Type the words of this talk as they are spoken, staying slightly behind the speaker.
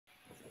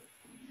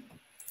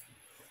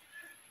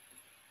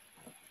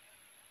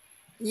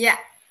Yeah.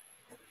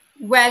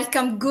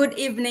 Welcome. Good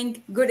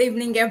evening. Good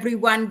evening,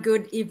 everyone.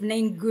 Good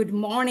evening, good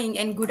morning,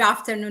 and good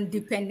afternoon,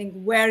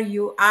 depending where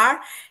you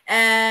are.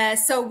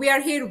 So we are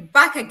here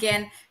back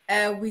again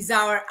with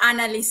our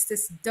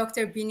analysts,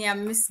 Dr.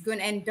 Biniam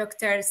Misgun and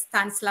Dr.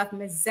 Stanislav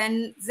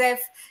Mezentsev.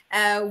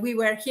 We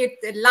were here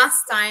the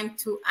last time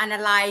to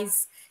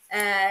analyze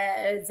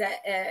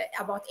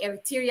about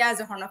Eritrea,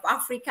 the Horn of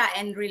Africa,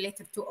 and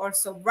related to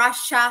also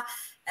Russia.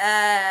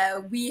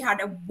 We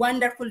had a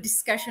wonderful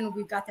discussion.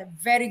 We got a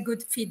very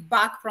good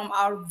feedback from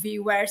our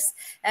viewers.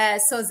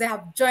 So they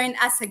have joined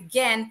us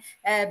again,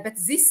 but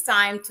this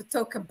time to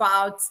talk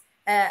about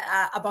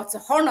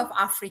the Horn of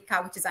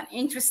Africa, which is an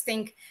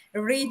interesting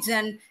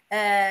region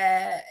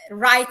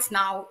right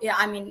now.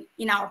 I mean,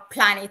 in our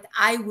planet,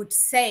 I would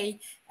say,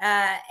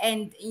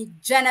 and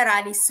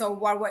generally. So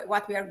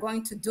what we are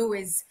going to do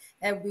is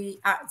they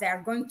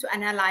are going to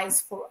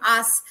analyze for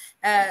us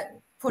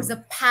for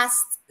the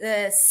past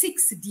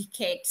 6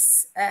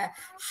 decades,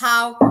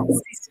 how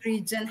this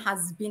region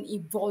has been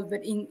evolved,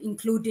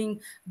 including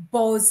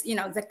both,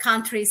 the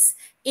countries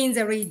in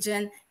the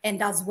region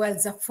and as well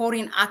the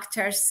foreign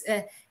actors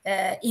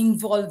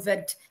involved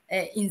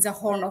in the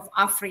Horn of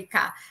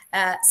Africa.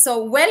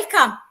 So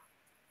welcome.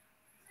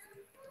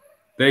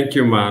 Thank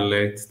you,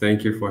 Mahlet.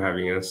 Thank you for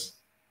having us.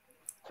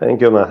 Thank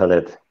you,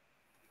 Mahlet.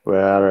 We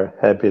are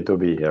happy to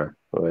be here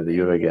with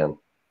you again.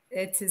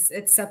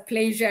 It's a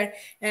pleasure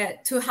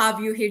to have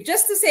you here.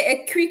 Just to say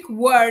a quick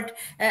word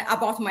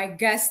about my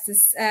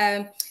guests.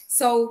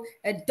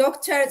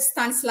 Dr.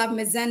 Stanislav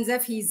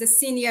Mezentsev, he's a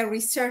senior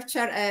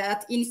researcher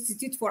at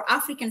Institute for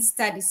African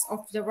Studies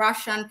of the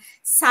Russian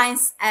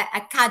Science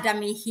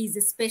Academy. His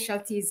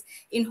specialties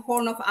in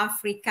Horn of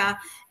Africa.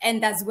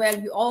 And as well,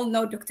 you all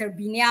know Dr.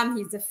 Biniam.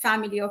 He's a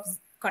family of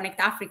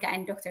Connect Africa,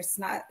 and Dr.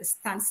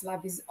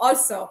 Stanislav is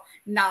also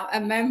now a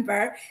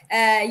member.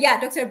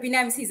 Dr.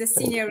 Biniam, he's a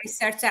senior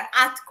researcher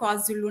at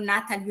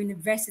KwaZulu-Natal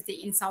University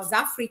in South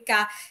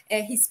Africa.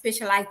 He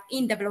specialized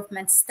in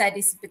development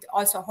studies, but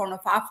also Horn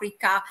of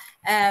Africa,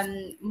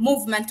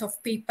 movement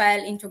of people,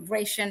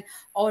 integration.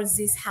 All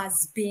this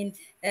has been,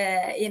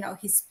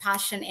 his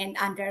passion and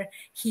under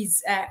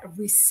his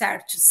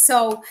research.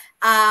 So,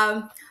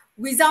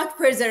 without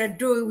further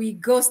ado, we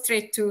go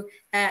straight to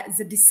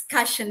the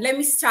discussion. Let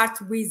me start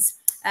with,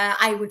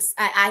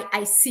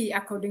 I see,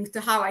 according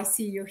to how I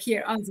see you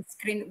here on the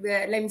screen,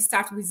 let me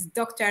start with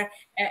Dr.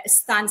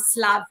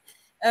 Stanislav.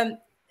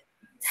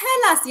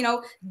 Tell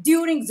us,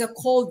 during the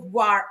Cold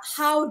War,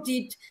 how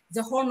did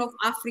the Horn of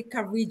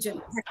Africa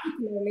region,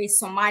 particularly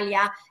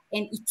Somalia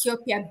and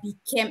Ethiopia,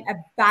 became a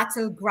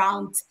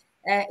battleground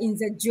in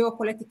the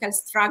geopolitical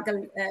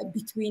struggle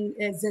between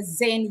the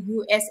then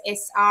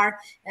USSR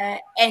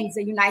and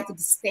the United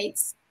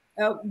States?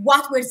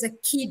 What were the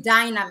key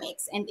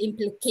dynamics and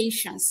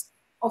implications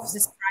of the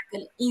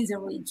struggle in the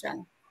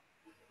region?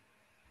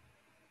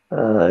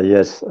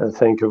 Yes,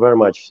 thank you very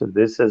much.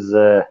 This is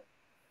a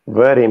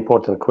very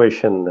important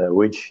question,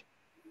 which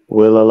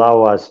will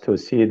allow us to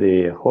see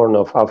the Horn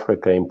of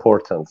Africa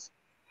importance.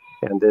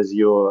 And as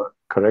you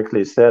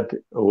correctly said,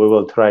 we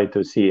will try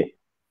to see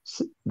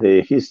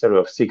the history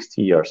of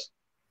 60 years.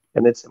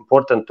 And it's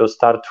important to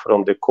start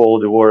from the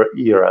Cold War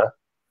era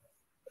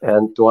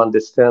and to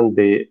understand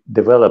the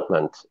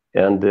development.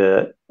 And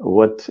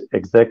what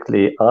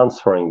exactly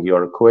answering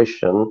your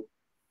question,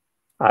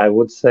 I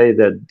would say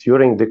that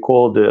during the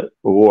Cold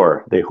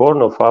War, the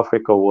Horn of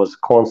Africa was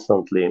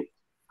constantly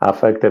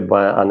affected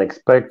by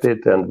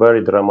unexpected and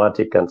very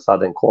dramatic and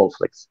sudden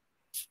conflicts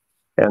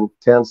and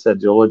tense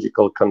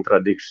ideological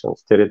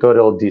contradictions,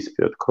 territorial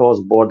dispute,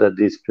 cross-border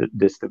dispute,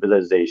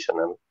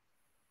 destabilization, and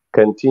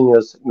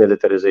continuous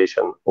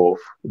militarization of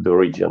the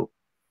region.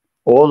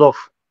 All of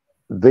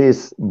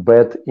this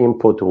bad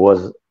input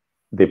was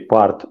the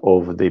part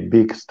of the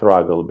big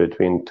struggle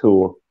between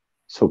two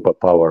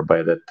superpowers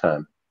by that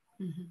time,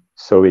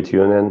 Soviet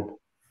Union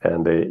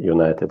and the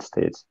United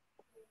States.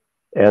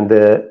 And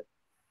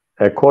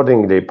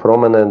accordingly,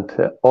 prominent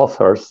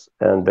authors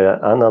and the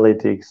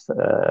analytics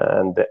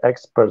and the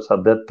experts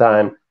at that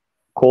time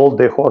called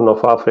the Horn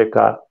of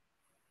Africa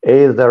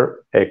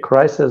either a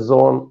crisis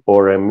zone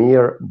or a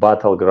mere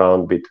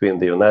battleground between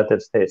the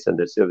United States and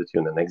the Soviet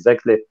Union,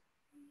 exactly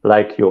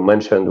like you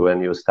mentioned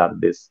when you start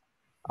this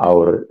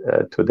our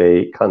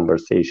today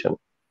conversation.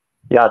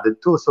 Yeah, the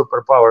two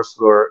superpowers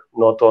were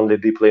not only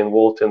deeply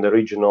involved in the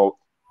regional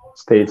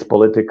states'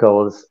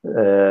 political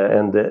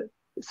and the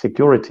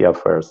security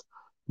affairs,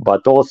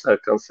 but also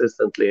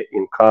consistently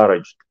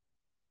encouraged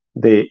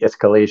the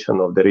escalation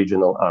of the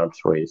regional arms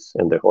race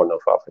in the Horn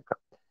of Africa.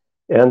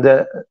 And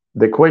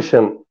the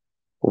question,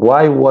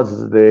 why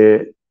was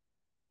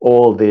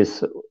all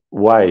this,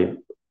 why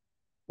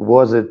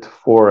was it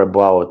for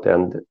about?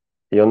 And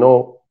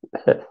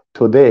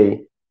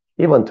today,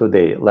 even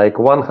today, like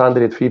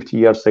 150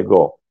 years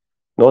ago,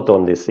 not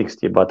only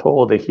 60, but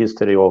all the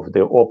history of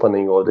the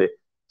opening of the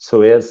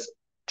Suez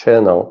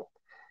Channel,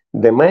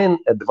 the main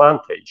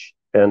advantage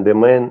and the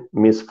main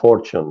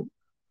misfortune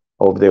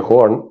of the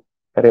Horn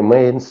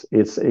remains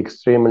its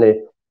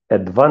extremely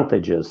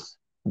advantageous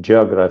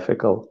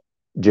geographical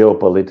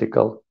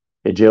geopolitical,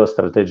 a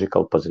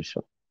geostrategical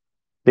position.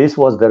 This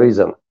was the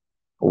reason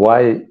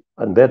why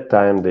at that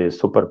time the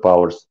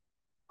superpowers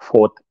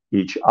fought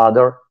each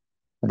other,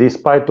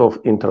 despite of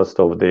interest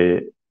of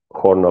the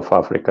Horn of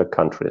Africa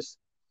countries.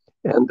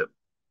 And,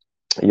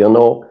 you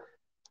know,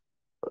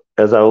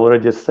 as I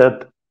already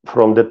said,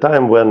 from the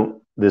time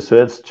when the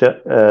Suez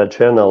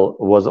Channel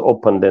was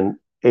opened in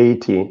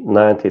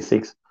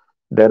 1896,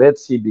 the Red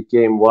Sea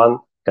became one,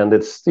 and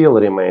it still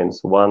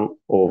remains one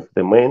of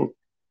the main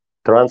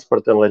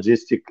transport and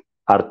logistic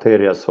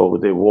arterias of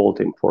the world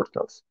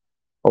importance.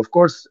 Of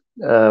course,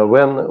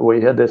 when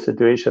we had a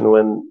situation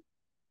when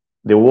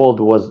the world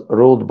was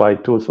ruled by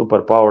two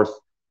superpowers,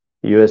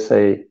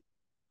 USA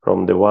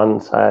from the one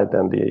side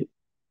and the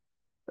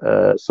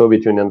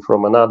Soviet Union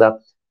from another,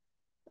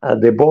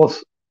 they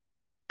both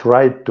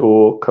tried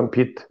to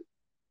compete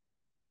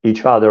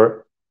each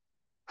other,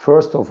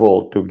 first of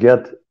all, to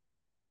get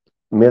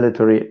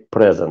military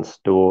presence,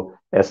 to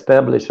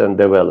establish and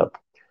develop.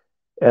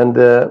 And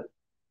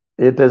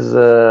it is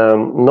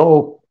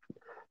no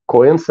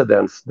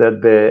coincidence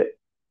that the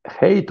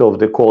height of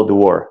the Cold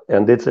War,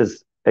 and this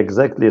is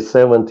exactly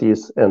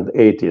 70s and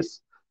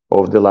 80s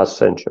of the last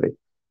century,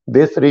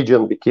 this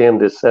region became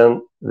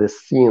the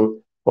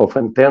scene of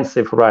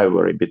intensive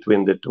rivalry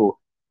between the two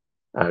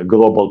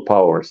global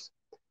powers.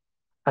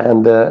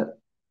 And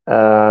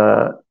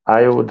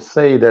I would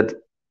say that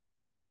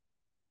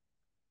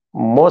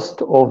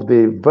most of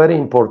the very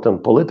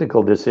important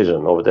political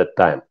decision of that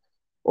time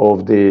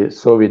of the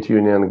Soviet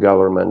Union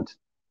government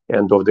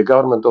and of the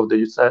government of the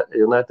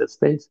United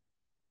States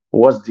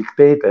was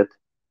dictated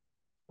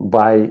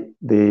by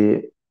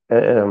their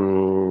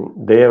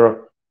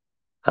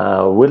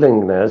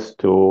willingness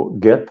to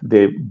get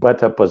the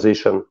better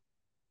position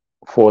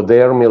for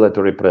their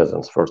military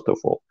presence, first of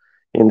all,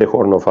 in the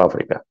Horn of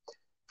Africa.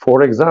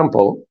 For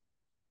example,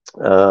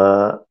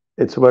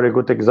 it's a very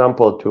good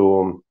example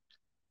to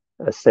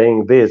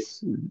saying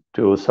this,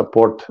 to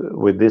support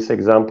with this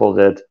example,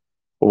 that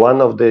one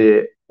of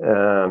the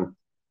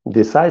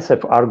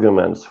decisive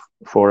arguments,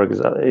 for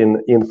example,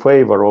 in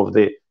favor of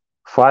the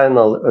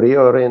final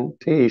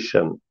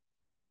reorientation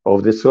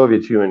of the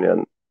Soviet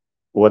Union,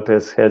 what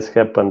has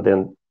happened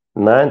in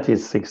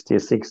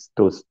 1966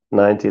 to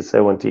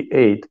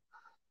 1978,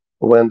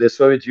 when the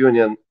Soviet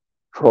Union,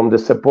 from the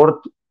support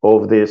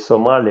of the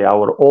Somalia,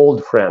 our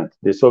old friend,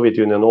 the Soviet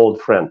Union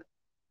old friend,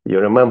 you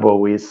remember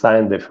we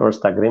signed the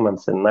first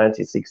agreements in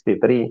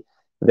 1963,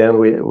 then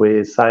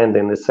we signed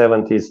in the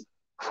 70s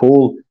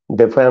full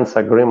defense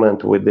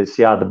agreement with the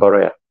Siad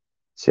Barre.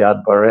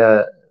 Siad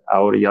Barre,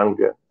 our young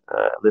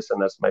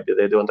listeners, maybe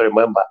they don't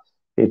remember,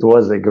 it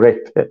was a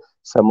great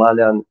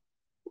Somalian,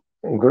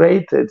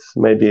 it's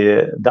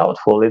maybe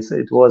doubtful,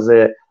 it was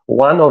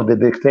one of the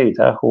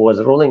dictator who was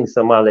ruling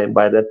Somalia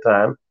by that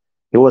time.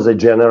 He was a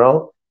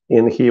general,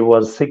 and he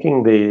was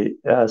seeking the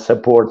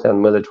support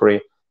and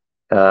military,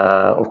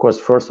 of course,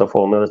 first of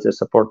all, military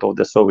support of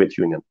the Soviet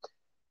Union.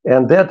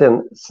 And that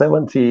in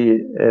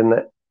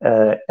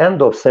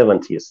end of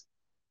 70s,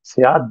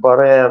 Siad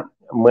Barre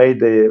made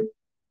the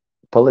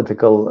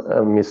political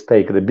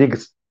mistake, the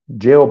biggest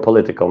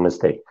geopolitical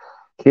mistake.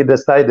 He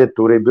decided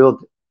to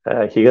rebuild,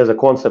 he has a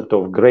concept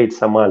of Great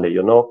Somalia,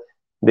 you know,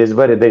 this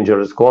very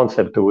dangerous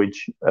concept to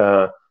which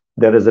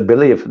there is a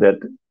belief that,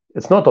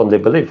 it's not only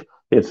belief,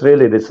 it's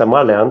really the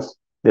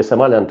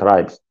Somalian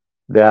tribes.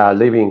 They are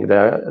living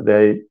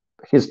there,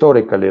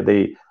 historically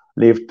they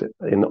lived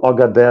in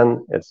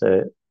Ogaden, it's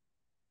a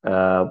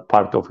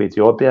part of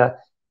Ethiopia.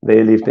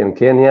 They lived in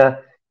Kenya,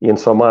 in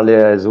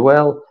Somalia as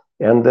well,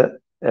 and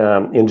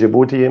in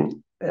Djibouti.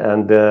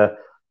 And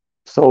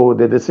so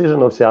the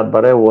decision of Siad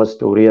Barre was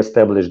to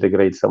re-establish the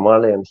Great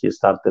Somalia, and he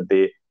started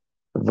the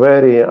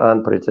very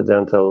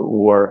unprecedented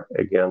war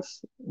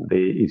against the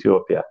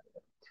Ethiopia.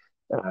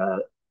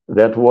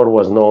 That war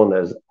was known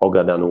as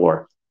Ogaden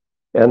War.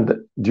 And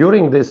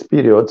during this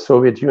period,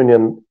 Soviet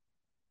Union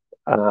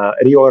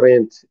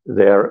reorient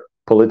their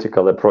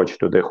political approach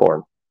to the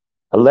Horn,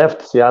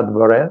 left Siad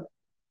Barre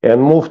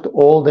and moved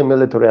all the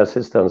military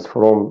assistance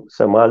from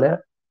Somalia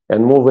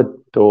and moved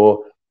it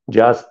to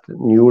just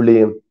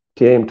newly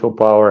came to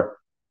power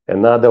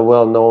another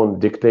well-known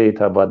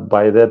dictator, but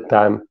by that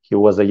time he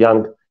was a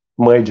young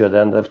major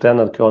and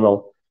lieutenant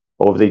colonel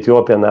of the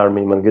Ethiopian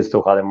army,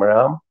 Mengistu Haile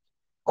Mariam,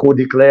 who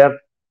declared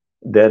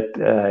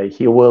that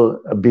he will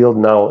build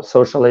now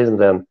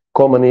socialism and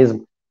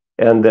communism,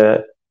 and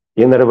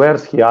in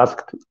reverse he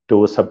asked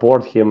to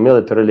support him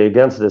militarily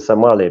against the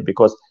Somali,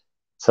 because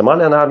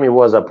Somalian army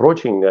was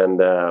approaching and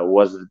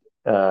was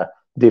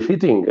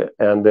defeating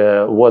and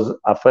was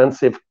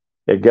offensive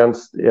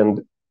against,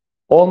 and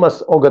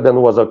almost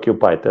Ogaden was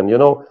occupied. And you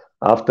know,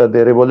 after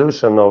the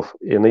revolution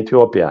in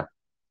Ethiopia,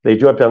 the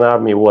Ethiopian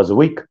army was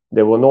weak,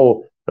 there were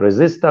no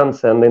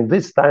resistance, and in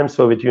this time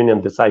Soviet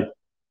Union decided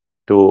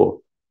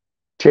to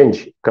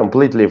change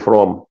completely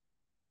from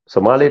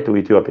Somalia to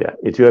Ethiopia.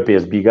 Ethiopia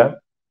is bigger,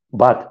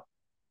 but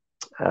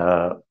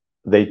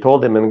they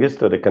told the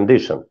Mengistu the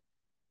condition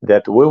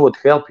that we would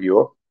help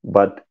you,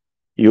 but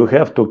you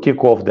have to kick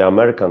off the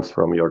Americans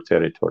from your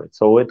territory.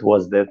 So it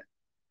was that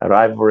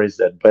rivalries,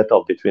 that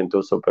battle between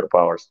two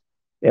superpowers.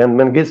 And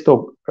Mengistu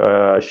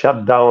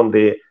shut down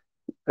the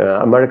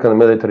American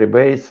military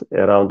base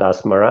around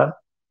Asmara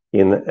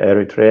in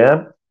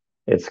Eritrea.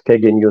 It's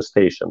KGNU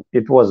station.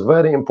 It was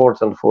very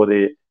important for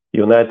the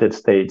United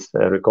States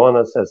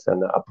reconnaissance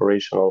and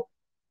operational,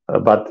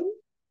 but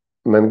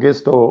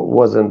Mengistu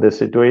was in the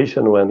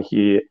situation when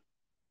he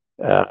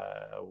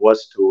was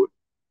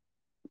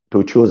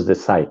to choose the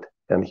site,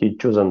 and he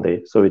chosen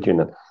the Soviet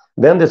Union.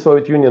 Then the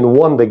Soviet Union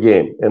won the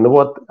game, and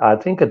what I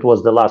think it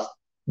was the last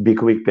big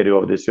victory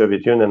of the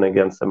Soviet Union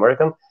against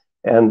American,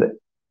 and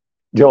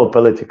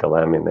geopolitical,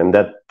 I mean, and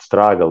that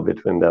struggle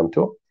between them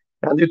two.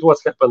 And it was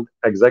happened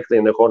exactly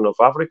in the Horn of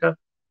Africa,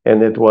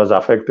 and it was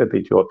affected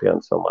Ethiopia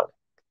and Somalia.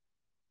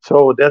 So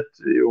that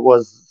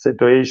was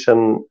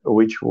situation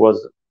which was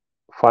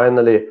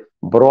finally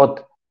brought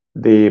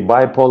the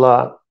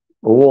bipolar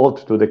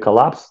world to the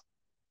collapse,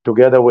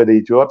 together with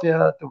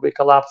Ethiopia to be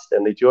collapsed,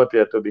 and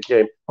Ethiopia to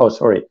became,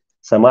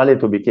 Somalia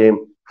to became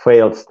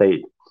failed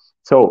state.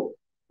 So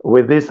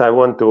with this, I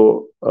want to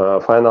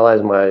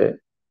finalize my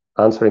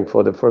answering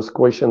for the first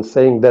question,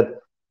 saying that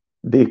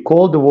the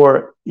Cold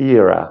War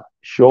era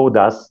showed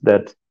us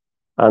that,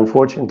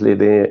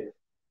 unfortunately,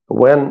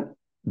 when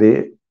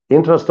the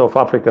interests of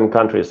African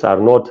countries are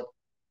not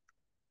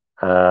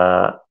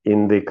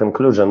in the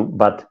conclusion,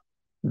 but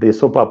the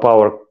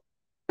superpower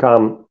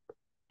come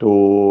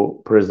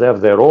to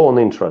preserve their own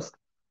interest,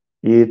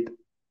 it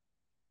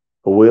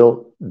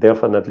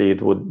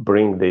would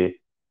bring the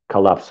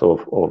collapse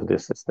of the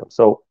system.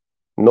 So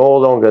no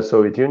longer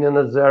Soviet Union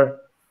is there.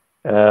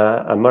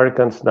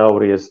 Americans now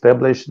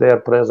reestablish their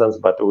presence,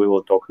 but we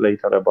will talk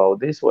later about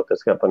this, what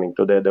is happening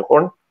today at the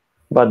Horn.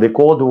 But the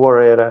Cold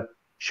War era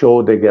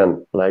showed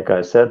again, like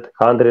I said,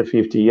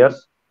 150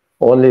 years,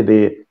 only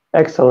the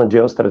excellent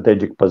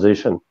geostrategic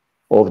position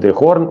of the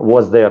Horn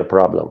was their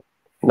problem.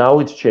 Now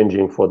it's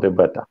changing for the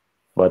better,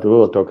 but we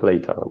will talk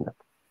later on that.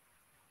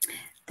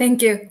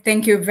 Thank you.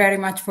 Thank you very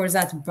much for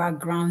that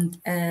background,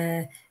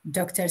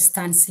 Dr.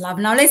 Stanislav.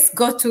 Now let's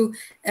go to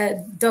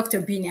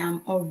Dr.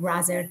 Biniam, or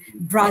rather,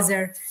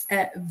 brother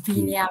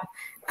Biniam.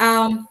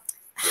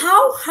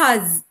 How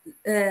has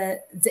the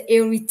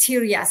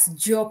Eritrea's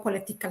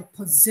geopolitical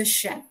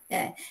position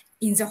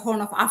in the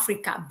Horn of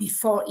Africa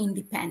before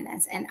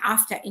independence and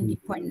after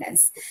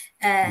independence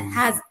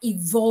has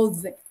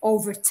evolved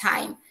over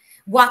time?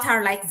 What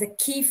are like the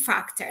key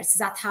factors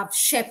that have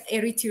shaped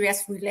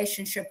Eritrea's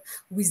relationship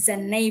with the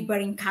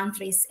neighboring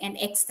countries and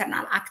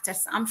external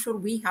actors? I'm sure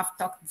we have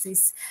talked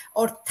this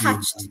or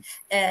touched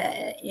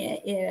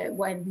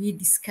when we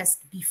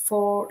discussed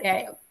before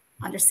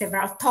under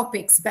several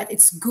topics, but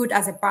it's good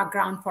as a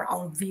background for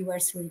our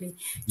viewers really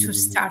to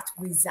start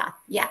with that.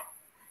 Yeah.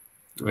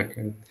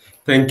 Okay,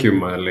 thank you,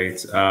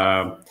 Mahlet.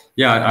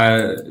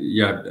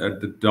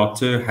 The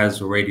doctor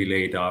has already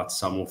laid out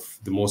some of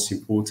the most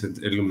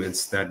important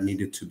elements that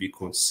needed to be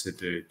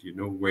considered, you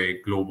know, where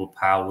global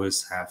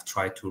powers have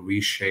tried to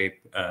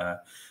reshape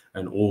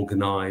and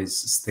organize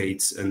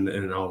states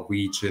in our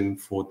region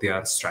for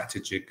their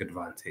strategic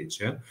advantage,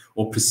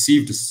 or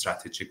perceived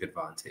strategic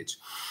advantage.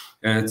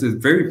 And it's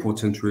very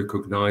important to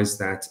recognize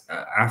that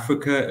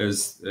Africa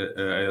is,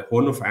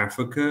 Horn of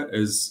Africa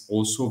is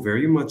also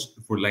very much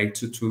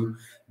related to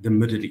the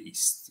Middle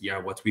East. Yeah,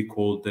 what we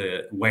call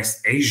the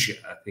West Asia.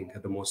 I think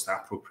the most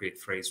appropriate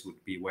phrase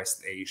would be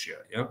West Asia.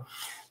 Yeah,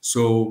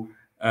 so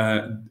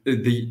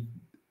the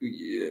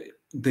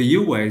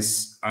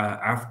US,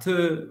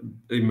 after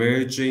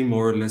emerging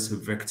more or less a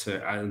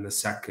victor in the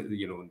second,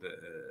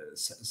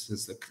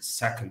 since the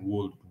Second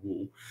World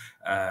War,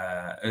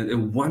 it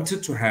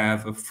wanted to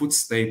have a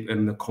footstep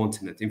in the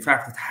continent. In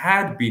fact, it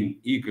had been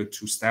eager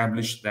to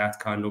establish that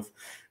kind of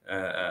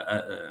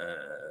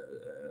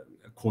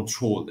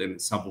control in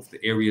some of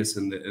the areas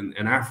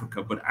in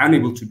Africa, but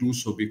unable to do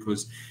so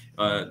because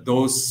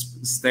those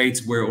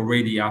states were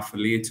already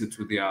affiliated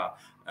to their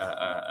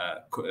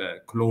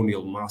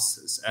colonial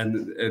masters,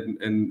 and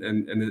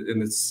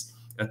in its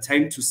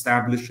attempt to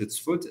establish its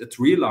foot, it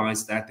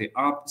realized that there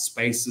are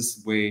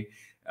spaces where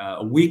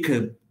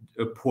weaker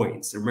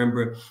points.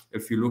 Remember,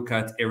 if you look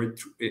at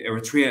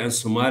Eritrea and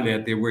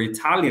Somalia, they were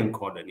Italian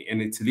colony,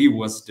 and Italy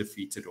was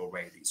defeated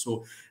already.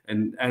 So,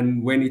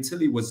 and when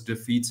Italy was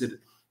defeated,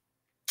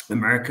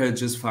 America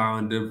just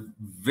found a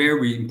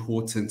very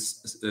important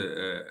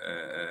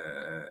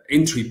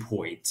entry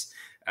point,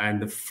 and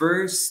the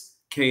first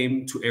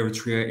came to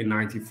Eritrea in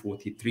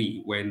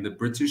 1943 when the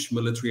British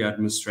military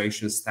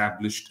administration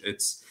established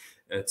its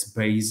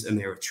base in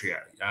Eritrea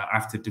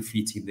after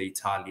defeating the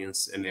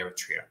Italians in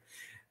Eritrea.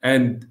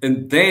 And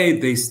there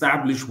they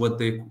established what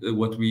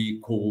we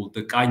call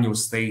the Kanyo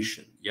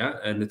station,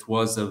 and it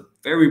was a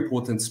very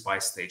important spy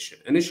station.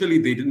 Initially,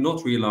 they did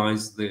not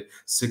realize the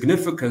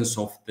significance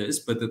of this,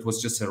 but it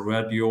was just a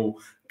radio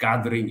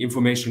gathering,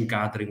 information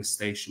gathering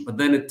station. But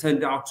then it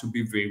turned out to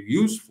be very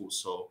useful.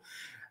 So,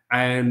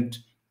 and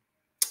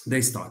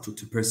they started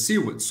to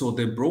pursue it. So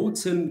they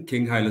brought in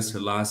King Haile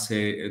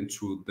Selassie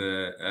into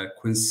the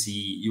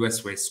Quincy,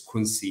 USS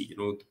Quincy. You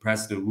know, the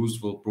President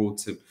Roosevelt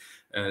brought him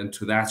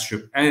into that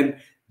ship and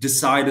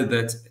decided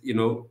that, you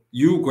know,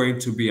 you're going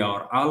to be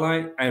our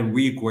ally and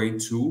we're going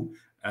to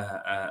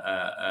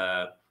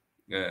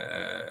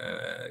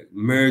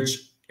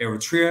merge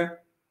Eritrea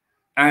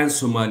and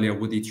Somalia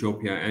with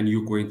Ethiopia, and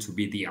you're going to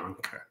be the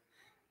anchor.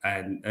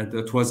 And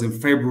that was in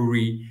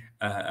February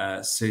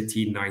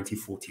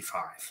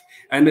 1945.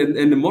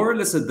 And more or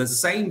less at the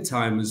same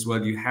time as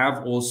well, you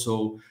have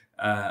also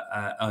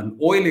an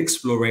oil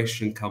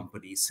exploration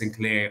company,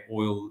 Sinclair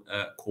Oil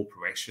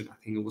Corporation, I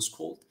think it was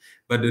called,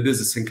 but it is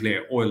a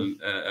Sinclair Oil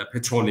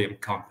petroleum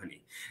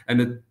company.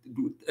 And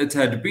it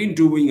had been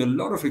doing a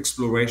lot of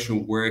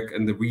exploration work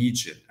in the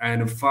region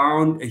and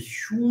found a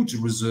huge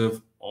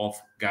reserve of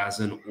gas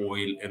and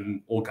oil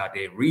in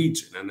Ogaden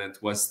region, and it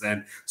was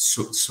then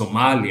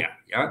Somalia,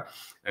 yeah,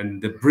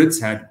 and the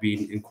Brits had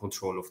been in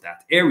control of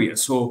that area.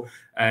 So,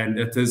 and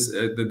it is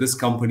this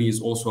company is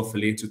also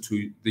affiliated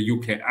to the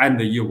UK and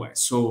the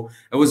US. So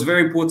it was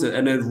very important,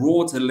 and it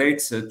wrote a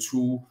letter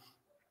to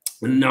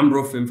a number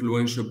of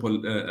influential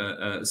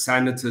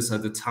senators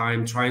at the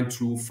time, trying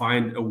to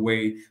find a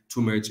way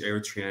to merge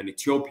Eritrea and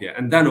Ethiopia,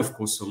 and then of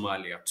course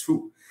Somalia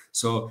too.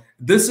 So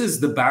this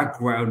is the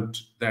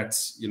background that,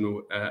 you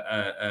know,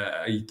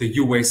 the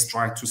US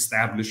tried to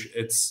establish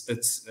its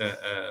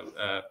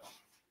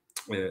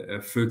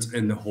foot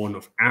in the Horn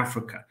of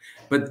Africa.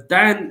 But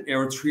then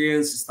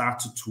Eritreans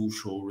started to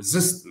show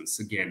resistance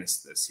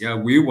against this. Yeah,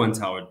 we want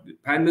our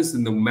independence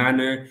in the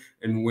manner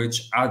in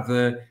which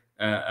other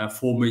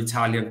former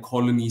Italian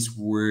colonies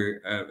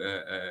were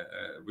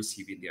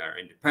receiving their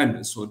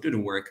independence. So it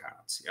didn't work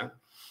out. Yeah.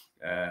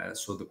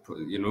 So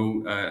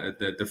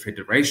the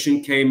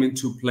federation came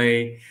into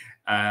play,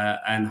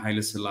 and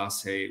Haile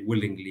Selassie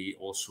willingly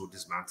also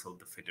dismantled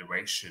the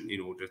federation in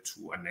order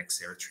to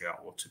annex Eritrea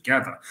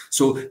altogether.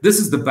 So this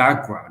is the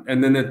background,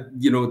 and then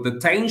the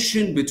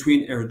tension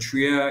between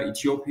Eritrea,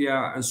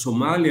 Ethiopia, and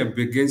Somalia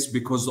begins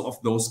because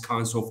of those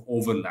kinds of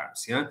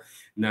overlaps. Yeah,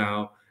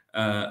 now.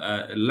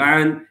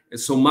 Land,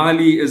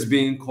 Somali is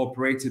being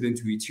incorporated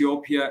into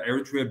Ethiopia,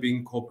 Eritrea being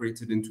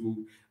incorporated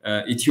into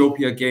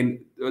Ethiopia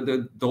again.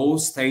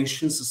 Those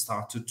tensions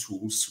started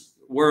to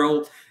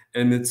swirl,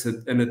 and it's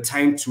an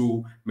attempt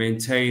to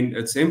maintain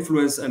its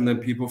influence, and then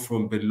people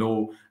from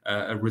below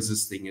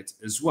resisting it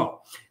as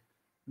well.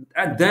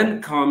 And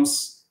then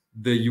comes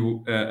the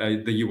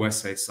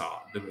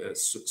USSR, the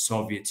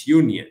Soviet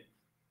Union,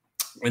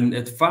 and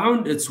it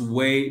found its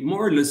way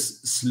more or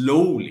less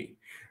slowly.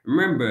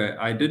 Remember,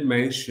 I did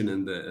mention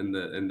in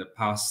the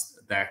past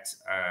that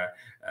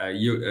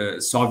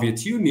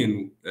Soviet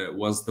Union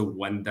was the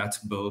one that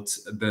built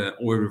the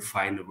oil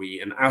refinery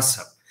in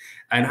Assab,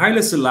 and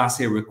Haile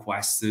Selassie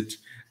requested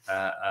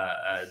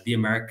the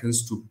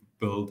Americans to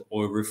build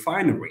oil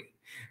refinery.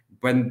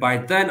 When by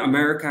then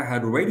America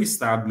had already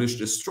established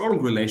a strong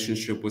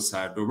relationship with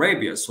Saudi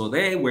Arabia, so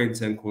they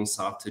went and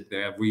consulted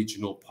their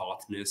regional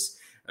partners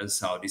and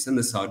Saudis, and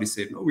the Saudis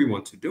said, no, we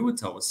want to do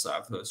it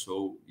ourselves.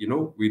 So, you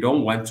know, we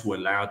don't want to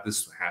allow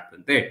this to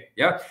happen there.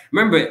 Yeah.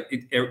 Remember,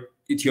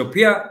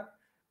 Ethiopia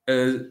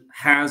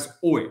has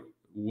oil,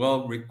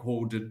 well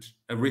recorded,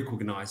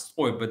 recognized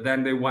oil, but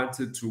then they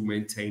wanted to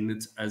maintain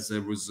it as a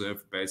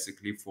reserve,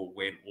 basically, for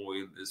when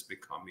oil is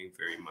becoming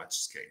very much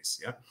scarce.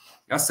 Yeah.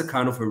 That's the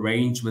kind of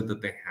arrangement that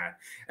they had.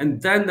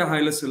 And then the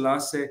Haile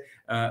Selassie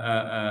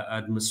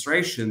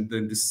administration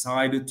then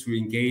decided to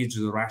engage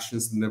the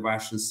Russians, and the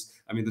Russians,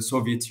 I mean, the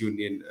Soviet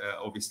Union,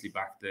 obviously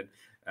back then,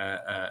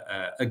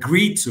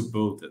 agreed to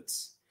build it.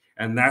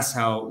 And that's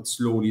how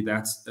slowly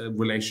that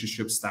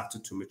relationship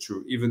started to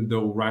mature, even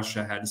though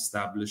Russia had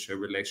established a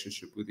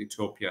relationship with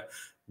Ethiopia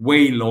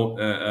way long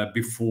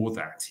before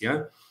that.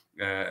 Yeah,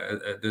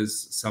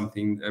 there's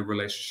a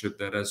relationship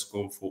that has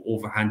gone for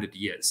over 100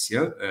 years.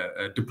 Yeah,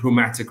 a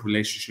diplomatic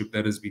relationship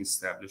that has been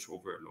established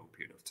over a long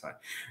period of time.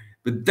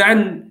 But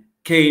then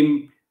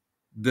came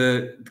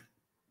the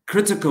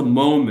critical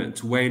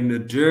moment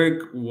when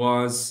Derg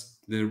was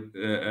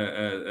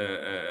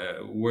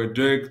where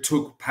Derg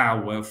took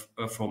power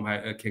from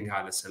King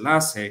Haile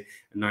Selassie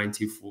in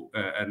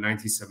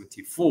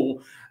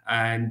 1974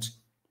 and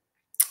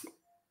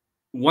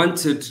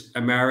wanted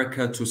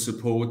America to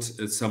support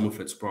some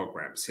of its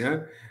programs.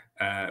 Yeah.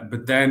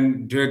 But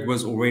then Derg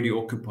was already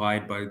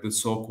occupied by the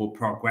so-called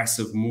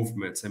progressive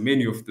movements, and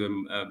many of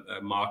them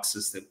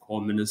Marxist and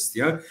communist,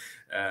 yeah,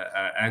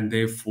 and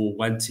therefore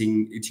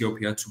wanting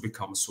Ethiopia to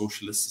become a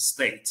socialist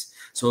state.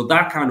 So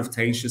that kind of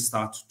tension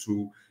started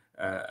to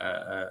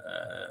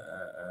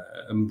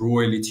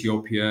embroil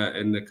Ethiopia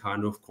in the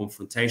kind of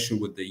confrontation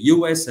with the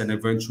US, and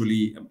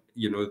eventually,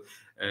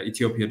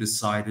 Ethiopia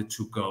decided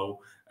to go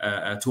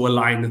to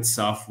align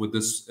itself with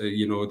this,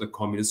 the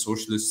communist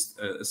socialist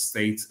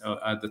state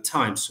at the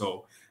time,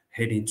 so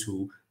heading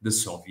to the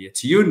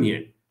Soviet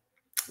Union.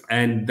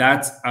 And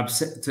that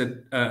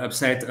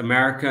upset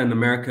America, and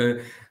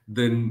America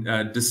then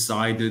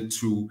decided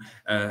to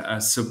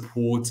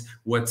support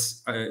what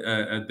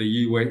the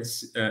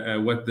US,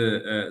 what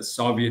the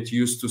Soviet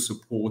used to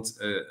support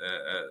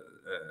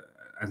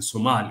and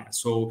Somalia.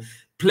 So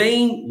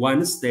playing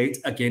one state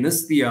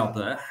against the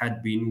other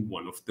had been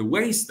one of the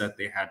ways that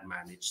they had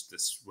managed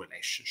this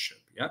relationship,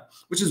 yeah,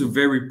 which is a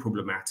very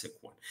problematic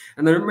one.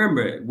 And I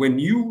remember, when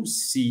you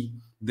see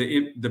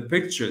the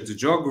picture, the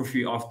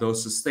geography of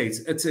those states,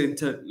 it's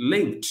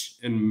interlinked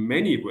in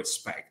many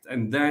respects.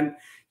 And then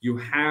you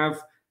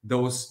have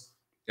those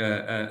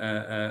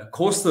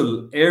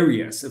coastal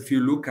areas, if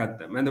you look at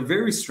them, and they're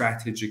very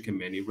strategic in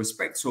many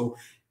respects. So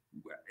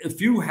if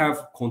you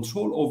have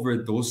control over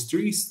those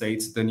three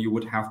states, then you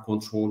would have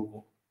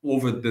control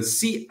over the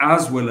sea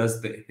as well as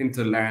the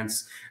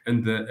hinterlands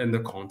and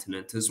the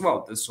continent as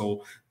well.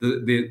 So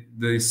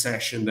the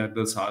session that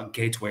those are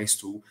gateways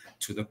to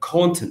the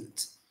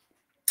continent.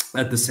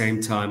 At the same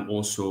time,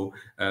 also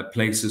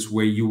places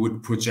where you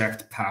would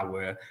project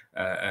power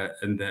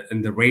in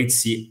the Red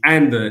Sea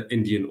and the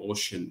Indian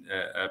Ocean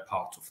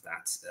part of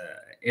that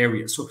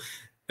area. So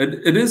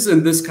it is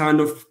in this kind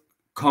of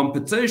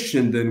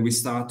competition then we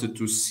started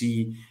to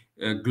see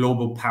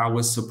global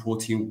powers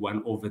supporting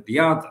one over the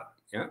other.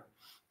 Yeah,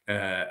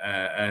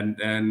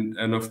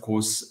 and of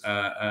course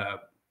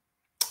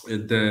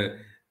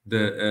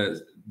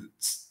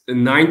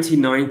in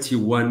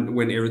 1991,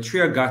 when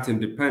Eritrea got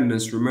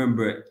independence,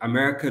 remember,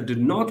 America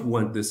did not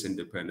want this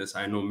independence.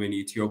 I know many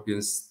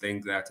Ethiopians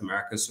think that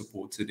America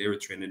supported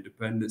Eritrean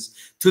independence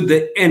to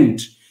the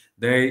end.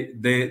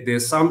 The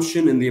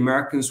assumption in the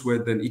Americans were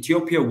that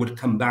Ethiopia would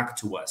come back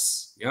to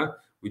us. Yeah,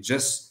 we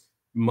just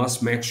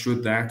must make sure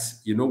that,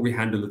 you know, we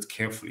handle it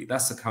carefully.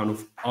 That's the kind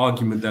of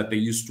argument that they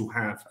used to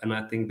have, and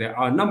I think there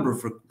are a number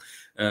of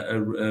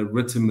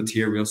written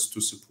materials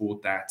to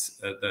support that,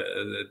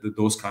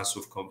 those kinds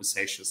of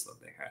conversations that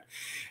they had.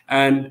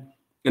 And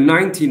in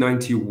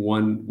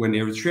 1991, when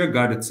Eritrea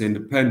got its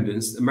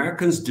independence,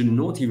 Americans did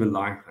not even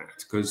like that,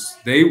 because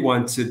they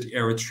wanted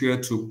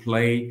Eritrea to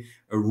play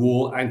a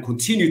role and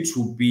continue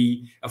to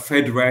be a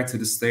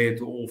federated state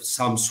of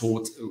some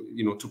sort,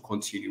 you know, to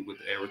continue with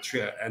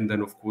Eritrea. And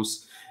then, of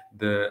course,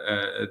 the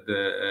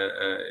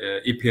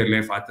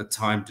EPLF at the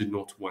time did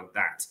not want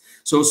that.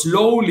 So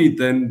slowly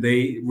then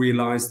they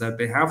realized that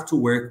they have to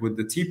work with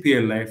the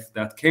TPLF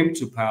that came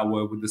to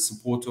power with the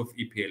support of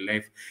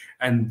EPLF,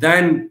 and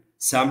then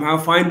somehow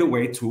find a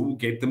way to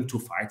get them to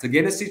fight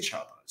against each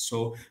other.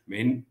 So, I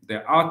mean,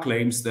 there are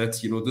claims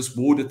that, you know, this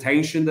border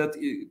tension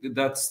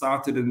that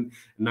started in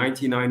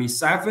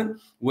 1997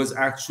 was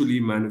actually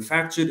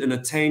manufactured in an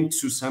attempt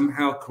to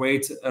somehow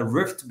create a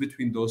rift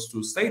between those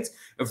two states.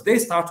 If they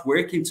start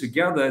working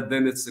together,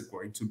 then it's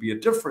going to be a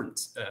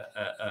different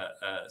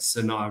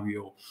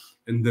scenario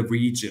in the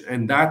region,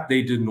 and that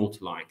they did not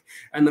like.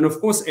 And then, of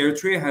course,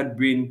 Eritrea had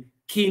been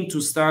keen to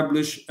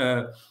establish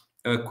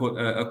a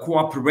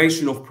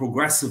cooperation of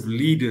progressive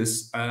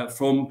leaders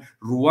from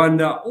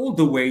Rwanda all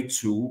the way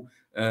to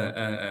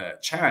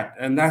Chad,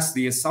 and that's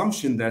the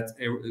assumption that,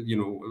 you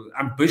know,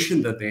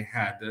 ambition that they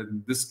had.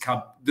 This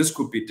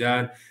could be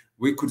done.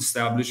 We could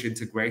establish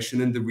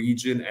integration in the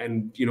region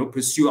and, you know,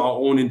 pursue our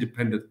own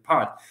independent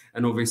path.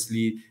 And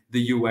obviously,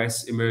 the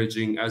U.S.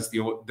 emerging as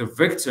the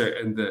victor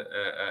in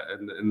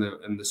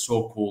the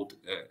so-called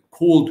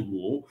Cold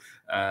War,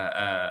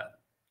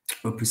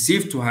 or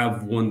perceived to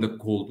have won the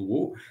Cold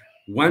War,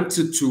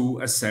 wanted to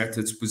assert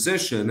its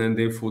position, and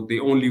therefore the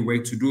only way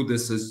to do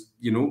this is,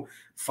 you know,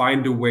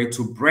 find a way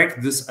to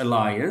break this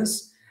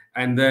alliance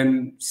and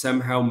then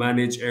somehow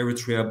manage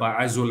Eritrea by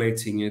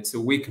isolating it,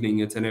 weakening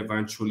it, and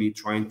eventually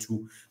trying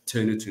to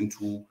turn it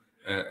into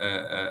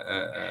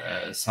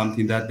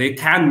something that they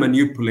can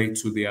manipulate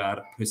to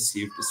their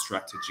perceived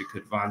strategic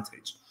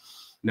advantage.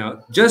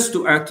 Now, just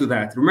to add to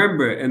that,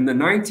 remember in the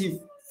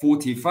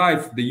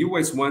 1945, the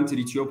US wanted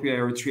Ethiopia,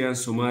 Eritrea, and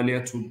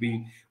Somalia to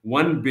be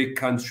one big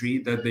country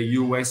that the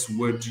US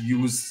would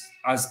use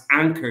as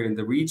anchor in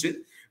the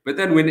region. But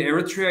then when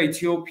Eritrea,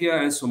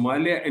 Ethiopia, and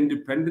Somalia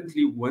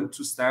independently want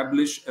to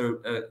establish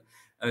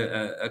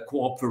a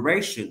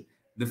cooperation,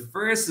 the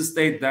first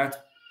state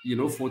that, you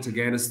know, fought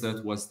against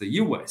that was the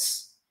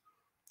US.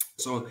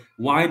 So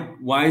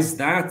why is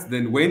that?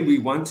 Then when we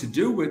want to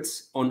do it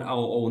on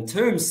our own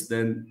terms,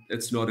 then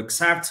it's not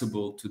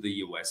acceptable to the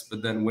US.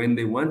 But then when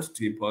they want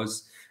to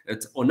impose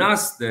it on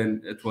us,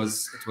 then it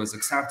was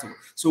acceptable.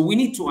 So we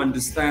need to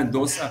understand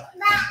those are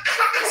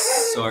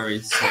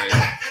sorry.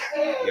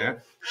 Yeah.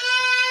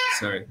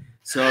 Sorry.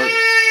 So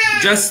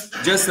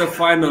just a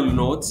final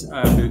note.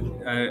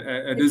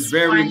 It is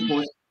very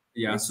important.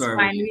 Yeah, it's sorry.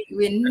 Fine.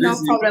 We no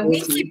problem.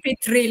 We keep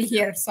it real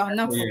here, so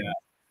no problem. Yeah.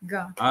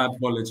 Go. I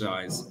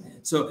apologize.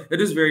 So it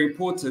is very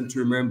important to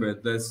remember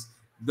this,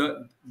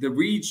 the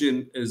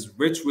region is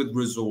rich with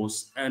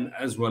resource, and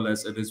as well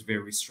as it is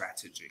very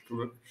strategic.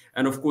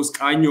 And of course,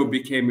 Kainyo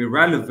became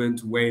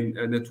irrelevant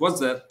and it was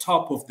the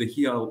top of the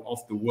hill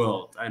of the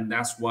world, and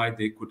that's why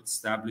they could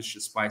establish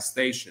a spy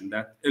station.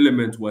 That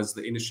element was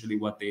initially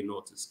what they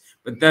noticed,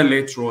 but then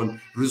later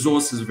on,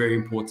 resource is very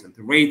important.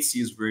 The Red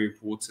Sea is very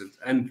important,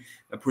 and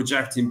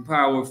projecting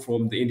power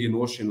from the Indian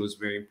Ocean was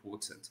very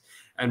important.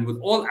 And with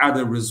all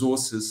other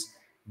resources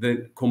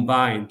then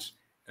combined,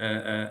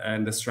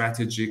 and the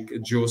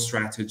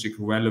geostrategic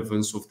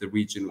relevance of the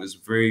region was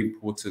very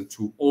important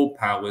to all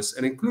powers,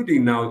 and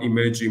including now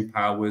emerging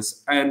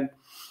powers and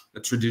the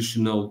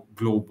traditional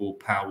global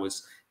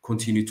powers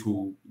continue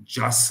to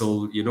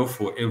jostle,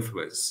 for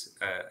influence.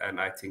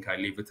 And I think I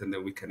leave it, and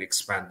then we can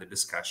expand the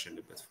discussion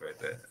a bit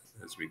further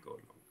as we go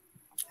along.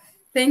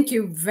 Thank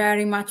you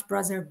very much,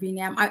 Brother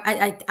Biniam.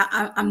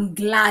 I'm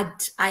glad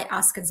I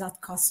asked that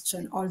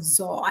question,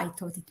 although I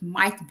thought it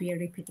might be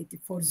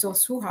repetitive for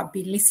those who have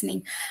been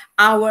listening.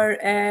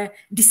 Our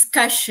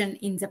discussion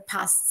in the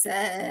past,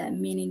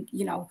 meaning,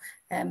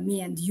 me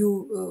and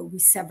you, we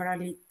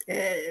several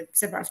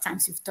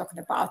times we've talked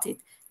about it,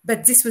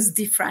 but this was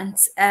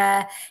different.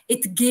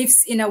 It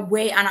gives, in a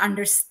way, an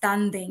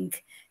understanding,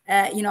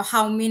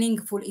 how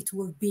meaningful it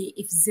will be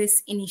if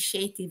this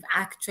initiative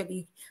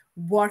actually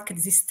work,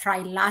 this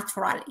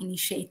trilateral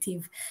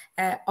initiative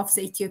of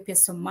the Ethiopia,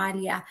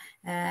 Somalia,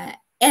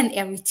 and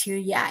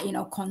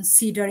Eritrea,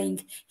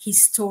 considering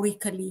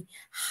historically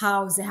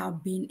how they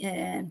have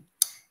been,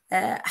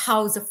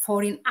 how the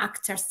foreign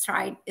actors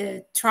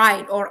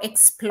tried or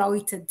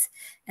exploited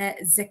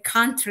the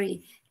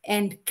country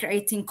and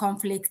creating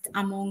conflict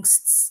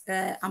amongst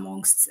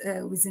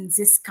within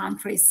these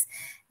countries.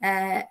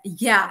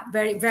 Yeah,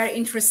 very, very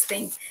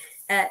interesting.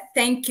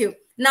 Thank you.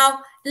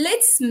 Now,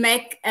 let's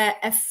make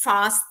a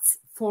fast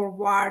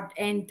forward,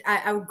 and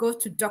I will go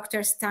to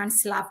Dr.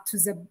 Stanislav, to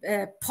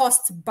the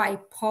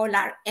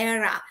post-bipolar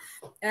era.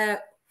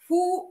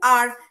 Who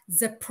are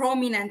the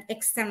prominent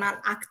external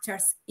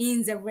actors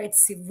in the Red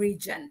Sea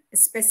region?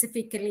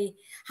 Specifically,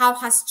 how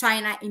has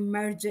China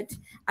emerged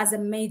as a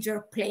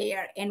major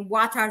player, and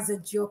what are the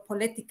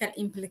geopolitical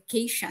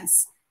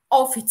implications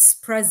of its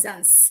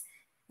presence?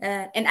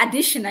 And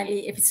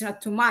additionally, if it's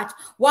not too much,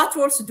 what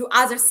roles do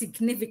other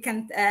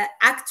significant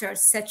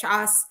actors, such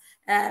as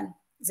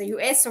the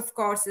US, of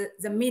course,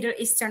 the Middle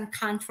Eastern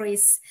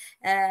countries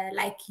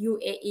like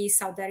UAE,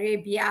 Saudi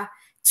Arabia,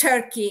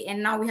 Turkey,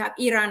 and now we have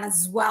Iran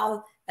as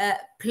well,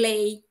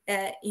 play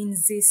in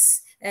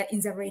this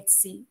in the Red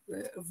Sea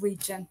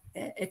region?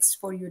 It's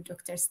for you,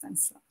 Dr.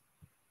 Stanislav.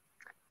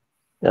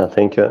 Yeah,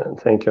 thank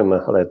you,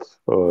 Mahlet,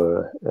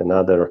 for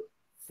another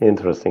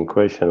interesting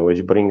question,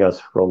 which brings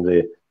us from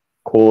the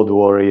Cold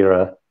War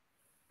era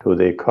to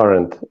the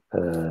current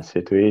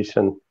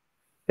situation,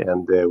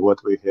 and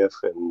what we have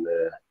in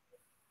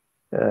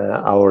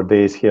our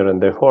days here in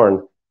the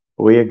Horn.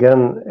 We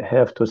again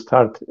have to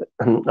start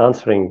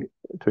answering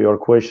to your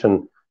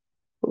question,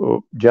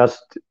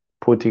 just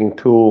putting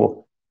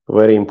two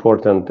very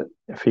important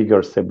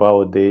figures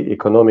about the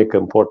economic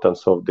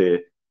importance of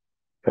the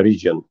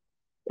region.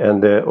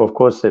 And of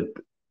course, it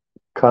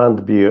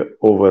can't be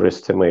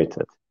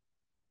overestimated.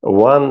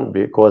 One,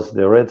 because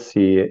the Red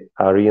Sea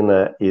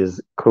arena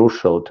is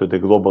crucial to the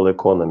global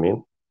economy,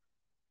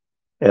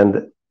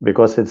 and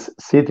because it's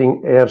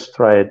sitting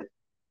airstride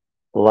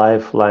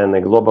lifeline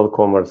and global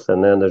commerce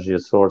and energy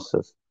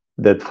sources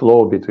that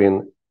flow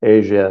between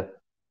Asia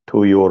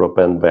to Europe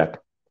and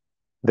back.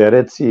 The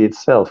Red Sea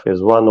itself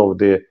is one of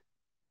the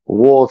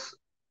world's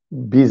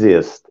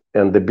busiest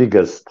and the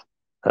biggest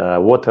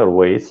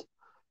waterways,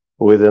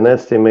 with an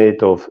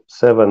estimate of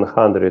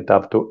 700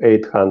 up to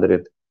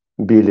 800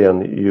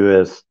 billion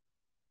US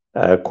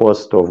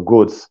cost of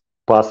goods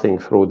passing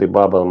through the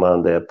Bab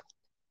el-Mandeb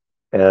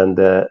and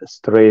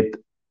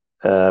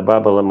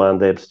Bab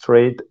el-Mandeb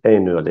Strait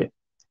annually,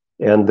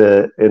 and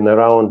in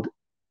around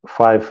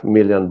 5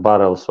 million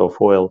barrels of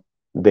oil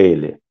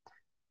daily.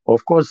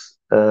 Of course,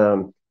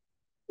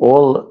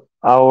 all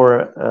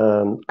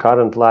our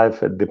current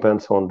life, it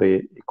depends on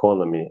the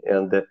economy,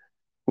 and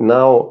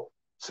now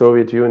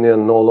Soviet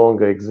Union no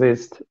longer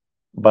exists,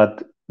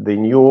 but the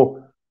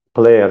new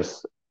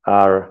players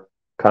are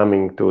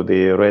coming to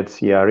the Red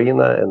Sea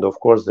arena, and of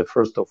course, the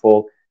first of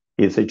all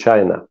is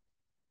China.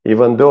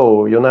 Even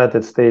though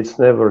United States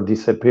never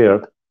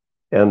disappeared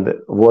and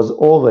was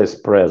always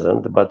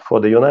present, but for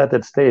the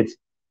United States,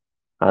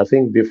 I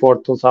think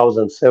before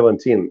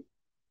 2017,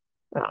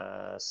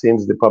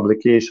 since the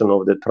publication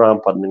of the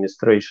Trump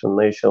administration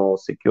national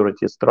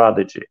security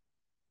strategy,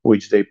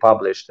 which they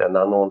published and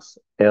announced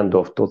end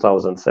of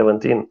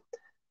 2017,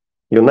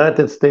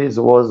 United States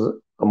was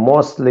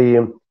mostly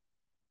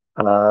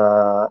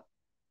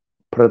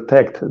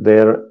protect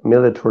their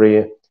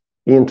military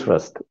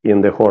interest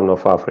in the Horn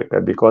of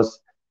Africa,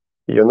 because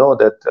you know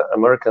that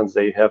Americans,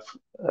 they have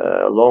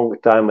a long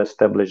time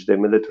established a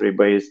military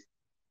base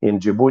in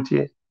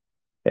Djibouti,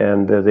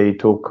 and they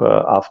took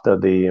after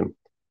the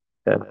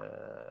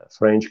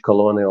French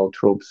colonial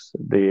troops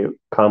the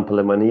Camp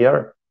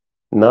Lemonnier.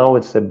 Now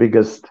it's the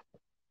biggest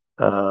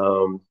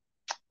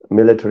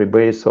military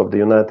base of the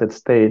United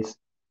States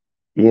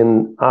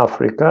in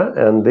Africa,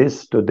 and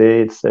this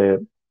today it's a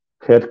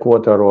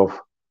headquarter of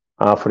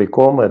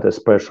AFRICOM at a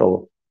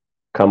special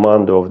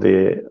command of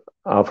the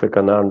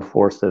African Armed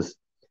Forces.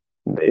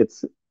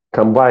 It's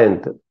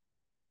combined.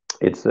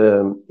 It's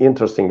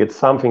interesting. It's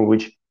something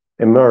which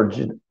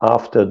emerged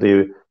after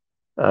the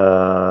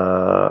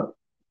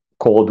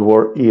Cold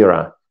War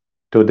era.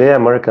 Today,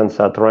 Americans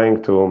are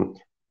trying to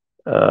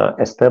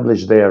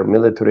establish their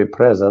military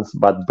presence,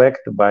 but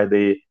backed by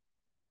the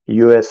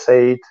US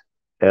aid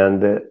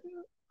and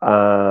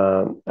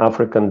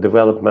African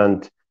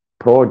development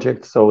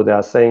project. So they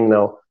are saying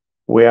now,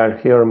 we are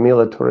here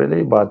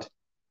militarily, but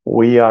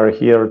we are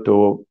here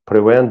to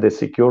prevent the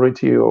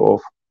security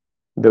of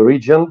the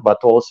region, but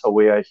also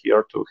we are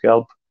here to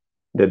help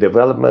the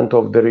development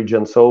of the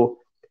region. So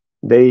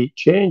they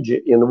change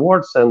in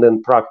words and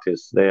in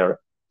practice their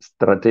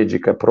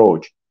strategic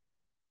approach.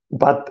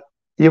 But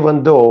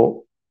even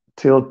though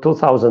till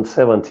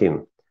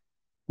 2017,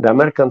 the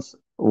Americans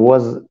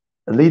was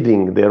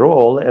leading the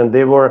role and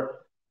they were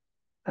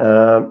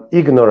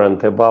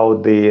ignorant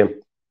about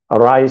the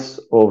rise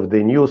of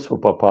the new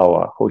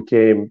superpower who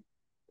came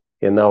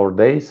in our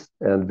days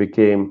and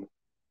became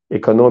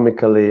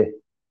economically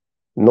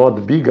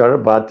not bigger,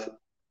 but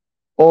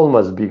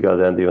almost bigger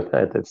than the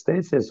United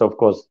States, is of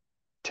course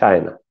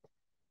China.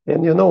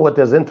 And you know what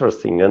is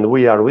interesting, and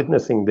we are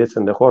witnessing this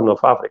in the Horn of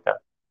Africa.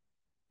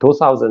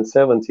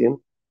 2017,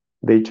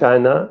 the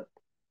China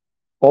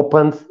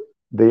opened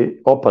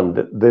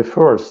the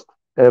first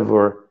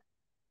ever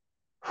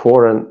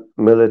foreign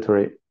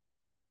military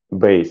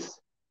base,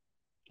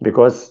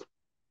 because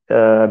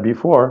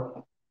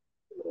before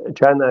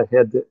China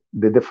had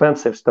the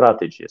defensive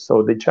strategy.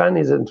 So the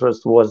Chinese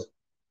interest was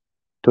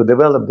to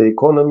develop the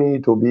economy,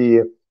 to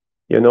be,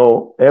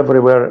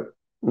 everywhere,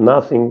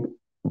 nothing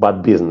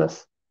but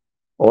business,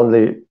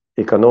 only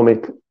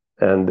economic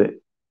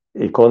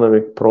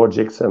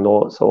projects and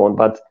so on.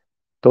 But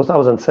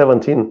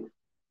 2017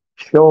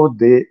 showed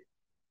the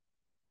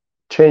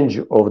change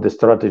of the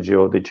strategy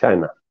of the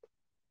China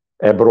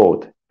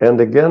abroad. And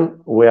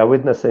again, we are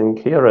witnessing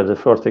here as a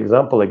first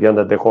example, again,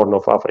 at the Horn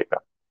of Africa.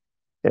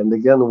 And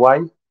again,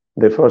 why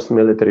the first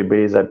military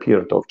base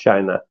appeared of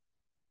China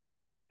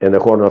in the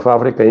Horn of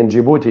Africa, in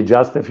Djibouti,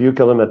 just a few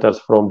kilometers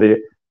from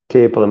the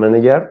Cape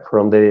Lemanier,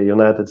 from the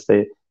United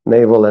States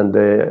Naval and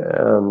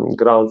the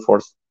ground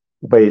force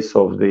base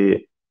of the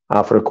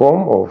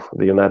AFRICOM, of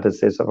the United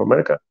States of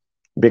America,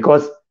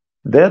 because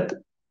that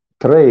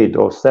trade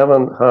of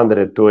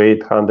 700 to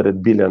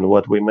 800 billion,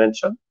 what we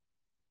mentioned,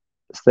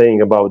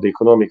 saying about the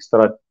economic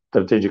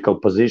strategical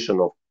position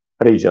of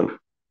region,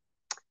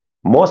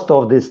 most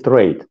of this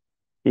trade,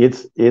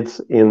 it's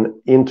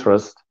in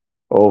interest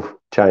of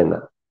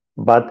China.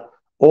 But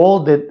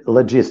all the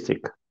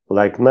logistic,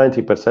 like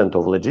 90%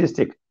 of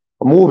logistic,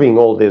 moving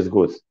all these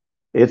goods,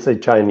 it's a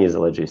Chinese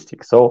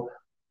logistic. So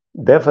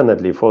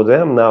definitely for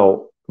them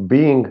now,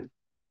 being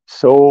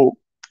so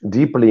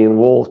deeply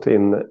involved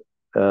in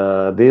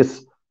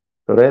this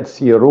Red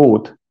Sea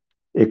route,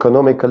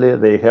 economically,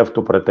 they have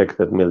to protect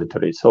it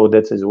militarily. So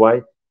that is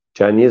why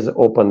Chinese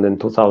opened in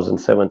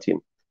 2017.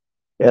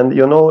 And,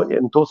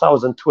 in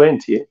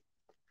 2020,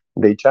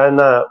 the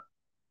China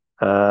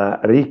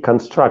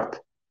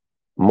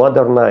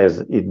modernize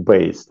it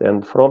base.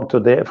 And from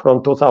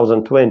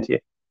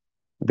 2020,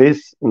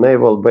 this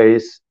naval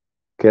base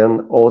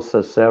can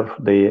also serve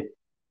the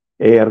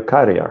air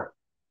carrier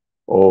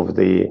of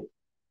the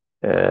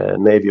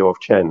Navy of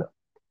China.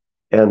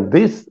 And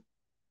this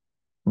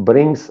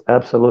brings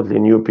absolutely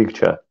new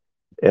picture.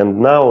 And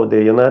now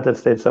the United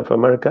States of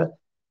America,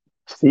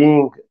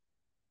 seeing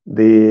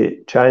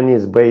the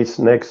Chinese base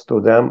next to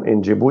them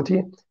in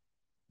Djibouti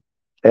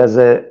as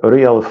a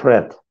real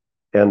threat.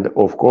 And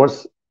of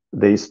course,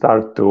 they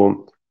start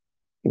to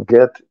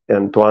get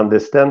and to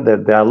understand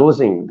that they are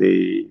losing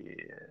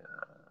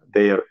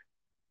their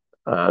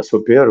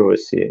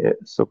supremacy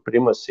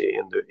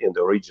in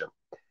the region.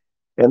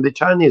 And the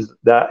Chinese,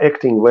 they are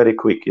acting very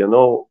quick.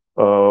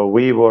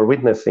 We were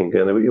witnessing,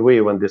 and we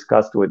even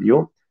discussed with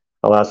you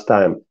last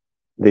time,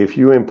 the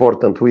few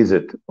important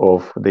visits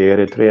of the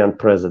Eritrean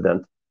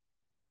president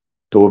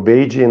to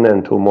Beijing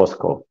and to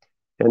Moscow.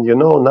 And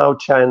now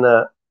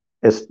China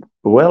is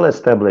well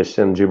established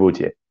in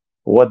Djibouti.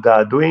 What they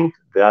are doing,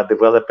 they are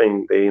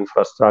developing the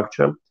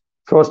infrastructure.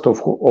 First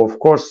of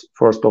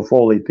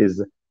all, it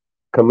is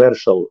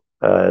commercial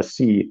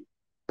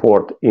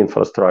seaport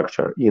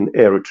infrastructure in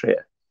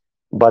Eritrea.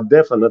 But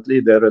definitely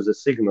there are the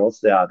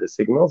signals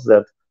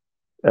that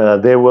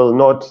they will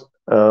not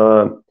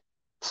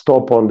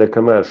stop on the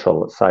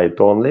commercial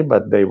side only,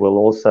 but they will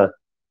also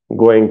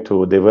going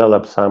to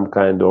develop some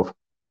kind of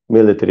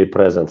military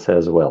presence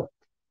as well.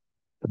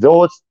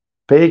 Those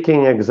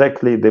taking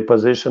exactly the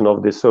position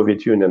of the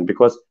Soviet Union,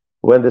 because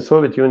when the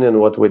Soviet Union,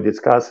 what we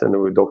discussed and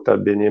with Dr.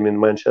 Biniam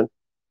mentioned,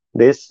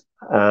 this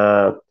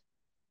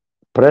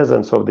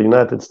presence of the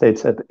United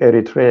States at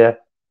Eritrea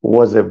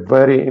was a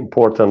very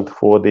important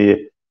for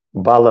the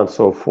balance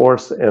of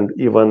force and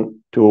even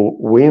to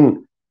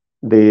win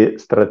the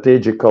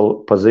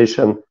strategical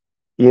position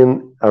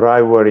in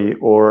rivalry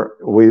or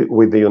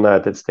with the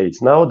United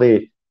States. Now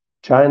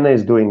China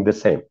is doing the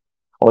same.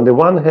 On the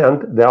one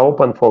hand, they're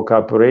open for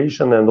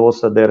cooperation, and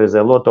also there is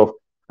a lot of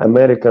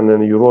American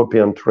and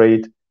European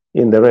trade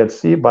in the Red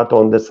Sea. But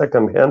on the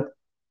second hand,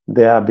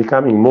 they are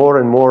becoming more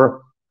and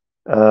more,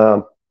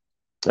 I'm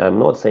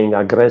not saying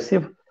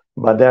aggressive,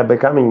 but they are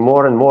becoming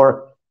more and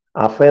more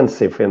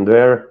offensive in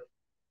their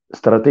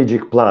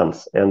strategic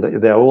plans.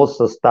 And they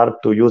also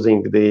start to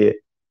using the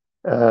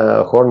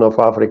Horn of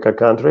Africa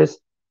countries.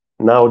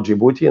 Now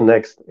Djibouti,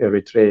 next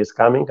Eritrea is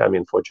coming, I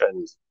mean, for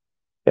Chinese.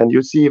 And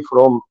you see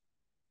from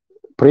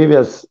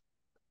previous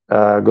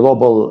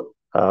global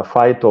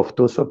fight of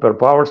two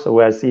superpowers,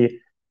 where I see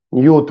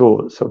new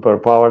two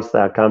superpowers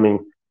are coming,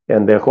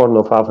 and the Horn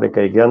of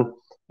Africa again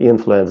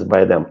influenced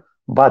by them.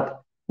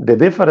 But the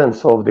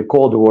difference of the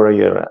Cold War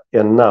era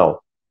and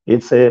now,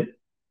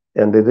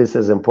 and this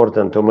is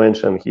important to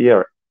mention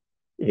here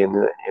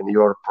in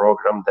your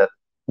program, that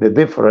the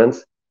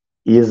difference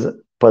is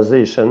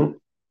position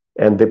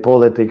and the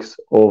politics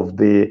of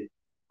the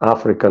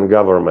African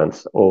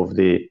governments, of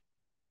the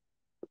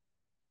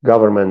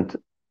government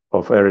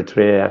of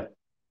Eritrea,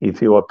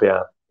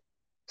 Ethiopia,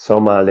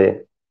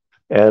 Somalia,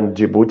 and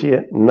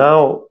Djibouti.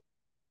 Now,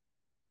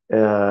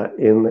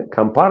 in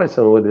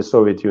comparison with the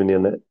Soviet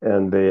Union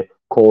and the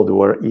Cold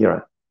War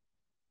era,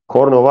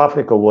 Horn of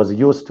Africa was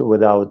used to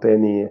without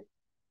any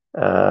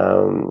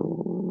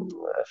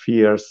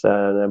fears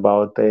and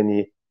about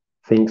any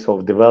things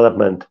of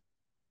development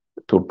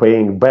to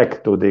paying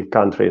back to the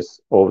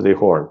countries of the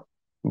Horn.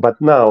 But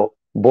now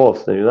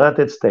both the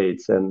United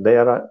States and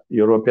their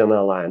European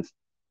alliance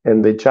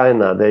and the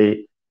China,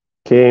 they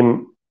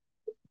came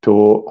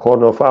to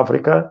Horn of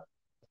Africa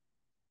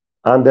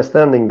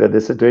understanding that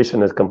the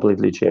situation has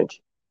completely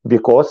changed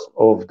because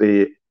of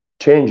the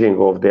changing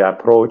of the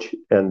approach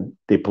and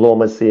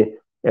diplomacy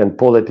and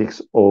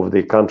politics of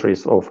the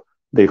countries of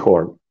the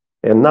Horn.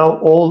 And now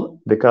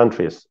all the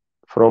countries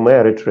from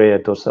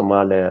Eritrea to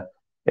Somalia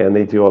and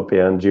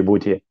Ethiopia and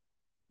Djibouti,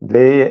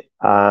 they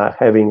are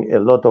having a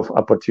lot of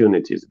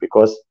opportunities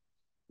because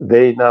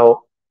they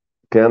now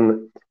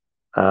can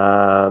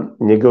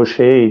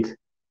negotiate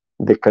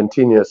the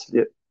continuous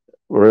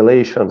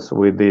relations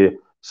with the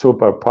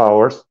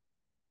superpowers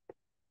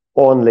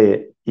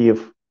only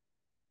if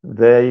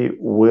they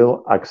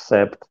will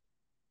accept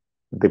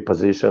the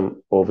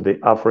position of the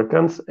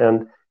Africans.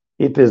 And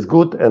it is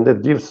good, and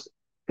it gives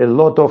a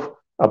lot of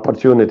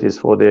opportunities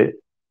for the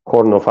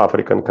Horn of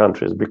African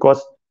countries,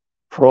 because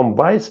from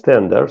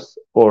bystanders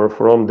or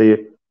from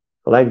the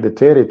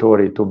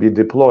territory to be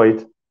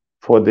deployed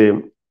for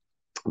the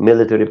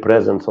military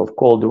presence of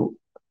Cold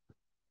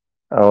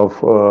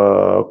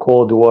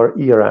War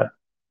era,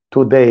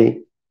 today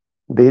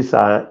these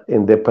are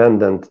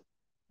independent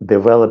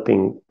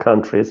developing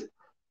countries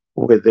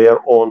with their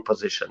own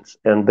positions,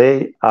 and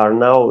they are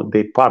now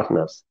the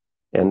partners,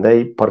 and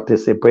they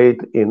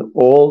participate in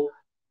all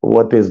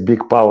what these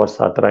big powers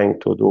are trying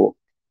to do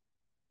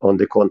on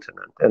the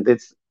continent. And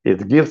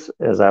it gives,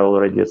 as I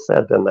already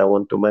said, and I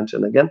want to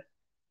mention again,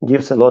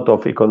 gives a lot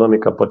of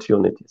economic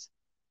opportunities.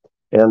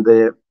 And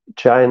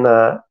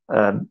China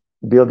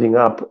building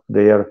up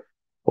their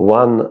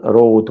one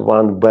road,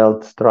 one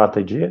belt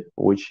strategy,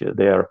 which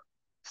their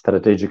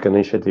strategic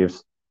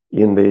initiatives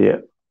in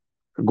the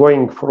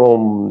going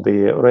from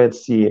the Red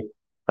Sea,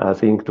 I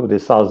think, to the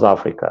South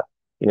Africa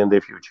in the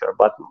future.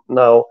 But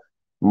now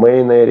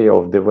main area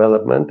of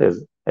development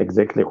is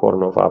exactly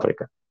Horn of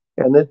Africa.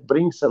 And it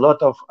brings a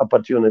lot of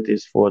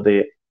opportunities for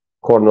the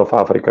Horn of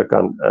Africa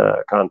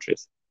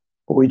countries,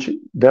 which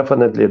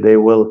definitely they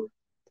will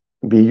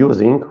be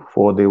using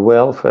for the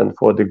wealth and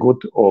for the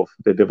good of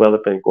the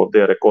development of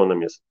their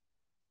economies.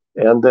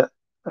 And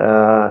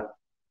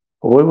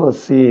we will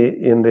see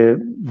in the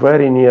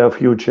very near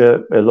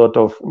future a lot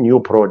of new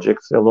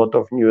projects, a lot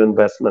of new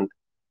investment,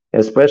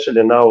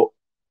 especially now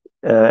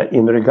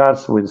in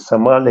regards with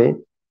Somalia,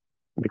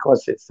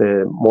 because it's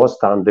the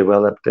most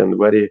undeveloped and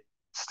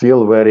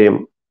still very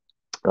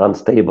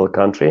unstable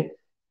country,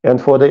 and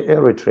for the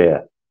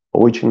Eritrea,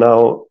 which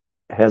now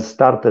has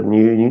started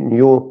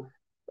new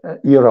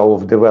era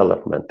of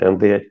development.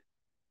 And the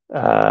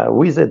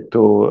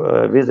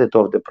visit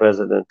of the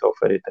president of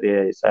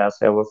Eritrea, Isayas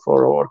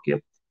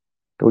Afwerki,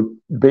 to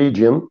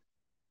Beijing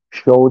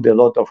showed a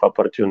lot of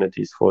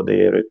opportunities for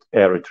the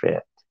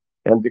Eritrea.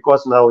 And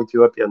because now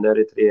Ethiopia and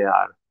Eritrea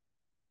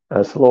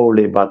are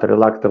slowly but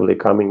reluctantly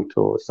coming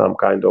to some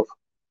kind of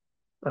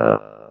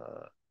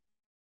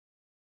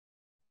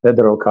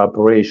federal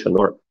cooperation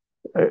or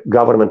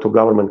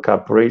government-to-government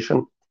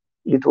cooperation,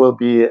 it will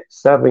be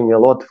serving a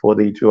lot for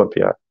the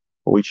Ethiopia,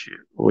 which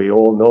we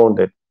all know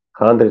that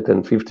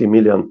 150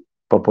 million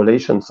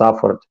population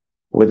suffered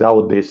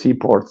without the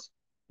seaports.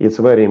 It's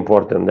very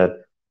important that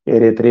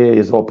Eritrea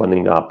is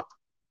opening up.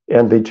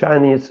 And the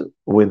Chinese,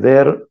 with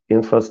their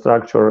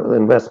infrastructure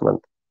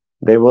investment,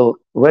 they will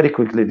very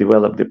quickly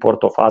develop the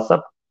port of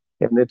Assab,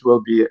 and it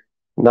will be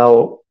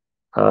now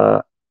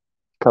a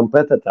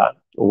competitor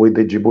with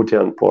the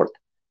Djiboutian port.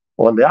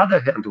 On the other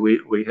hand,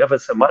 we have a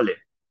Somali,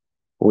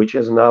 which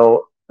is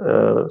now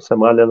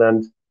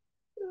Somaliland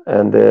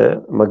and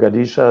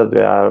Mogadishu.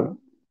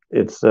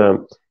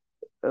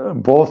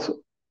 Both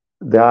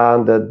they are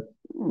under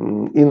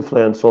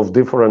influence of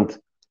different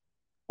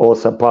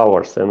also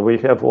powers, and we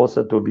have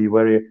also to be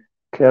very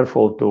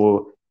careful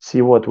to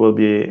see what will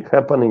be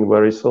happening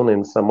very soon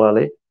in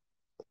Somalia,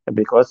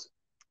 because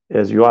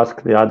as you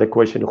ask the other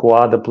question, who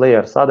are the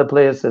players? Other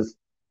players is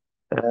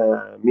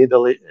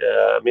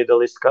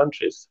Middle East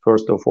countries,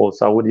 first of all,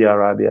 Saudi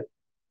Arabia,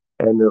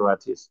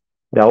 Emirates.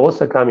 They are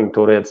also coming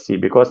to Red Sea,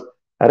 because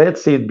Red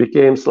Sea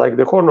becomes like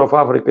the Horn of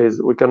Africa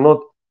is, we cannot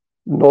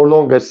no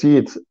longer see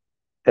it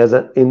as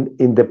an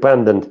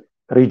independent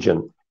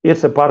region.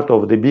 It's a part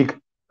of the big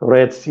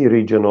Red Sea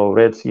region or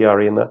Red Sea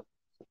arena.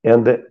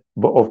 And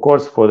of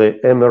course, for the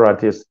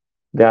Emirates,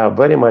 they are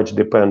very much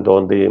depend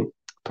on the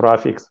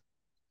traffic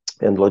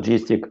and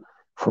logistic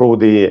through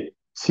the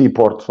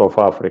seaports of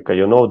Africa.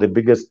 You know,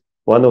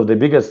 one of the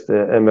biggest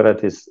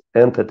Emirates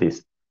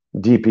entities,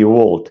 DP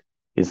World,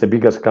 is the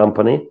biggest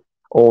company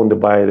owned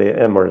by the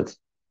Emirates.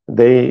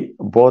 They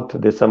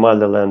bought the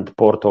Somaliland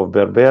port of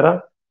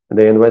Berbera.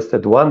 They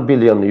invested $1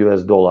 billion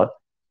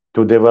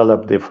to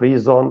develop the free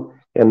zone,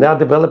 and they are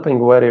developing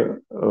very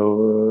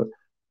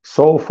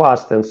so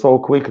fast and so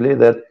quickly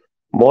that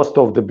most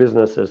of the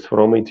businesses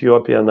from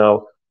Ethiopia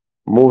now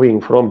moving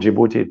from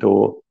Djibouti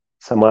to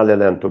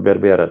Somaliland, to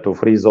Berbera, to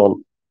free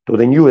zone, to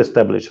the new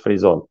established free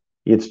zone.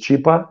 It's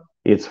cheaper,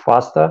 it's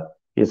faster,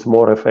 it's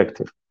more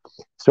effective.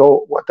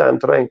 So what I'm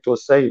trying to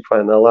say,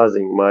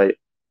 finalizing my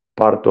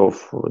part of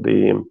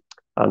the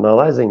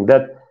analyzing,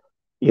 that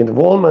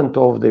involvement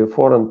of the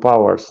foreign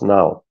powers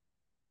now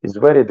is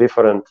very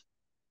different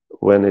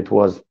when it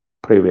was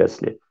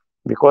previously,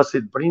 because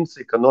it brings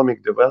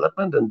economic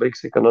development and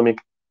brings economic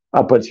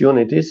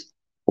opportunities,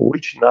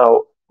 which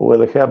now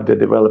will help the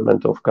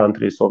development of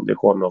countries of the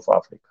Horn of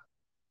Africa.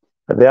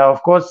 There are,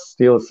 of course,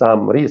 still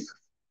some risks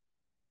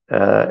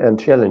and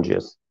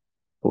challenges.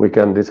 We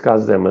can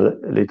discuss them a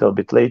little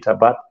bit later,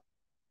 but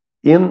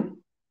in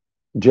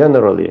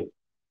generally,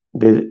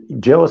 the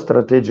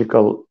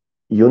geostrategical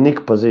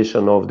unique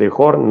position of the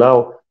Horn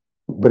now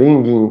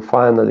bringing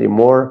finally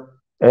more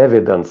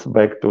evidence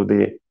back to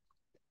the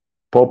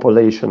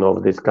population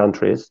of these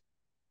countries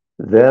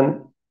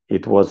than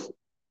it was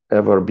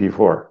ever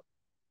before.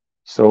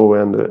 So,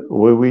 and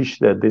we wish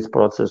that this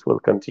process will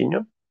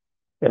continue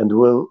and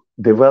will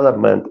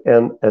development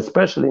and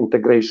especially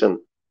integration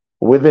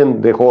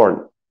within the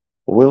Horn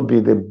will be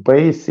the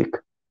basic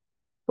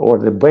or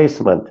the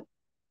basement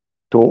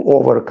to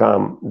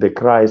overcome the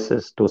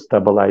crisis, to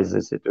stabilize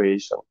the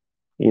situation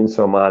in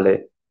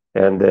Somalia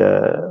and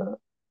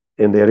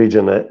in the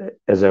region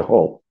as a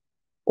whole.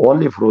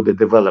 Only through the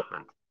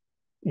development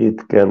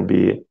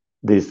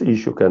this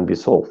issue can be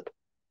solved.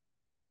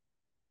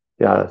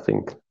 Yeah, I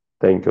think.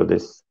 Thank you.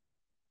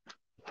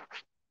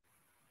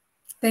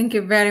 Thank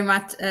you very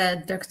much,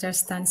 Dr.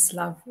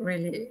 Stanislav,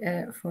 really,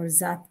 for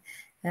that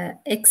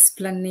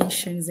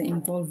explanations,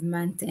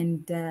 involvement,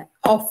 and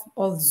of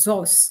all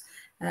those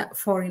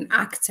foreign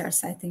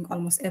actors. I think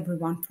almost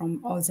everyone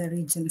from all the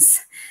regions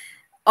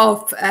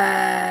of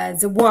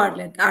the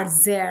world are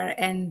there,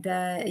 and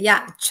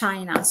yeah,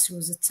 China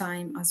through the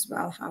time as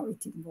well, how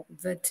it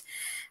evolved.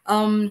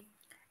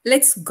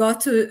 Let's go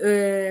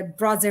to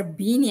Brother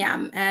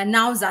Biniam.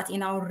 Now that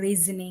in our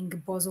reasoning,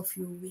 both of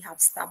you, we have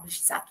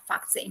established that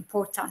fact, the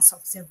importance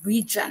of the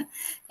region,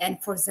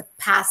 and for the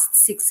past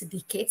 6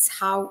 decades,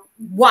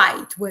 why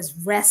it was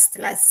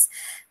restless.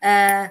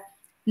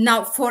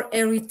 Now for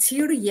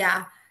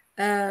Eritrea,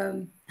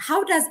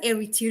 how does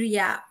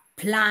Eritrea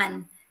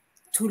plan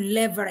to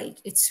leverage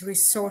its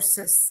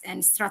resources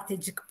and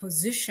strategic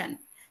position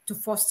to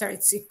foster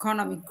its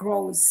economic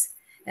growth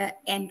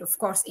and, of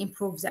course,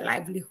 improve the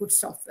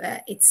livelihoods of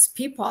its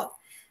people?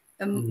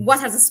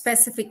 What are the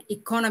specific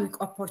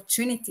economic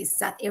opportunities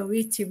that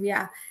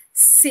Eritrea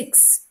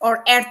seeks,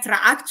 or Eritrea?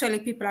 Actually,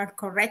 people are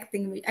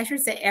correcting me. I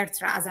should say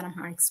Eritrea as an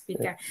Amharic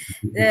speaker.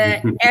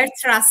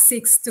 Eritrea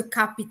seeks to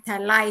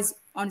capitalize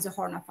on the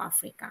Horn of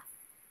Africa.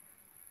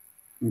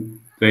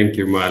 Thank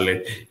you,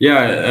 Mahlet.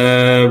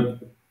 Yeah,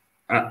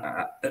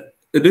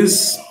 it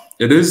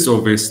is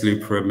obviously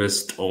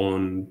premised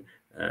on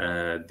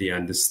the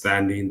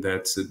understanding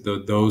that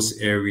those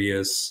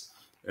areas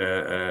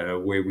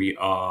where we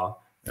are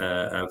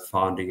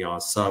finding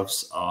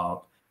ourselves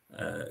are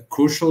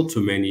crucial to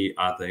many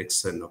other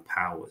external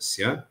powers.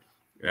 Yeah,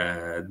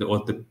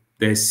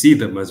 they see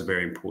them as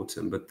very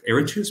important. But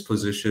Eritrea's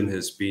position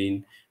has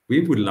been,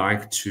 we would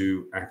like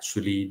to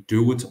actually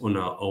do it on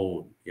our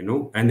own,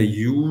 and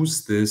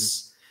use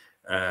this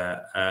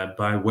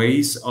by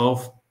ways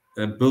of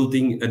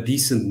building a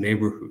decent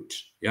neighborhood.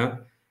 Yeah.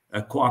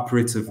 A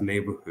cooperative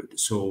neighborhood.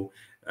 So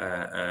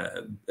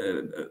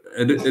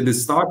it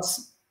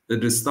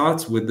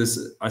starts with this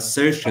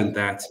assertion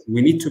that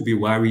we need to be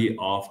wary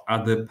of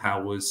other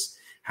powers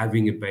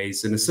having a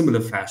base in a similar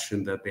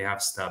fashion that they have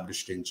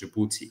established in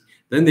Djibouti.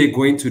 Then they're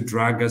going to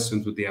drag us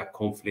into their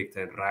conflict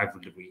and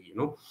rivalry,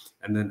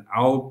 and then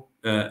our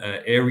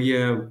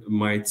area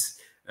might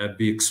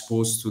be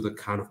exposed to the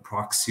kind of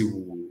proxy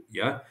war,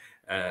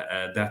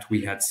 that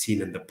we had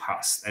seen in the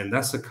past, and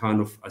that's the kind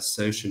of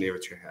assertion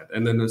Eritrea had.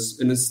 And then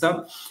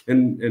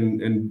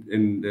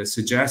in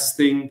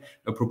suggesting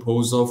a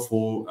proposal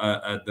for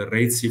the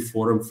Red Sea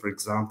Forum, for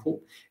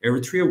example,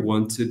 Eritrea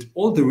wanted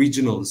all the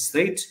regional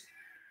states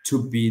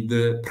to be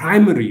the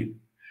primary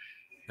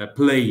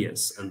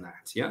players in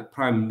that,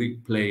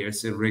 primary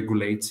players in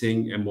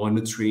regulating and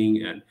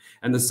monitoring,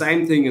 and the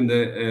same thing in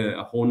the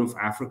Horn of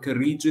Africa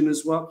region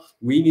as well.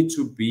 We need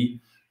to be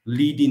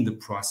leading the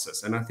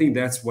process, and I think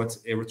that's what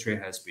Eritrea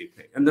has been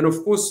playing. And then,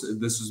 of course,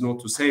 this is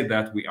not to say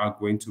that we are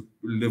going to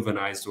live in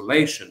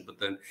isolation, but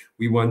then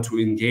we want to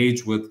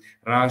engage with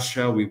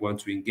Russia, we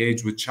want to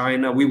engage with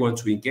China, we want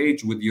to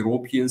engage with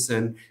Europeans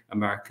and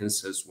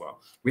Americans as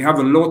well. We have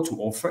a lot to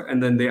offer,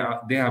 and then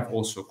they have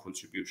also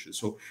contributions.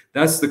 So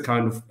that's the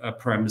kind of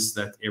premise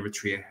that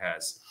Eritrea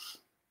has.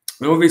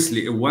 And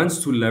obviously, it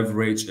wants to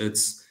leverage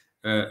its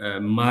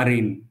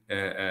marine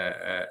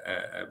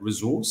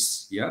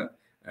resource,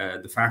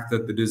 the fact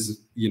that it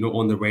is,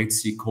 on the Red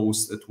Sea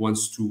coast, it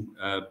wants to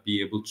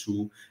be able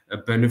to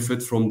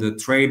benefit from the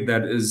trade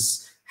that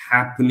is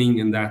happening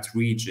in that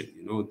region.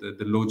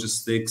 The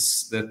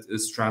logistics that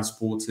is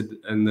transported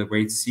in the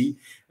Red Sea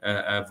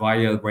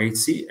via Red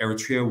Sea.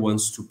 Eritrea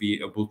wants to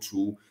be able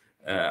to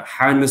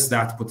harness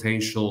that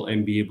potential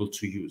and be able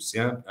to use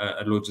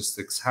a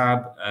logistics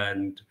hub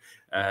and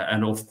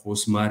of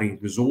course marine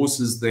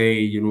resources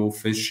there,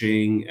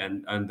 fishing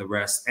and the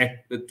rest.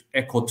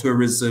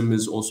 Ecotourism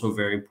is also a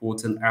very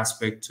important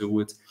aspect to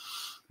it.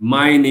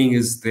 Mining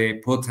is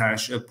there.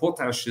 Potash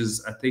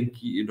is, I think,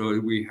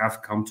 we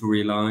have come to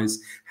realize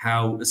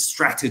how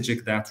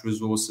strategic that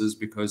resource is,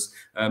 because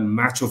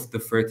much of the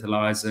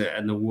fertilizer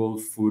and the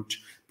world food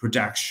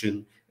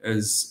production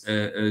is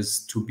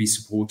to be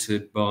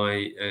supported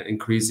by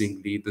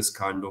increasingly this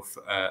kind of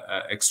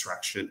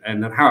extraction,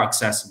 and then how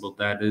accessible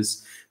that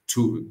is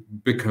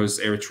because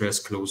Eritrea is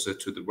closer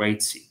to the Red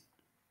Sea.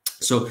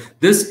 So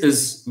this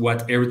is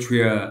what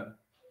Eritrea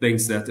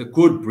thinks that it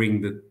could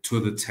bring to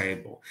the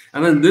table,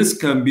 and then this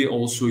can be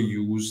also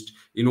used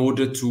in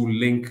order to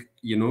link,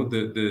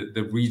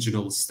 the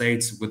regional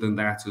states within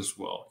that as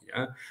well.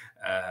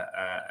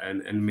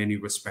 And in many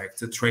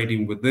respects,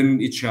 trading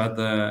within each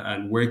other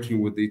and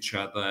working with each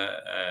other,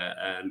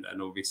 and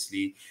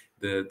obviously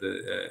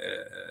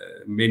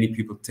many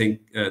people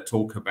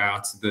talk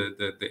about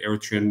the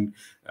Eritrean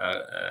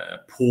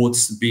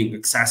ports being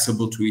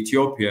accessible to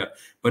Ethiopia,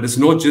 but it's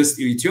not just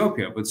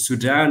Ethiopia, but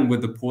Sudan,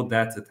 with the port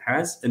that it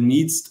has, it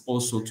needs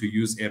also to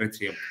use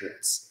Eritrean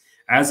ports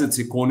as its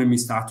economy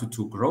started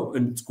to grow,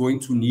 and it's going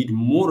to need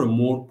more and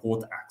more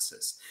port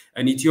access.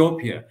 And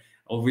Ethiopia,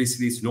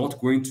 obviously, it's not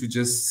going to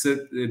just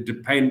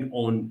depend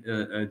on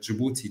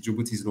Djibouti.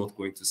 Djibouti is not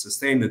going to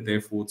sustain it.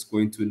 Therefore, it's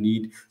going to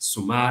need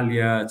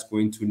Somalia. It's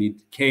going to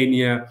need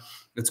Kenya.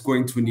 It's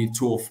going to need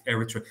two of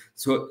Eritrea.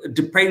 So it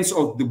depends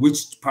on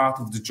which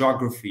part of the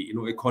geography,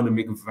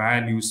 economic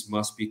values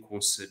must be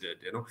considered,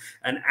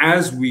 And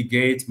as we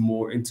get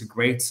more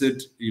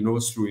integrated,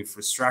 through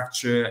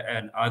infrastructure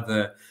and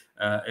other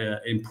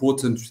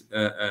important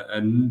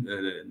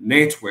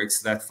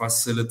networks that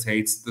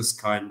facilitates this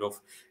kind of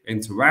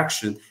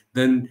interaction,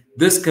 then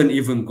this can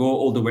even go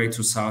all the way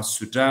to South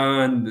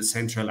Sudan, the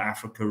Central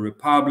African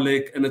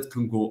Republic, and it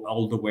can go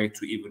all the way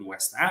to even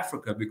West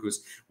Africa,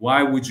 because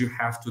why would you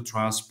have to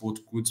transport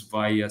goods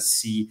via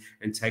sea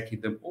and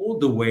taking them all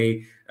the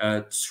way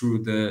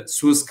through the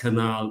Suez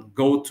Canal,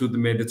 go to the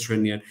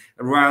Mediterranean?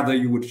 Rather,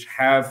 you would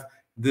have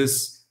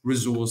this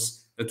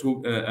resource,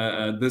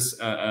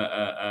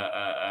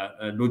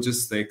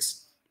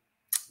 logistics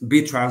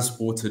be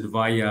transported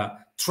via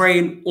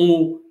train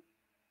or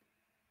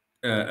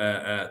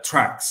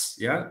trucks,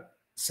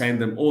 send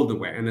them all the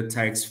way, and it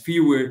takes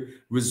fewer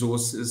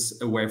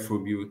resources away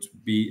from you to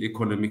be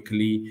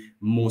economically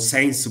more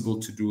sensible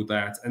to do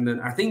that. And then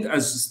I think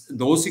as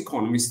those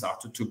economies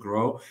started to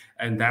grow,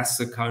 and that's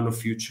the kind of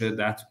future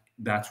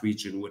that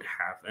region would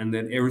have. And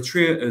then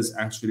Eritrea is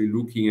actually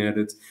looking at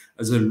it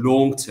as a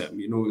long term,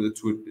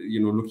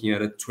 looking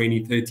at it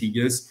 20, 30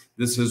 years.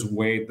 This is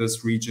where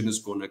this region is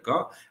going to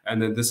go.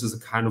 And then this is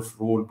the kind of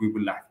role we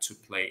would like to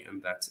play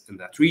in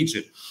that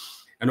region.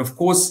 And of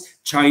course,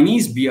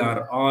 Chinese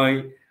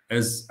BRI,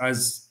 as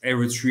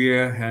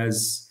Eritrea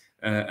has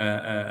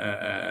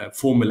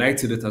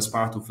formulated it as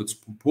part of its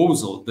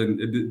proposal,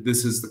 then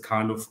this is the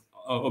kind of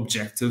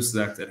objectives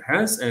that it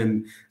has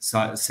and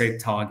set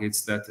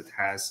targets that it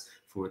has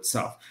for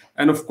itself.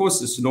 And of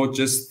course, it's not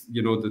just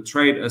the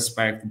trade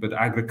aspect, but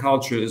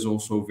agriculture is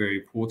also very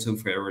important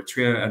for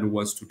Eritrea, and it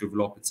wants to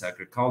develop its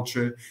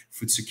agriculture.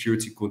 Food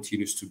security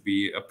continues to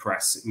be a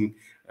pressing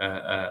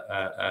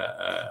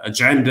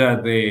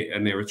agenda there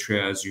in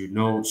Eritrea, as you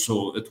know.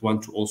 So it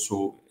wants to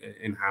also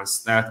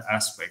enhance that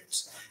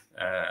aspect.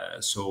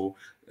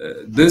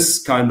 This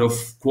kind of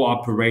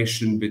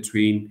cooperation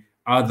between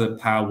other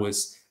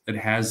powers, it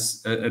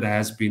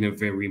has been a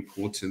very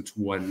important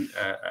one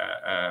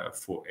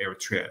for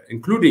Eritrea,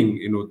 including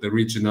the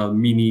regional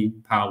mini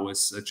powers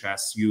such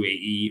as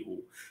UAE or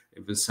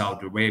even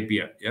Saudi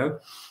Arabia.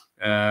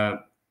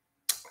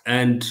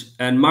 And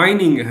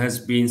mining has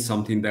been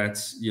something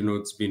that, you know,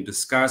 it's been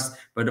discussed,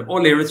 but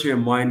all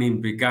Eritrean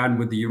mining began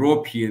with the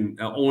European,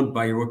 owned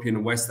by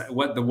European West,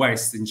 the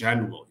West in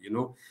general, you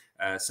know.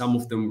 Some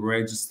of them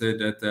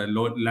registered at the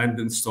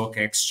London Stock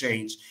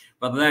Exchange,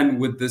 but then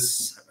with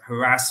this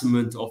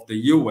harassment of the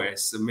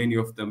US, many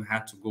of them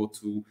had to go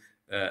to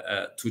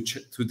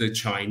the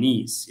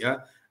Chinese,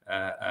 yeah,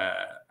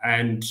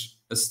 and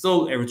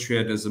still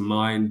Eritrea doesn't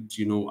mind,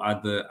 you know,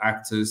 other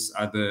actors,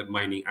 other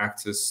mining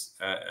actors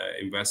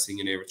investing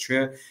in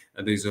Eritrea.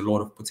 There's a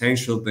lot of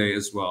potential there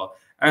as well.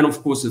 And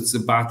of course, it's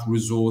about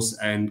resource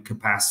and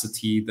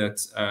capacity that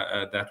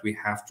that we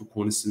have to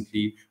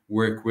constantly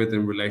work with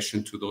in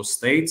relation to those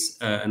states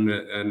and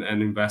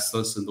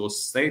investors in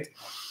those states,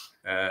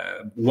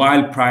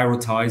 while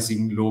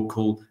prioritizing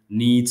local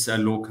needs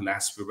and local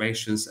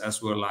aspirations,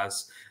 as well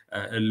as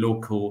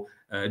local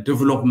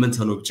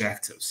developmental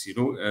objectives. You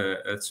know,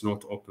 it's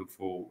not open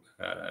for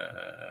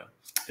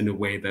in a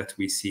way that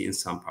we see in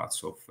some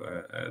parts of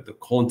the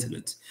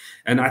continent.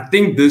 And I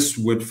think this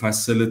would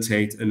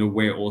facilitate, in a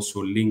way,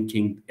 also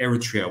linking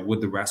Eritrea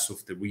with the rest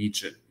of the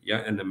region.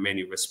 Yeah, in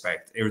many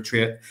respects,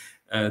 Eritrea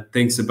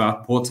thinks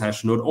about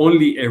potash, not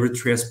only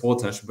Eritrea's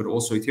potash, but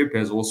also Ethiopia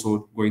is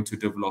also going to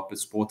develop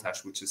its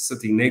potash, which is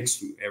sitting next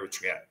to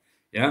Eritrea.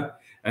 Yeah.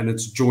 And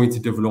its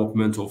joint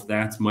development of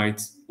that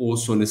might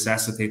also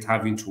necessitate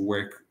having to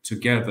work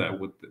together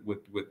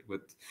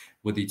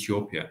with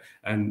Ethiopia.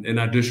 And in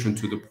addition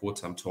to the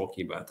port I'm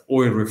talking about,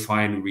 oil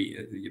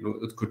refinery, you know,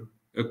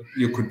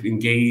 you could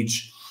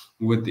engage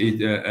with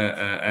it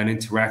and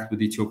interact with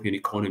the Ethiopian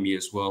economy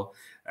as well,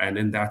 and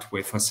in that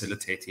way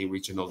facilitating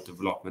regional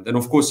development. And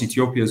of course,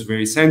 Ethiopia is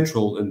very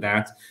central in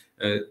that.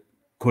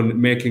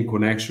 Making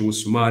connection with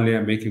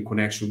Somalia, making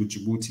connection with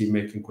Djibouti,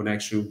 making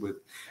connection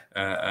with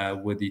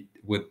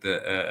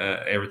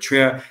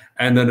Eritrea,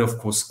 and then of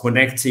course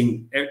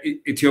connecting.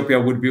 Ethiopia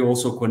would be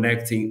also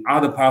connecting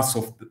other parts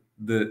of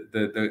the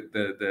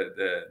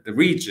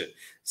region,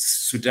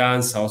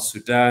 Sudan, South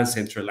Sudan,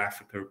 Central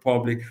African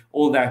Republic.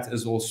 All that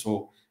is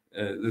also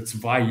it's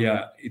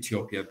via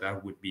Ethiopia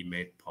that would be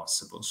made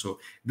possible. So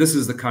this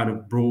is the kind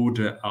of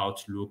broader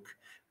outlook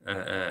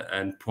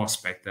and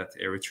prospect that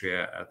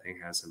Eritrea, I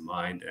think, has in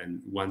mind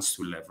and wants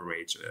to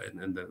leverage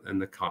in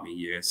the coming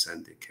years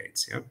and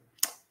decades. Yeah,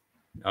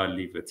 I'll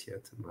leave it here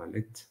to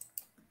Mahlet.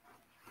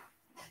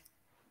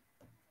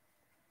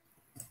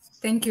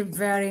 Thank you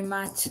very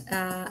much,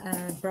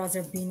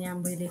 Brother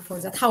Biniam, really, for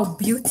that. How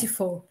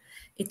beautiful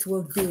it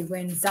will be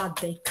when that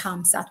day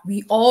comes, that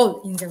we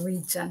all in the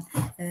region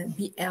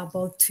be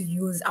able to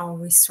use our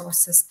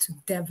resources to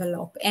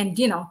develop and,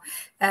 you know,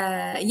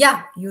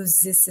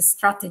 use this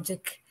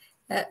strategic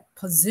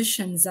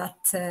positions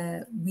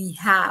that we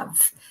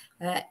have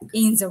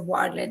in the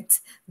world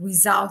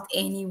without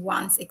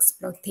anyone's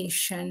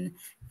exploitation.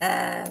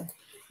 Now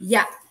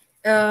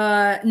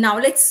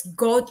let's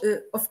go.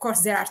 Of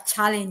course, there are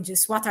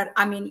challenges.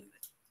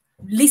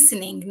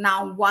 Listening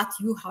now, what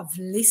you have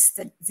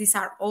listed, these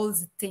are all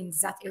the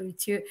things that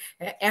Eritrea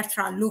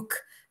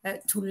look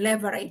to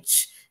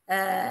leverage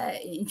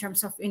in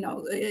terms of, you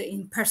know,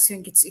 in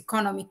pursuing its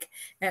economic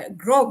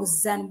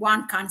growth. Then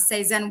one can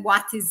say, then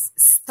what is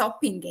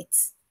stopping it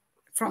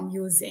from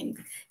using?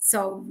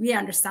 So we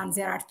understand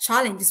there are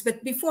challenges,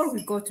 but before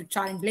we go to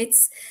challenge,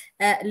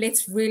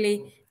 let's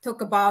really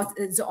talk about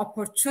the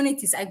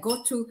opportunities. I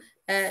go to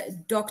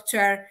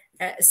Dr.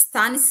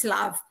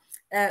 Stanislav.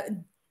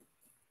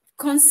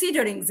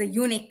 Considering the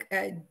unique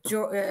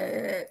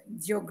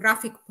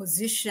geographic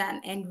position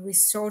and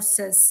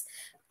resources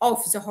of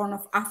the Horn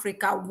of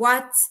Africa,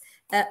 what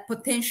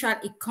potential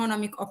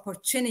economic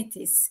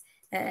opportunities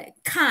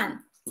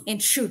can and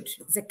should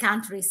the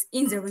countries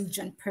in the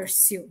region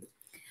pursue?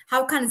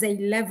 How can they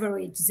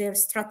leverage their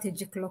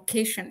strategic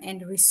location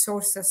and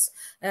resources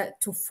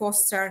to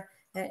foster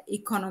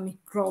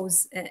economic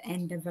growth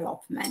and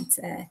development?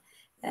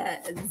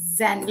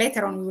 Then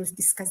later on we will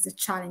discuss the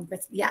challenge,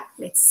 but yeah,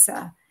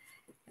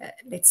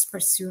 let's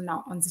pursue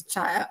now on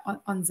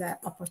the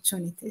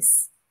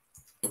opportunities.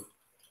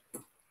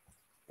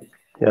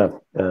 Yeah.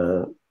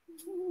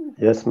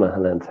 Yes,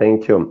 Mahlet,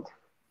 thank you.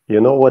 You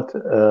know what?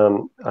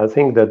 I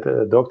think that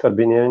Dr.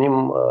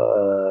 Biniam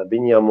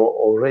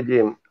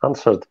already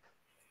answered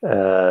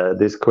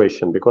this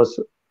question, because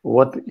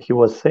what he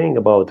was saying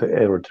about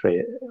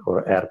Eritrea,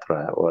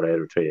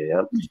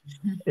 yeah,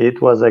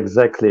 it was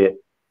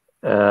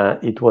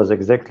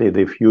exactly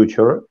the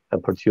future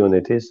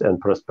opportunities and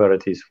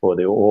prosperities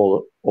for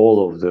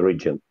all of the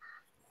region.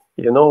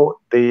 You know,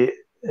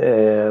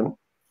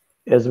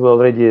 as we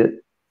already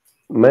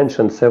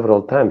mentioned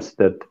several times,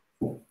 that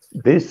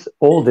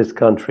all this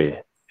country,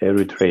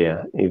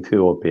 Eritrea,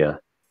 Ethiopia,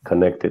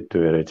 connected to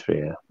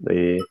Eritrea,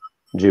 the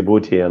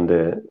Djibouti and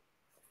the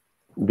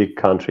big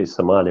country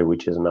Somalia,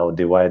 which is now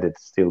divided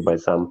still by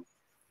some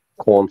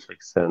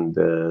conflicts and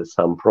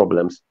some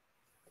problems,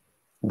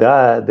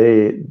 that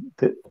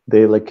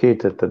they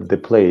located at the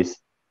place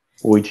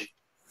which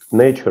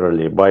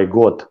naturally by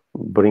God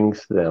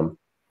brings them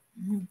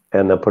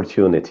an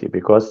opportunity,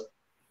 because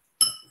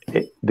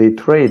the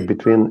trade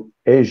between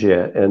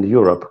Asia and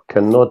Europe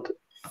cannot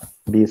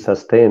be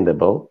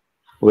sustainable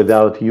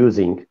without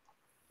using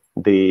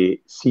the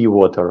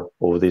seawater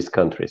of these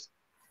countries.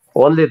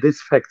 Only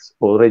these facts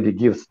already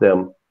gives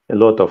them a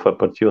lot of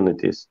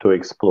opportunities to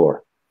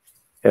explore.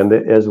 And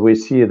as we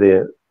see,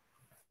 the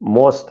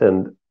most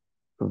and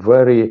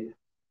very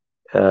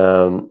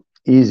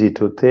easy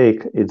to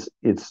take,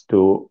 it's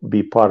to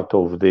be part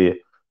of the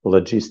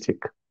logistic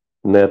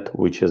net,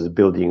 which is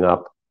building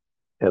up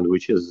and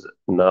which is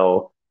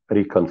now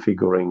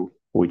reconfiguring,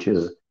 which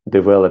is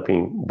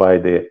developing by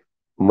the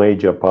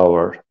major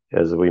power,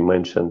 as we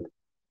mentioned,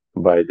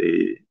 by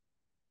the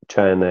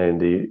China and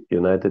the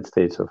United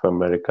States of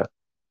America,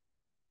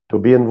 to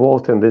be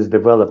involved in this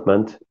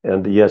development.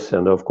 And yes,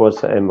 and of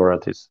course,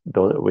 Emirates,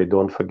 we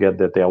don't forget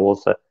that they are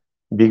also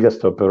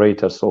biggest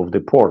operators of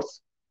the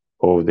ports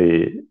of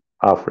the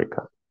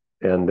Africa,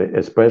 and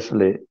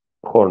especially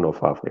Horn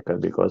of Africa,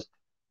 because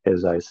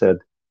as I said,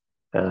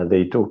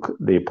 they took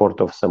the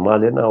port of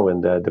Somalia now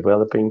and they're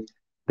developing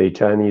the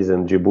Chinese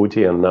in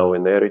Djibouti and now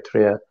in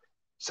Eritrea.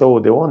 So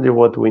the only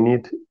what we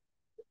need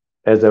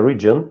as a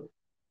region,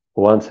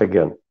 once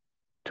again,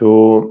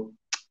 to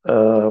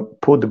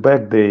put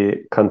back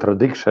the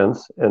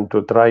contradictions and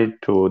to try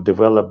to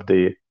develop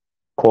the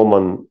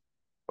common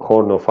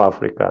Horn of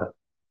Africa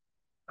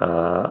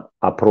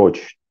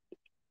approach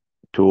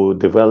to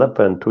develop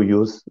and to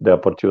use the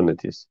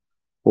opportunities.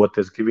 What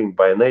is given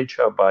by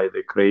nature, by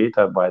the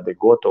creator, by the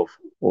God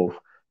of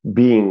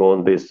being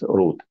on this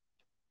route.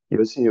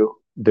 You see,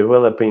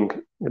 developing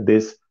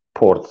these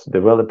ports,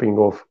 developing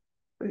of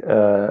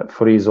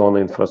free zone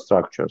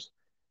infrastructures,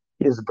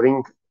 is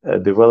bring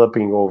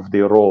developing of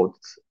the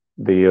roads,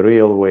 the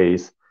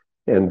railways,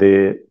 and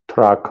the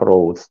truck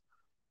roads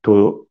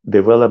to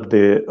develop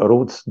the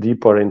routes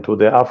deeper into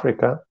the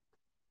Africa.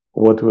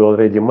 What we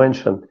already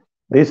mentioned,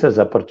 this is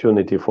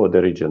opportunity for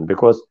the region,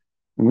 because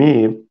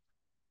me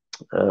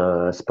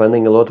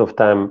spending a lot of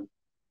time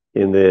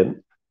in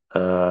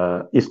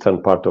the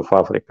eastern part of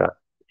Africa,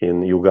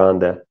 in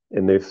Uganda,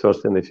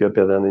 first in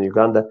Ethiopia, then in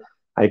Uganda,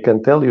 I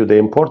can tell you the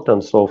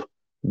importance of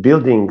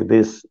building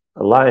this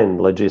line,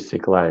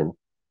 logistic line,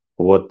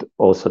 what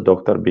also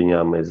Dr.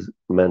 Biniam has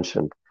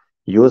mentioned,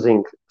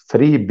 using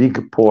 3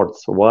 big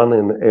ports, one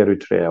in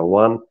Eritrea,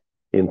 one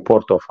in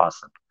Port of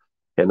Assab,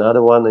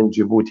 another one in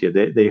Djibouti.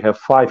 They have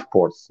 5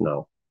 ports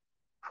now,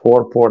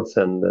 4 ports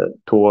and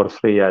 2 or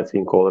 3, I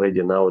think,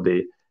 already now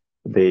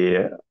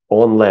the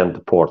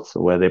on-land ports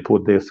where they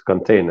put these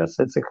containers.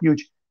 It's a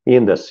huge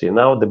industry.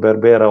 Now the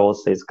Berbera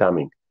also is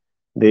coming.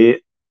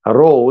 The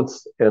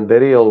roads and the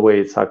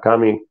railways are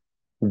coming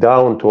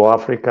down to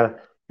Africa,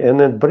 and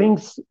it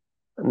brings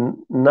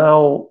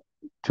now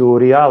to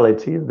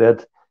reality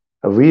that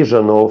a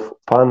vision of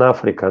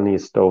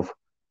Pan-Africanist of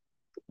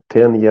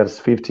 10 years,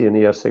 15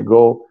 years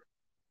ago,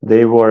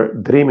 they were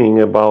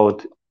dreaming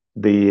about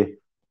the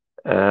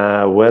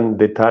when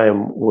the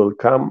time will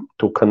come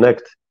to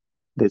connect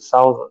the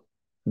south,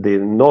 the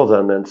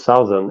northern and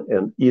southern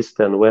and east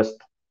and west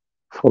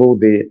through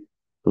the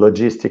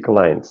logistic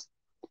lines.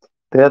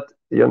 That,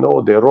 you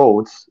know, the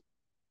roads,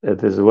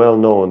 it is well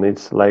known,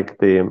 it's like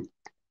the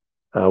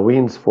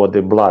winds for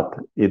the blood.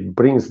 It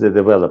brings the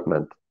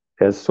development.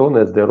 As soon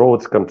as the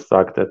roads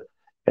constructed,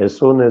 as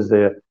soon as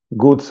the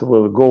goods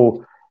will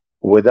go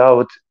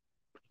without,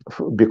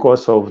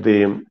 because of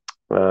the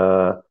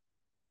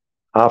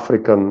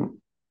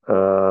African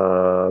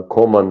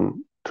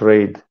common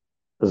trade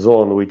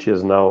zone, which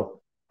is now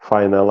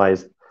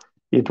finalized,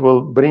 it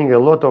will bring a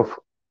lot of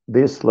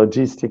these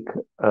logistic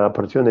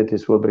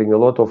opportunities, will bring a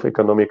lot of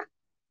economic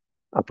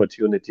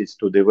opportunities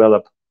to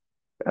develop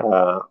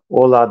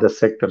all other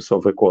sectors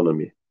of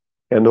economy.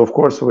 And of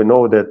course, we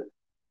know that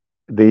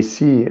the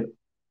sea,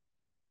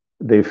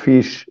 the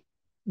fish,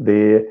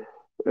 the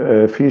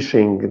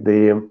fishing,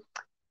 the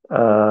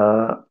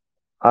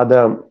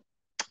other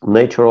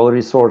natural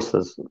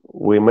resources.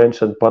 We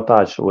mentioned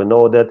potash. We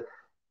know that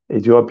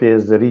Ethiopia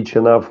is rich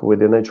enough with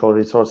the natural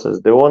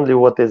resources. The only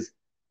what is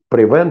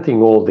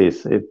preventing all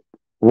this, it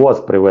was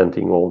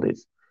preventing all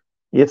this,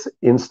 it's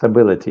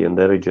instability in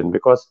the region,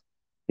 because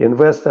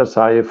investors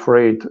are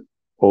afraid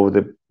of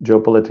the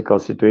geopolitical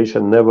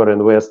situation, never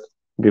invest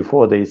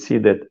before they see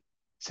that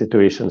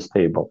situation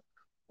stable.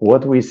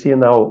 What we see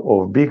now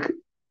of big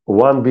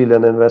 1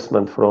 billion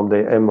investment from the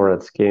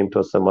Emirates came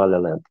to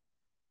Somaliland.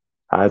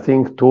 I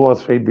think 2 or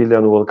 3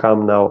 billion will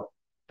come now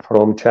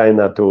from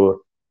China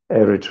to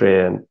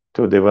Eritrea and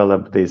to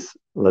develop this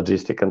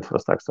logistic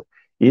infrastructure.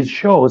 It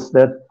shows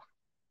that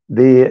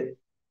the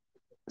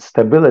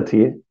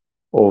stability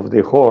of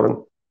the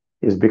Horn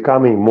is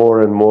becoming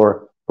more and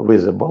more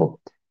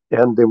visible,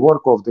 and the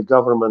work of the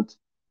government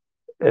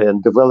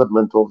and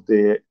development of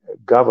the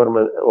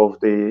government of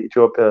the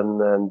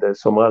Ethiopian and the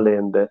Somali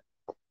and the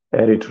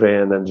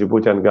Eritrean and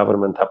Djiboutian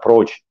government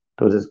approach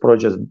to this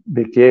project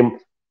became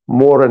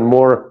more and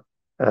more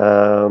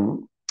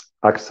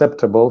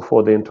acceptable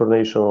for the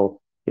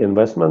international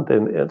investment,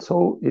 and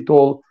so it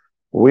all,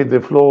 with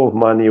the flow of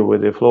money,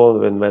 with the flow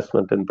of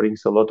investment, and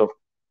brings a lot of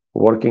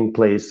working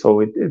place. So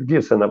it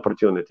gives an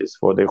opportunities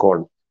for the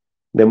Horn.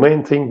 The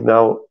main thing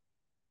now,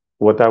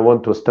 what I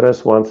want to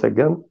stress once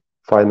again,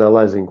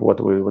 finalizing what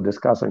we were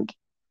discussing,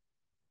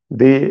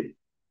 the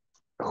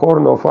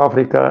Horn of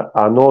Africa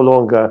are no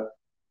longer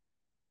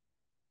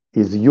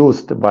is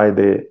used by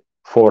the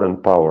foreign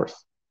powers.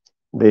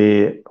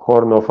 The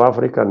Horn of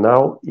Africa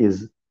now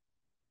is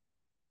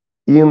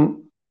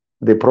in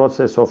the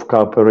process of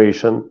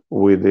cooperation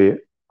with the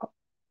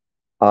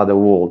other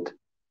world.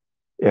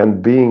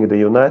 And being the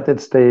United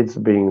States,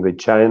 being the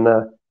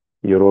China,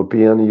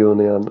 European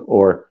Union,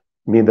 or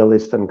Middle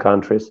Eastern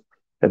countries,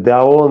 they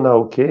all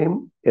now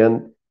came,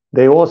 and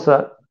they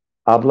also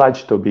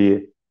obliged to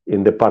be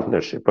in the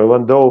partnership,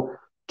 even though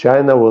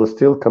China will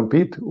still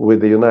compete with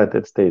the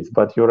United States.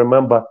 But you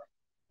remember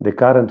the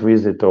current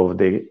visit of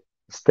the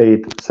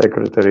State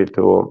Secretary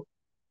to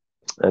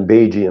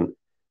Beijing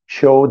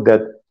showed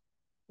that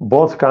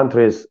both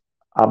countries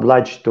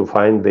obliged to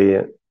find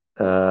the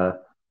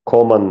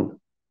common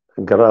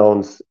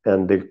grounds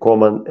and the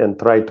common and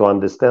try to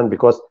understand,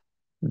 because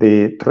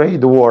the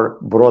trade war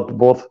brought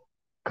both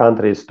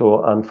countries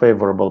to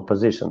unfavorable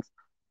positions.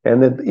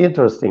 And it's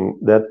interesting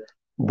that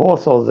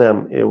both of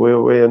them,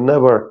 we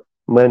never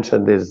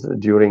mentioned this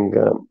during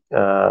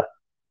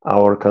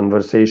our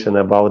conversation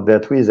about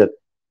that visit.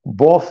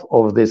 Both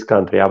of these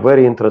countries are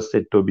very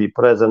interested to be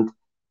present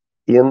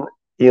in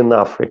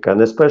Africa,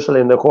 and especially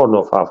in the Horn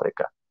of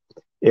Africa.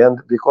 And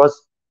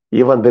because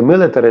even the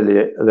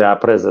militarily they are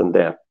present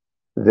there,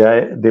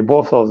 they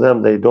both of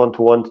them, they don't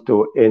want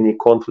to any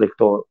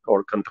conflict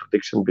or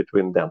contradiction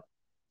between them.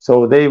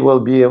 So they will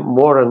be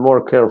more and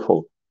more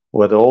careful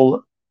with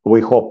all,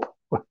 we hope,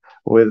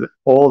 with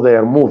all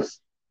their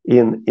moves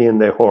in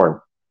the Horn.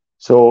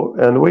 So,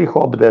 and we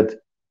hope that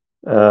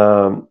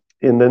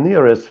in the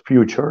nearest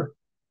future,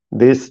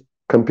 this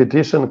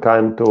competition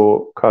kind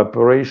to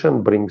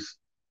cooperation brings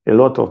a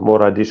lot of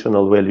more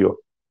additional value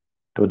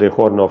to the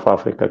Horn of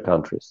Africa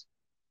countries.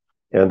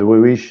 And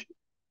we wish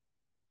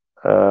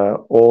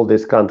all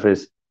these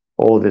countries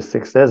all the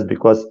success,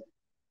 because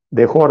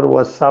the Horn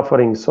was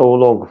suffering so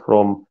long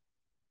from,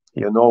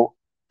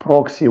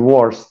 proxy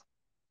wars,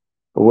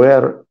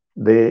 where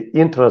the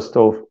interest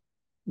of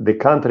the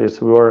countries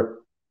were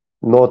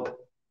not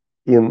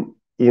in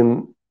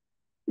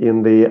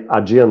the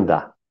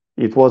agenda.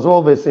 It was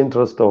always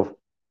interest of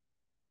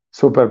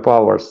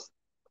superpowers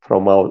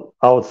from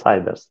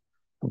outsiders.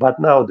 But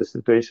now the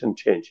situation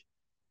changed.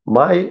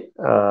 My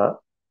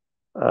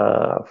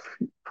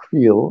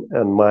feel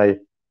and my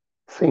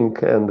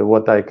think and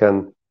what I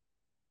can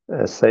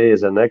say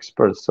as an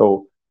expert,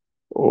 so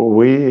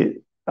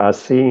we are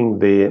seeing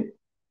the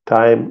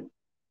time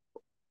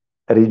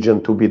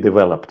region to be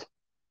developed.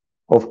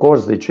 Of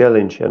course, the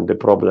challenge and the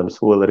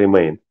problems will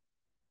remain,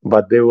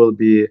 but they will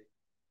be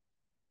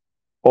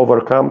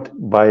overcome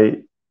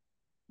by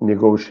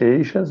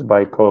negotiations,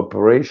 by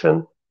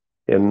cooperation.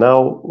 And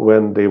now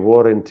when the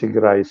war in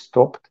Tigray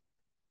stopped,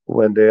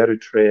 when the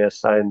Eritrea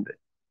signed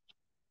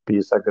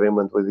peace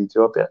agreement with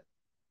Ethiopia,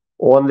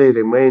 only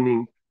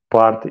remaining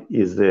part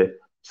is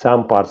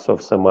some parts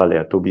of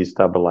Somalia to be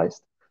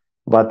stabilized.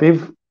 But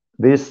if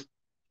these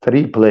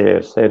three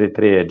players,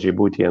 Eritrea,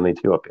 Djibouti, and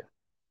Ethiopia,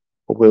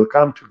 will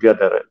come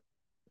together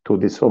to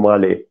the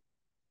Somali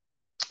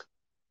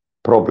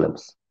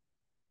problems,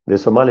 the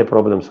Somali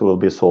problems will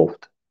be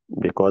solved,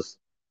 because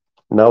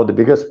now the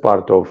biggest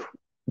part of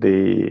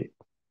the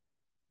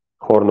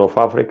Horn of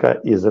Africa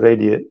is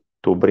ready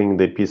to bring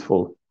the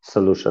peaceful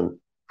solution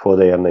for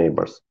their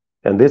neighbors.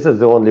 And this is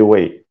the only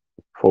way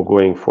for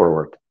going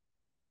forward.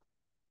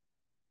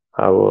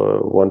 I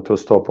want to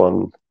stop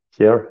on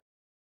here.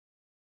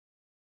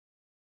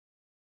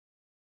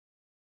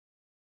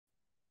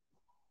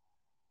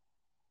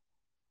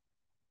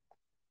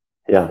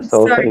 Yeah,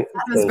 so sorry,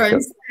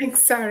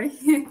 sorry.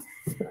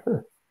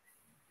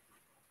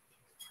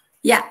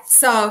 Yeah,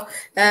 so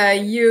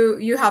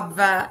you have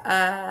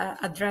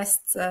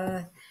addressed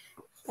for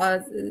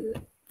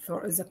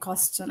the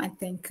question, I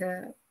think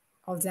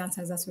all the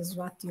answers, that was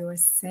what you were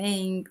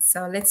saying.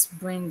 So let's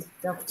bring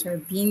Dr.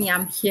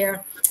 Biniam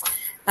here.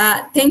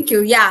 Thank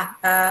you.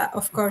 Yeah,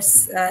 of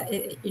course,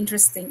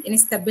 interesting.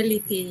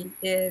 Instability,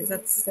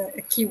 that's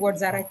a keyword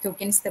that I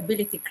took.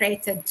 Instability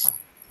created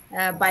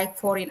by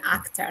foreign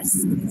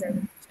actors in the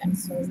region,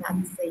 so that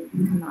they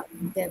cannot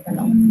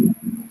develop.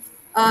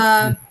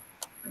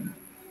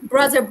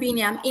 Brother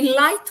Biniam, in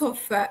light of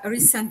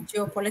recent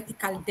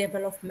geopolitical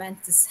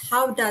developments,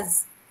 how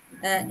does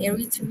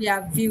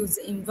Eritrea view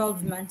the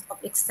involvement of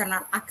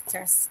external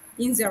actors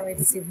in the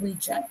Red Sea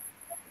region?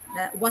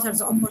 What are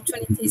the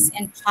opportunities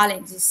and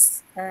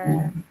challenges?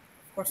 Of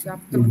course, you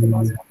have talked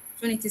about the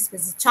opportunities,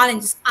 but the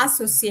challenges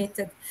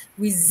associated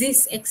with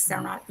these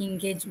external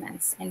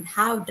engagements, and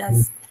how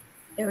does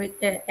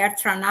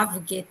Eritrea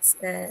navigate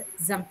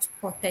them to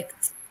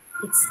protect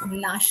its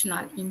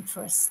national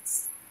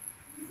interests?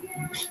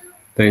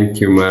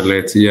 Thank you,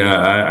 Mahlet.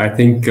 Yeah, I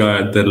think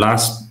the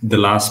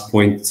last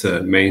point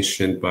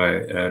mentioned by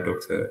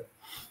Dr.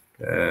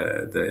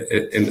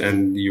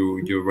 And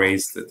you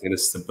raised that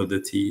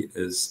instability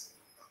is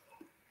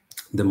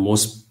the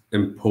most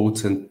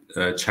important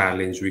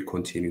challenge we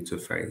continue to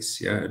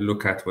face. Yeah,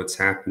 look at what's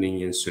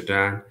happening in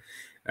Sudan,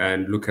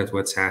 and look at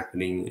what's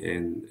happening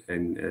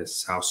in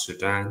South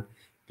Sudan.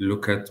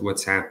 Look at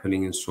what's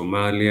happening in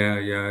Somalia.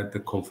 Yeah, the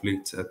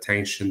conflict,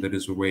 tension that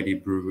is already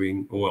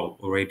brewing, well,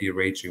 already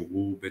raging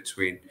war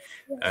between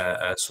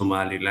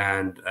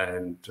Somaliland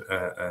and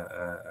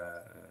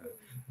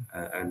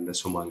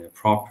Somalia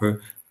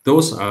proper.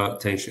 Those are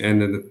tension,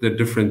 and then the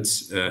different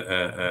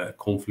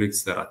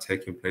conflicts that are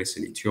taking place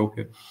in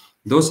Ethiopia.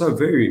 Those are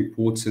very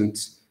important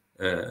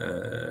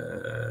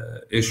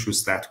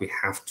issues that we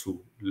have to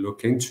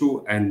look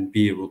into and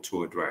be able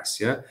to address.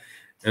 Yeah,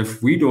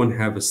 if we don't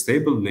have a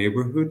stable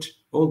neighborhood,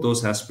 all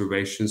those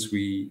aspirations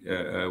we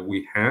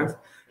have,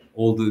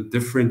 all the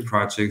different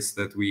projects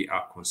that we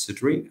are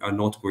considering are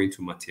not going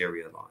to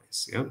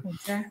materialize. Yeah,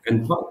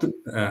 and part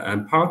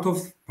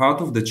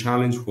of the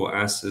challenge for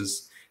us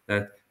is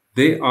that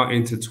they are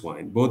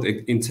intertwined. Both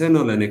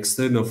internal and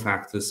external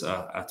factors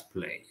are at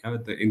play.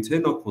 The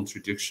internal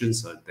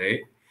contradictions are there,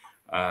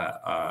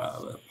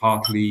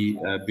 partly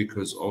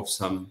because of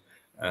some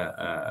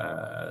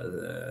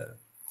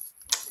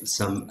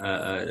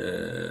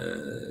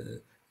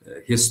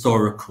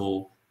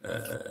historical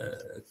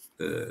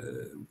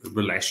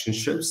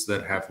relationships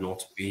that have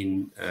not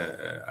been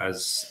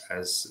as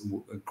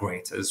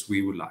great as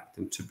we would like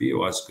them to be,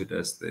 or as good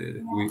as they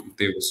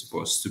were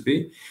supposed to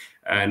be,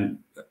 and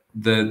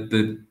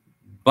the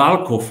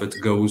bulk of it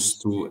goes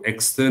to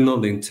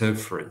external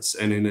interference,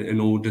 and in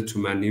order to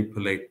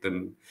manipulate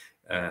them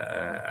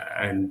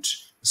and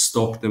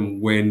stop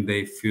them when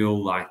they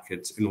feel like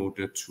it, in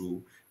order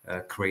to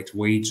create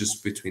wages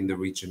between the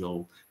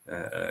regional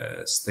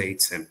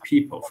states and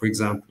people. For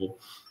example,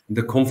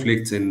 the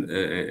conflict in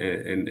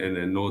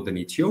northern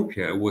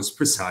Ethiopia was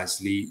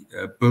precisely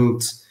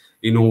built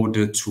in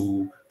order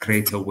to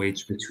create a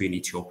wedge between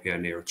Ethiopia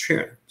and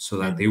Eritrea, so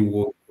that they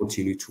will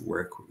continue to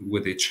work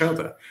with each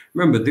other.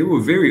 Remember, they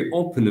were very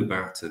open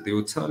about it. They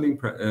were telling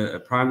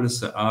Prime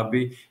Minister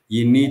Abiy,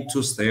 you need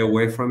to stay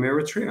away from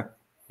Eritrea.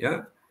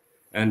 Yeah.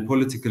 And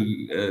political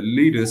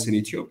leaders in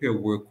Ethiopia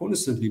were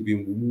constantly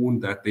being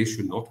warned that they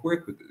should not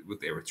work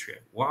with Eritrea.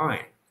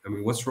 Why? I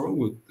mean, what's wrong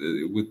with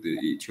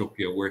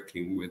Ethiopia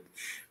working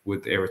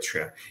with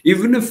Eritrea?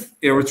 Even if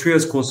Eritrea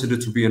is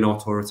considered to be an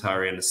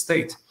authoritarian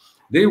state,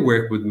 they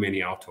work with many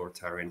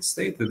authoritarian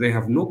states, that they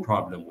have no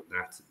problem with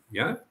that.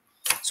 Yeah.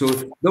 So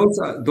those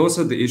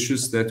are the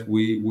issues that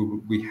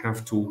we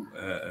have to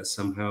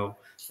somehow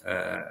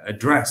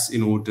address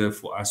in order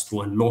for us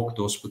to unlock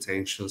those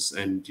potentials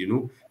and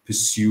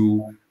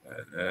pursue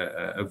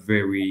a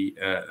very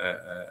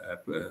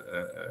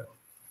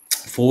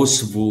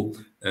forceful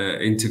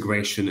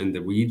integration in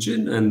the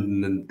region,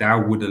 and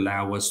that would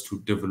allow us to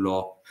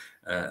develop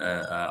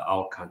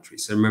our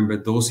countries. And remember,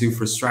 those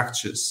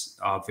infrastructures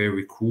are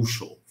very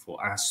crucial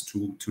for us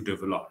to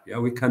develop. Yeah,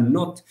 we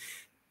cannot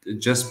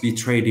just be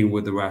trading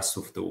with the rest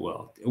of the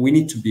world. We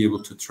need to be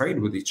able to trade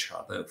with each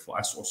other for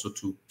us also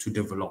to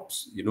develop,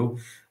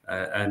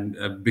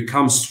 and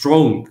become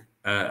strong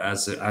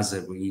as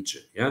a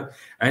region. Yeah,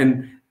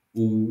 and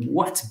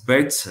what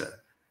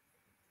better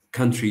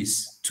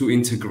countries to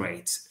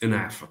integrate in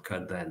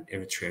Africa than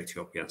Eritrea,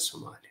 Ethiopia, and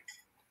Somalia?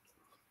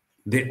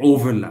 The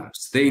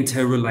overlaps, the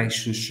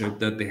interrelationship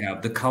that they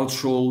have, the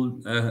cultural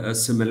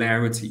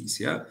similarities,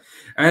 yeah,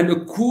 and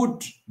it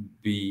could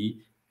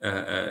be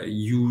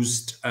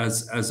used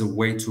as a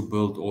way to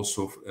build,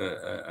 also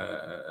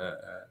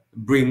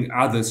bring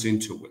others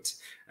into it.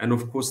 And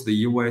of course, the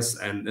US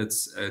and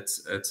its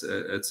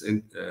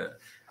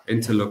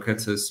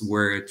interlocutors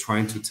were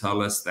trying to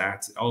tell us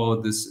that, oh,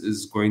 this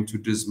is going to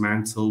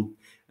dismantle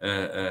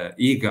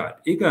IGAD.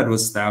 IGAD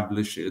was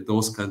established in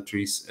those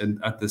countries and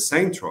at the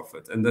center of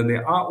it, and then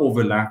there are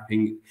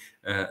overlapping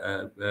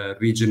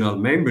regional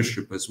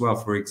membership as well.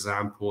 For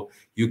example,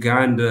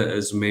 Uganda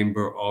is a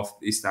member of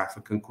the East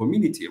African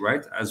Community,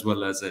 right, as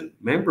well as a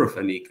member of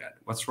an IGAD.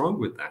 What's wrong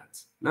with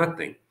that?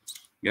 Nothing.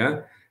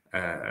 Yeah.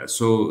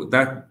 So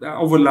that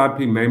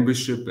overlapping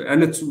membership,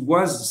 and it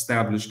was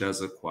established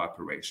as a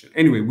cooperation.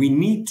 Anyway, we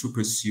need to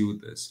pursue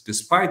this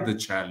despite the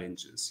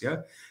challenges,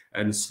 yeah,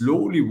 and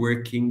slowly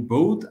working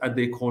both at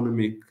the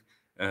economic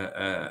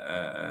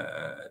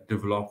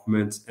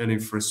development and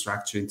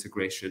infrastructure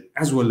integration,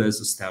 as well as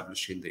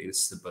establishing the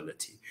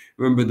instability.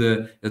 Remember,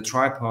 the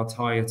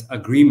tripartite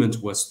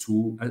agreement was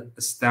to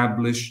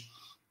establish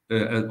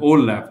at all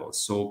levels,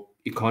 so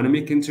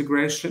economic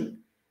integration,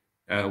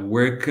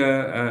 work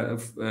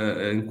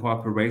in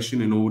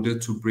cooperation in order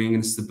to bring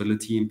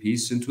instability and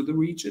peace into the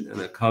region,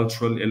 and a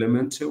cultural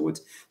element to it.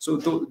 So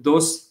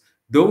those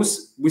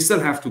we still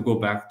have to go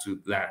back to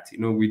that.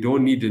 We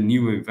don't need a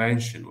new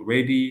invention.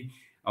 Already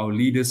our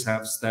leaders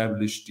have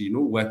established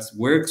what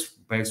works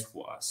best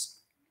for us.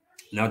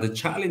 Now the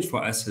challenge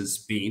for us has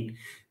been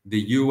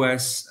the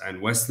US and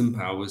Western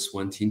powers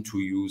wanting to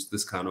use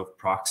this kind of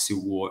proxy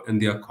war in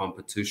their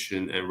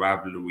competition and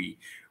rivalry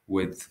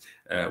with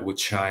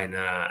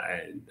China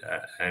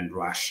and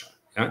Russia.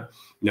 Yeah?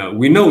 Now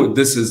we know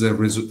this is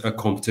a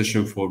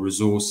competition for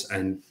resource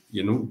and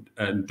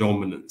and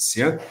dominance.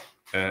 Yeah,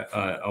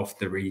 of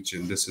the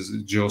region. This is a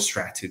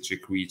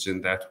geostrategic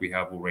region that we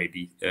have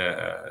already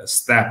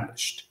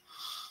established.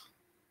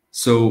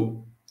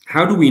 So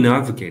how do we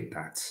navigate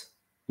that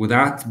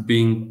without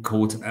being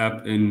caught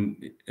up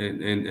in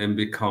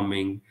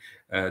becoming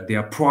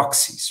their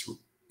proxies?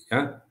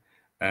 Yeah.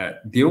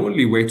 The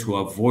only way to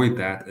avoid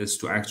that is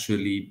to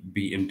actually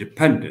be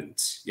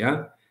independent.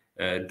 Yeah.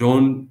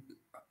 Don't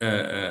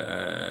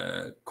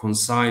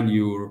consign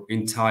your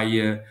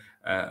entire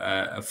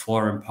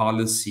foreign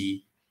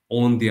policy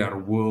on their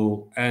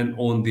will and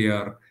on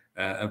their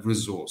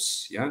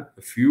resource. Yeah.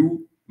 If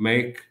you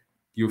make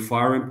your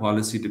foreign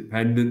policy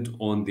dependent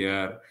on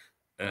their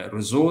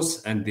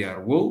resource and their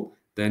will,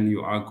 then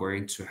you are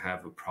going to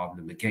have a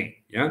problem again.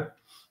 Yeah.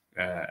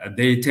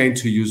 They tend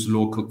to use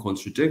local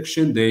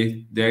contradiction.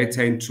 They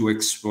tend to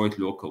exploit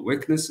local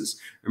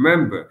weaknesses.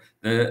 Remember,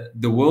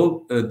 the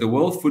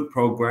World Food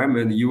Program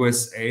and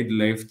USAID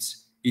left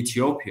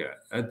Ethiopia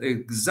at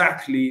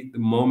exactly the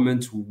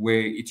moment where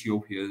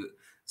Ethiopia's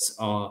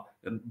are,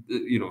 a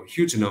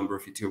huge number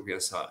of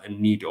Ethiopians are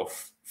in need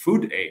of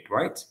food aid,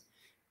 right?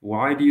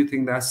 Why do you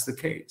think that's the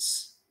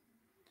case?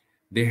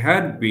 There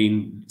had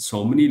been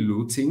so many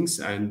lootings,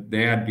 and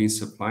they had been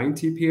supplying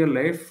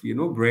TPLF,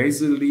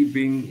 brazenly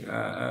being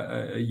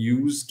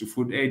used,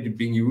 food aid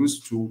being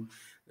used to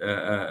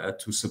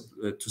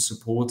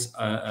support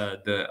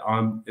the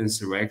armed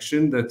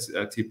insurrection that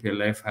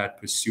TPLF had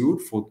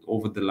pursued for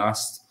over the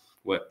last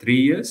 3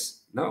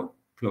 years now,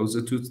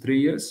 closer to 3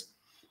 years.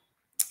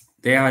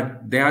 They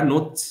had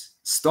not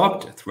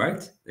stopped it,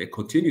 right? They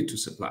continued to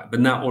supply, but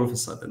now all of a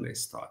sudden they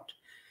start.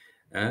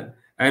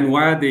 And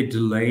why are they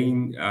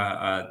delaying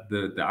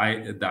the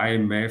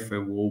IMF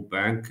and World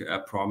Bank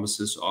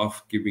promises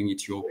of giving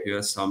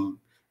Ethiopia some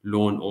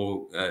loan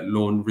or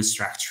loan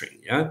restructuring?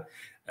 Yeah,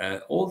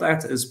 all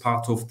that is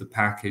part of the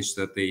package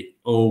that they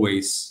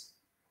always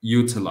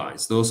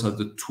utilize. Those are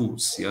the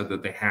tools,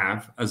 that they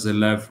have as a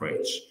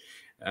leverage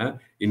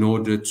in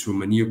order to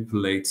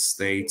manipulate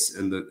states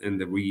in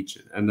the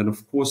region. And then,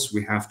 of course,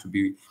 we have to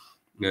be.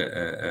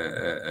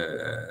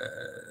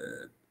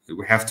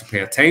 We have to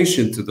pay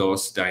attention to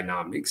those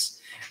dynamics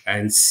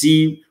and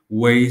see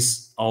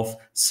ways of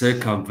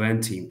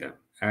circumventing them.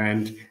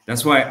 And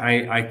that's why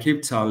I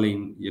keep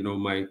telling,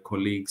 my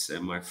colleagues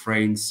and my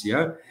friends,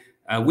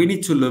 we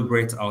need to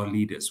liberate our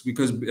leaders,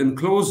 because in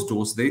closed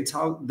doors,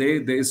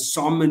 there's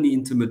so many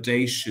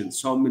intimidation,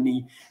 so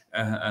many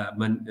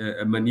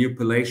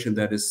manipulation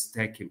that is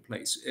taking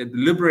place.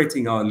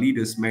 Liberating our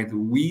leaders meant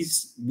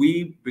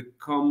we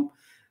become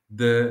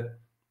the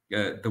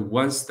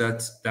ones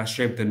that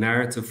shape the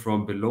narrative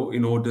from below,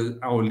 in order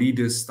our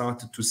leaders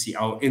started to see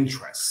our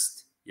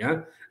interest,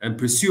 and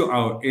pursue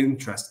our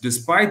interest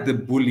despite the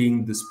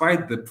bullying,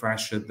 despite the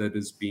pressure that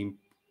is being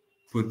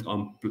put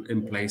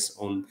in place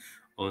on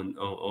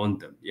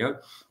them.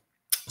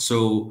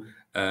 So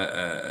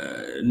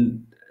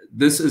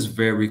this is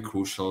very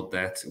crucial,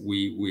 that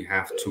we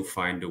have to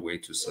find a way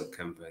to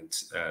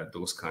circumvent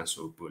those kinds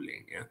of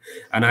bullying.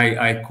 And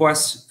I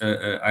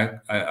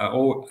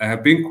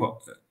have been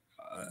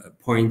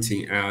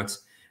pointing out,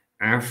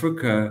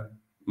 Africa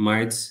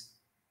might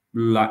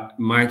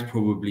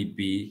probably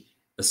be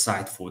a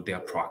site for their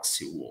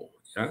proxy war.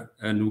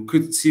 And we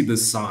could see the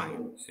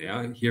sign,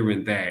 here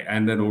and there,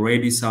 and then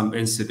already some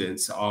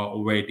incidents are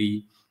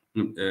already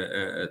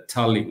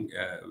telling,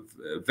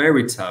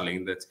 very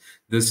telling, that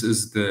this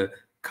is the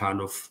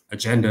kind of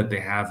agenda they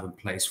have in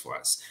place for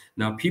us.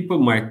 Now, people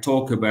might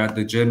talk about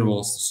the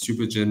generals, the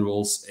super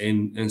generals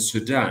in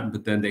Sudan,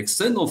 but then the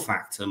external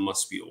factor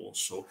must be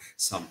also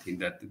something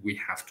that we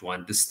have to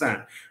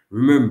understand.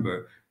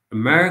 Remember,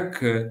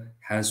 America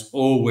has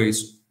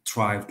always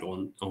thrived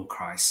on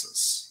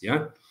crisis.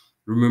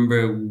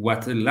 Remember,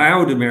 what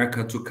allowed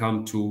America to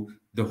come to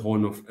the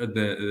Horn of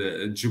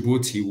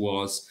Djibouti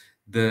was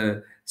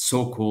the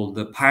so-called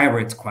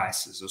pirate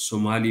crisis, or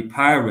Somali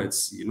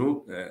pirates,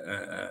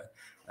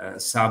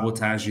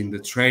 sabotaging the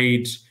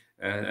trade,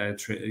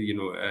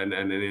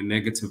 and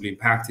negatively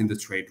impacting the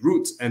trade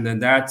routes. And then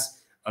that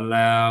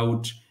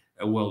allowed,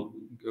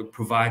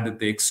 provided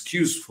the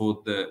excuse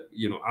for the,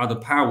 other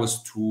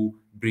powers to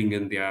bring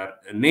in their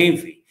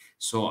navy.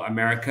 So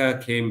America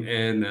came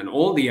in, and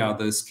all the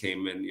others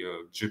came in,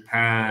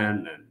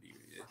 Japan, and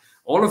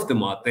all of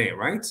them are there,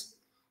 right?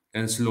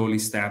 And slowly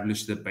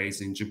established the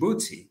base in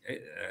Djibouti.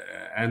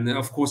 And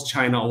of course,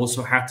 China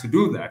also had to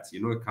do that.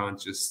 It can't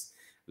just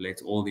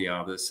let all the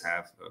others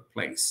have a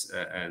place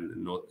and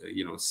not,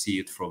 see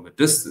it from a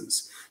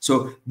distance.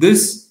 So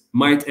this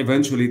might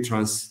eventually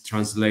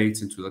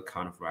translate into the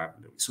kind of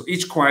rivalry. So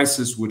each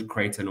crisis would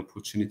create an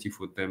opportunity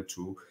for them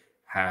to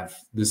have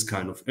this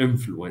kind of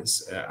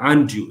influence,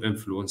 undue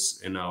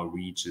influence in our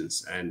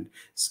regions, and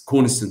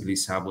constantly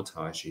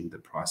sabotaging the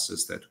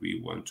process that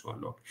we want to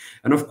unlock.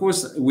 And of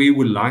course, we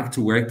would like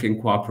to work in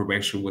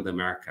cooperation with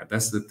America.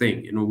 That's the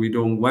thing. We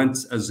don't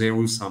want a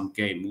zero-sum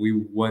game. We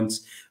want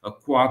a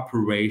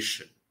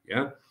cooperation,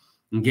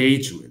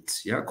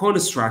 engagement,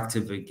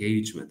 constructive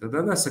engagement.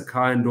 And that's a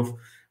kind of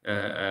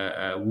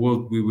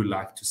world we would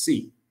like to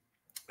see.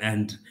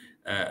 And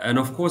And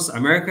of course,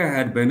 America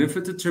had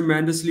benefited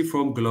tremendously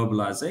from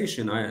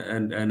globalization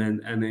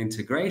and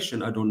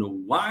integration. I don't know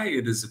why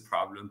it is a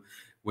problem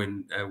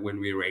when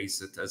we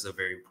raise it as a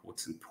very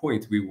important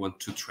point. We want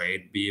to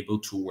trade, be able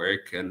to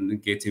work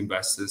and get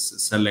investors,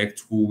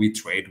 select who we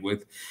trade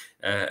with.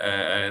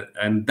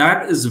 And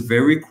that is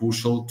very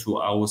crucial to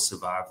our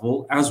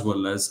survival as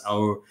well as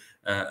our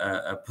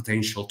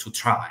potential to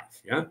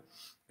thrive. Yeah.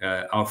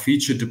 Our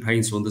future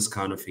depends on this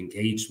kind of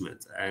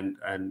engagement, and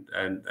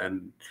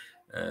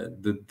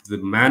the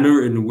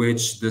manner in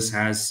which this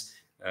has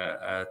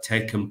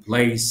taken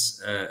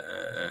place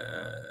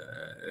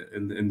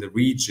in the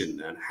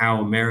region, and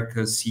how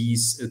America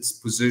sees its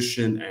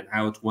position and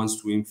how it wants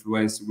to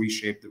influence and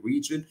reshape the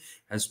region,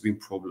 has been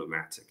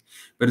problematic.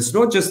 But it's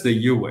not just the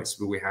US,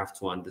 but we have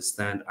to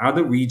understand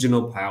other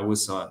regional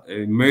powers,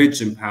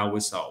 emerging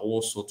powers, are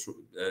also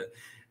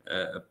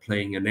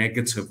playing a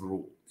negative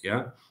role.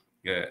 Yeah.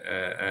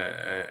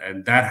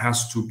 And that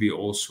has to be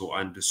also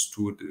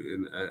understood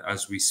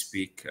as we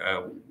speak,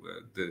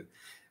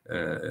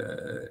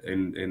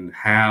 in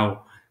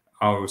how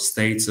our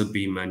states are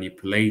being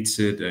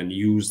manipulated and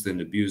used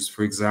and abused.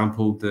 For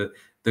example,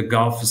 the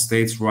Gulf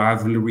states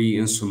rivalry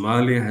in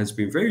Somalia has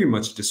been very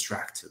much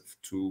destructive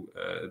to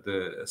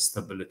the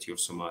stability of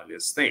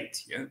Somalia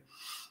state. Yeah.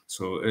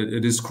 So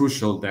it is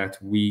crucial that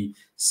we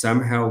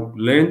somehow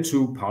learn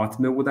to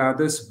partner with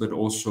others, but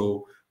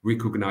also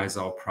recognize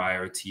our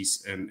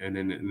priorities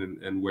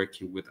and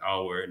working with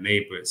our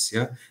neighbors.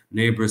 Yeah,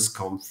 neighbors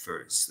come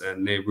first,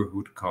 and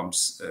neighborhood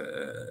comes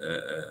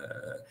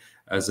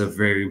as a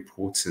very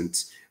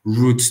important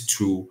route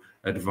to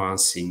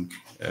advancing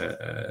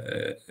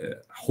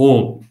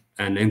home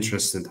and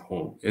interested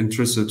home.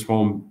 Interested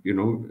home, you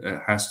know,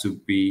 has to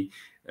be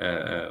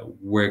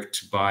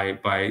worked by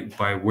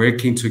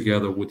working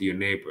together with your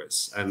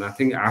neighbors. And I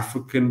think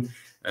African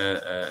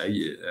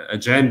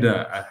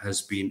agenda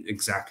has been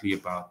exactly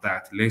about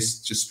that. Let's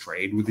just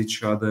trade with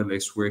each other,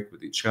 let's work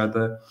with each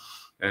other,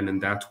 and in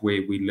that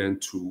way we learn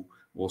to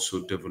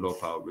also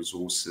develop our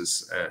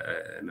resources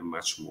in a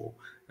much more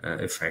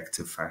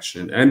effective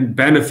fashion and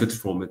benefit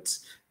from it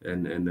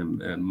in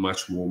a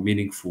much more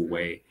meaningful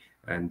way.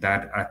 And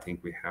that, I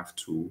think, we have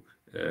to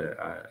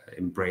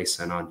embrace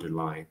and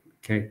underline.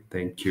 Okay,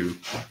 thank you.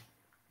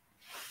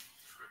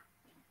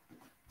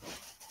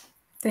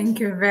 Thank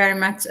you very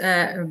much,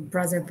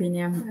 Brother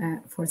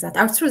Biniam, for that.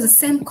 I'll throw the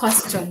same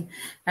question.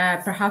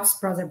 Perhaps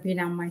Brother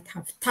Biniam might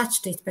have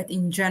touched it, but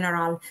in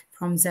general,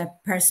 from the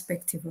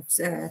perspective of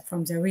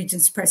from the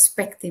region's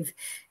perspective,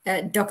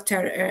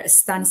 Dr.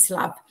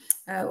 Stanislav,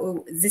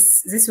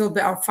 this will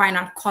be our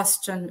final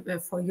question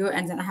for you,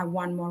 and then I have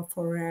one more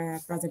for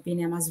Brother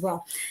Biniam as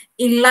well.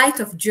 In light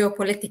of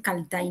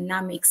geopolitical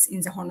dynamics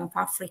in the Horn of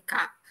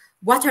Africa,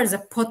 what are the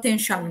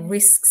potential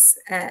risks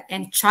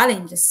and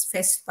challenges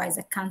faced by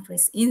the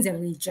countries in the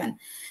region,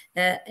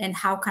 and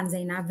how can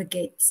they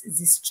navigate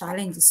these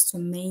challenges to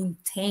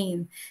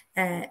maintain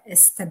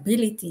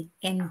stability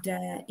and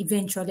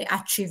eventually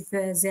achieve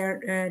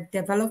their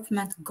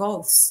development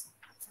goals?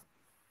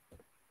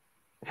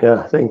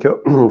 Yeah, thank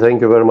you.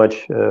 Thank you very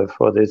much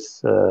for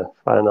this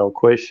final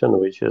question,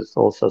 which is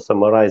also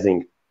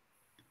summarizing,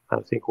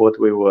 I think, what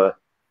we were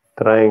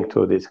trying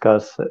to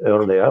discuss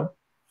earlier.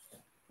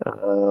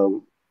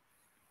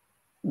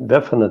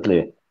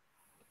 Definitely,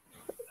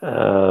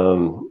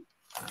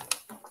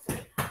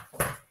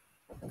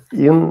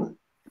 in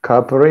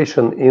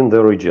cooperation in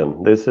the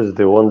region, this is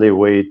the only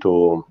way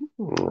to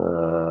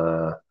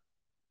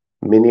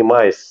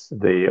minimize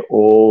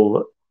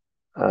all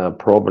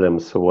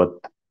problems what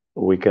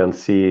we can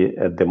see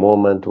at the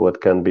moment,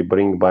 what can be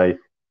bring by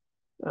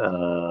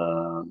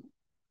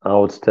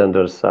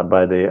outstanders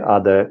by the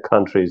other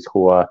countries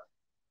who are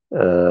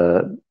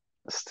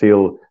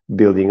still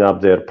building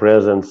up their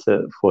presence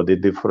for the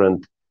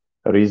different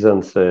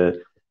reasons.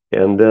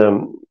 And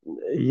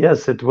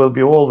yes, it will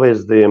be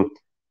always the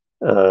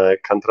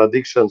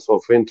contradictions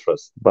of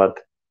interest, but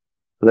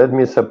let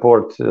me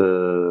support,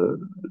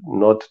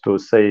 not to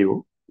say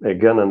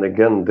again and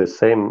again the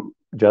same,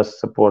 just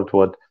support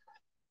what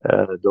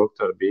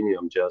Dr.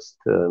 Biniam just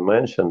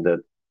mentioned,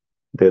 that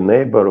the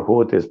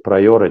neighborhood is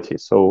priority.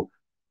 So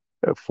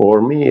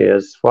for me,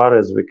 as far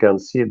as we can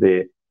see,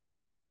 the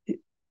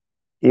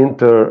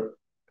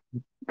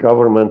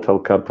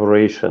intergovernmental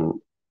cooperation,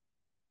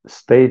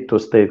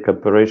 state-to-state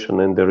cooperation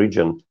in the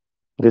region,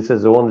 this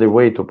is the only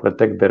way to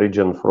protect the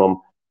region from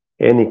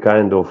any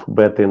kind of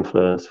bad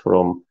influence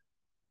from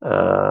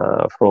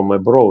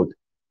abroad.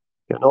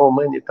 You know,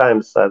 many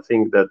times I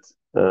think that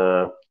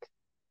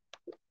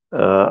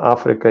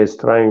Africa is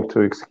trying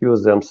to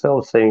excuse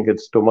themselves, saying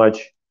it's too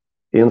much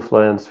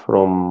influence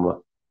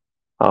from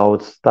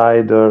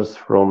outsiders,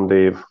 from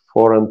the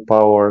foreign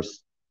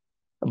powers.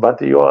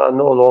 But you are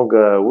no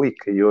longer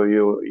weak.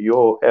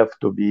 You have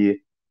to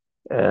be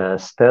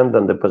stand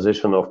on the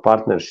position of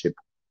partnership.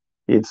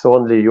 It's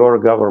only your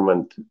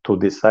government to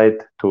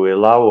decide to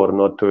allow or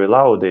not to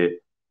allow the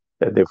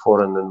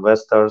foreign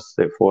investors,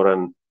 the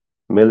foreign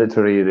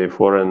military, the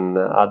foreign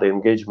other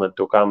engagement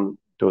to come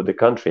to the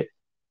country.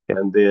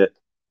 And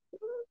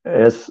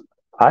as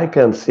I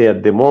can see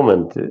at the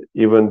moment,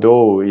 even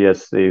though,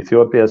 yes,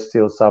 Ethiopia is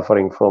still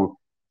suffering from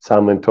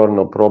some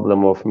internal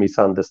problem of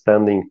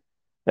misunderstanding,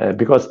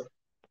 because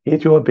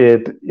Ethiopia,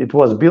 it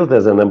was built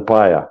as an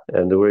empire.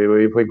 And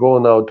if we go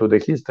now to the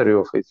history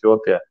of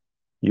Ethiopia,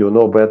 you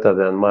know better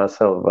than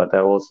myself, but I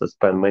also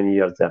spent many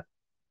years there.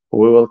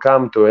 We will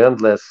come to uh,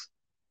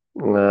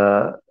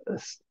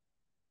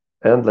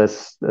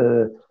 endless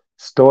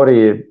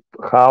story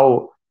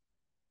how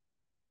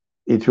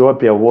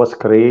Ethiopia was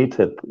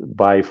created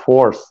by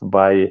force,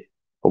 by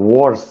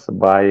wars,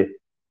 by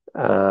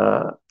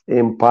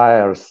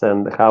empires,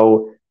 and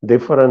how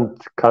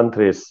different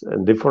countries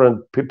and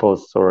different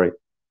peoples,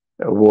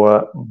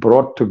 were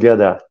brought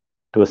together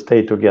to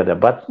stay together.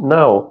 But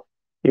now,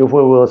 if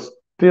we will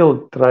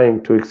still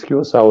trying to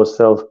excuse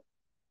ourselves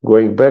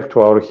going back to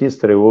our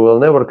history, we will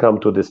never come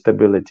to the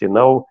stability.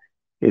 Now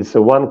it's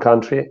one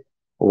country,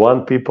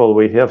 one people.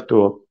 We have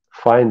to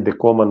find the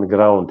common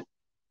ground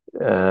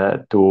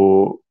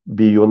to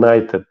be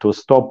united, to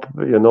stop,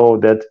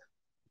 that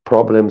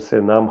problems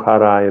in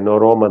Amhara, in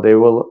Oroma, they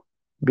will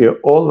be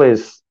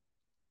always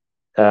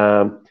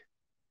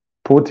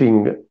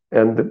putting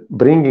and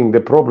bringing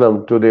the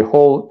problem to the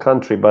whole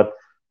country. But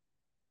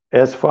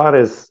as far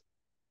as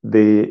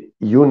the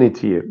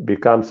unity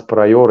becomes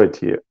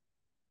priority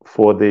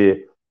for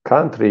the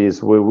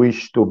countries, we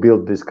wish to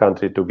build this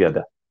country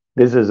together.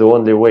 This is the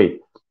only way.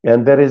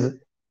 And there is,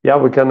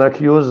 we can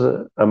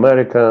accuse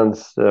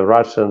Americans,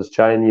 Russians,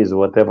 Chinese,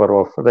 whatever,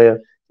 of their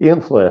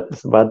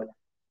influence, but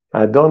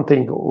I don't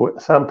think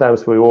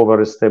sometimes we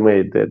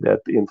overestimate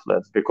that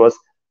influence because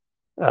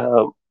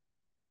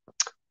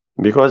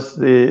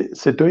the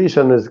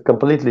situation is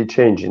completely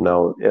changing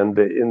now. And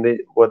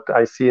what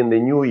I see in the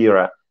new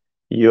era,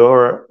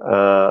 your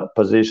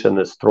position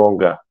is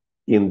stronger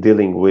in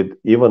dealing with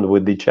even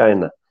with the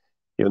China.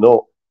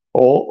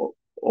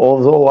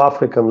 Although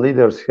African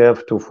leaders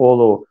have to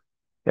follow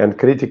and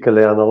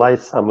critically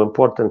analyze some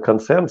important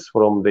concerns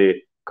from the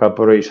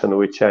cooperation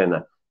with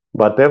China,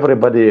 but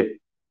everybody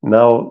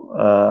now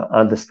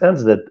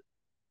understands that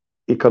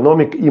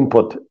economic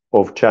input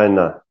of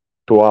China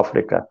to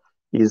Africa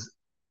is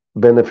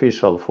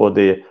beneficial for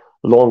the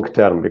long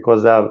term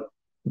because they are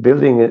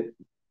building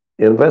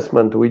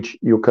investment which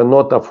you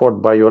cannot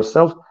afford by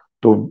yourself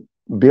to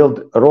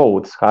build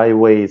roads,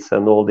 highways,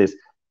 and all this.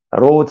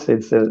 Roads,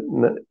 it's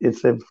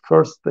a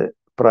first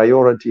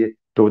priority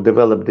to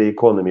develop the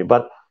economy.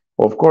 But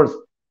of course,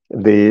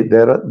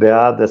 there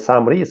are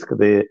some risk,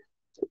 the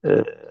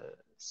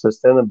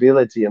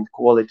sustainability and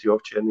quality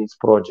of Chinese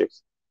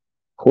projects.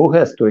 Who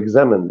has to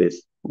examine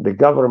this? The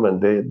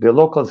government, the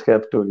locals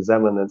have to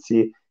examine and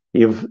see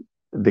if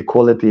the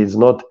quality is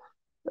not,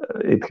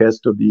 it has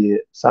to be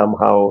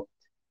somehow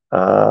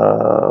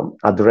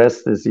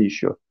address this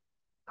issue.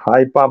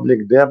 High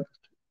public debt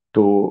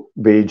to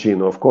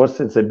Beijing, of course,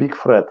 it's a big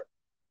threat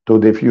to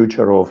the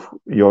future of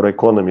your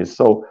economy.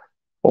 So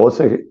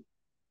also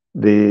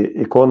the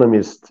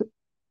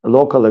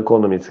local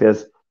economists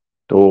has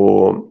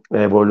to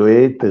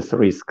evaluate this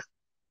risk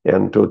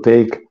and to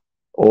take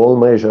all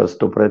measures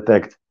to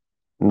protect,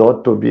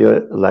 not to be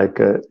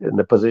in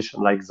a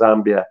position like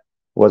Zambia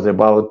was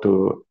about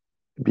to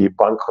be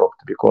bankrupt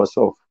because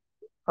of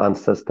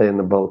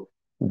unsustainable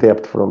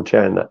debt from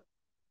China.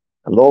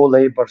 Low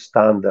labor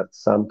standards.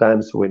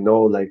 Sometimes we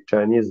know, like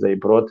Chinese, they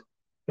brought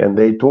and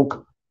they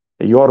took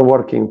your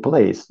working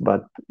place,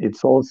 but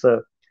it's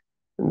also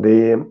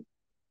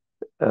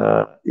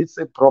it's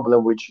a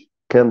problem which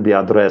can be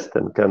addressed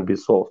and can be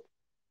solved.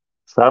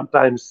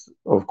 Sometimes,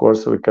 of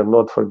course, we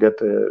cannot forget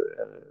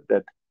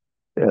that,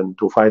 and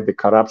to fight the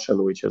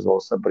corruption, which is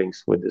also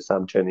brings with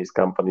some Chinese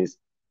companies,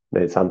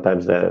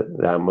 sometimes they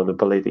are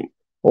manipulating.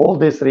 All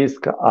these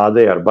risks are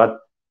there, but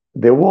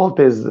the world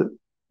is,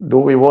 do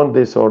we want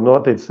this or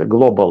not? It's a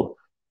global.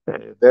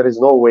 There is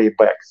no way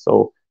back.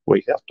 So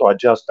we have to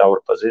adjust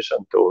our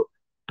position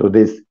to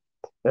these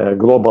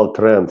global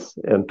trends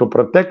and to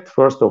protect,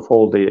 first of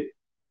all, the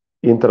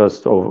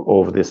interest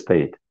of the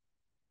state.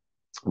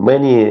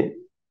 Many,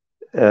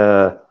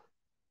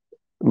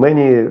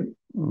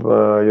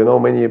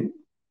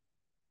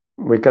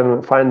 we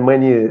can find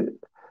many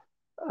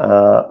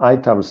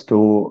items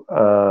to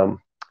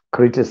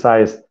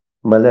criticize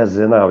Mahlet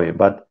Zenawi,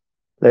 but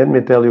let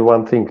me tell you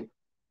one thing.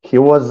 He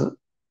was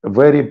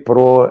very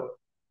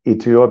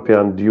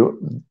pro-Ethiopian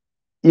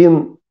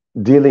in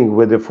dealing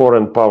with the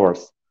foreign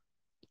powers.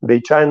 The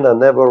China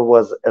never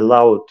was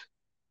allowed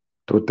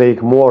to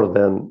take more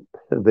than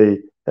they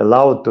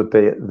allowed to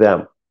take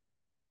them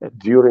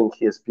during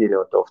his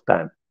period of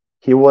time.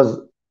 He was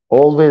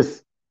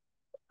always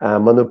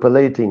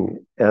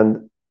manipulating,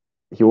 and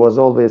he was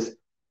always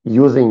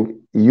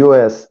using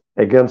US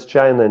against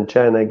China and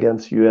China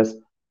against US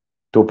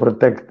to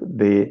protect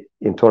the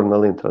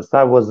internal interest.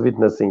 I was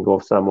witnessing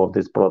of some of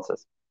this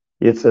process.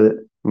 It's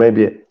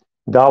maybe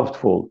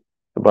doubtful,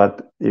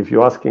 but if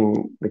you're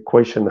asking the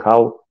question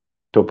how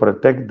to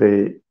protect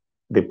the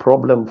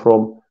problem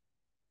from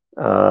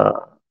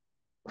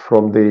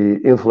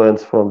the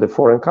influence from the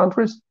foreign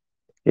countries,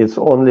 it's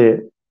only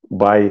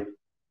by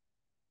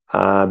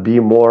be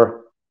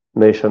more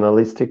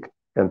nationalistic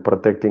and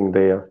protecting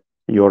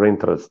your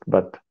interest.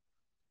 But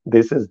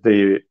this is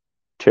the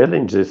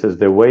challenge. This is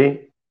the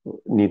way.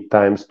 Need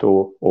times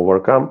to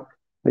overcome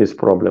these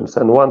problems.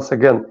 And once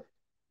again,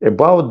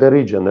 about the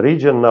region. The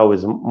region now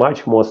is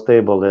much more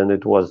stable than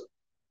it was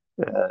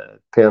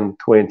 10,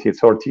 20,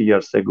 30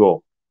 years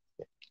ago.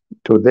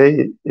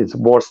 Today, it's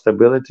more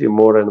stability,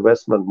 more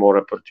investment, more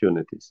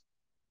opportunities.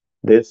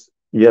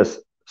 Yes,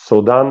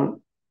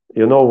 Sudan,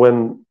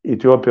 when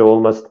Ethiopia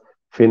almost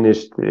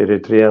finished the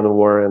Eritrean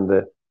war and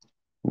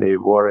the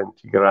war in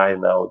Tigray,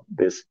 now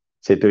this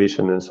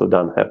situation in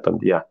Sudan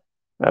happened. Yeah.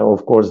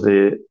 Of course,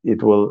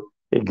 it will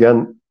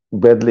again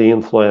badly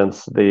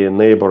influence the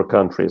neighbor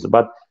countries.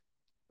 But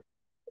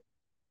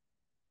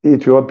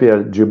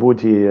Ethiopia,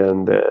 Djibouti,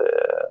 and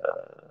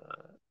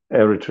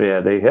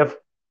Eritrea, they have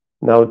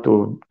now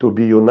to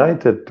be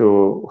united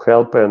to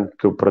help and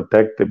to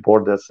protect the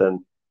borders and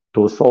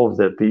to solve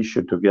that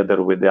issue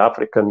together with the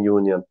African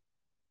Union.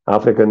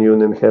 African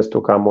Union has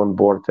to come on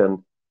board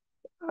and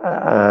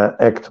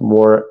act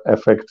more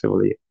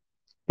effectively.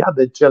 Yeah,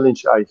 the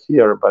challenge I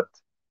hear, but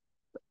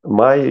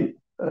my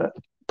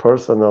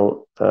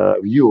personal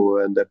view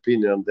and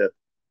opinion that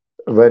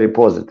very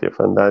positive,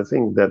 and I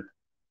think that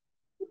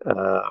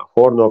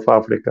Horn of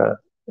Africa,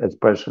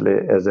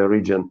 especially as a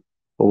region,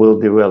 will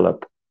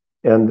develop,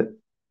 and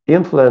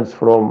influence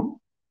from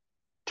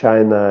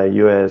China,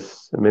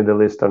 US,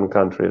 Middle Eastern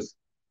countries,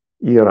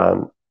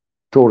 Iran,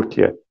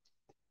 Turkey.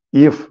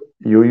 If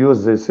you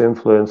use this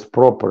influence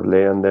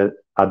properly and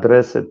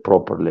address it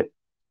properly,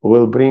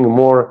 will bring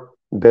more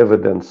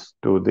dividends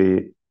to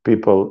the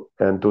people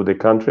and to the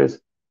countries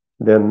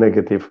than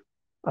negative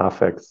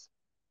effects.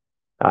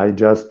 I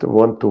just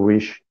want to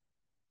wish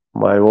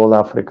my all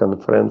African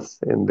friends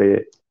in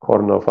the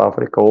Horn of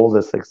Africa all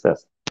the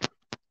success,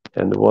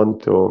 and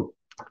want to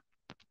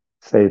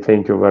say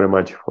thank you very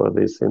much for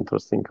this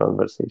interesting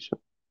conversation.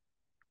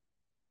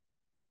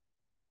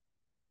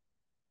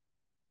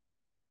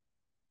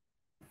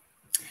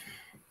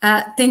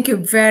 Thank you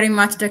very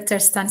much, Dr.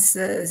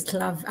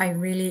 Stanislav. I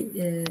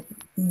really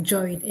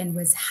enjoyed and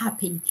was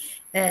happy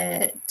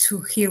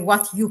to hear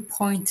what you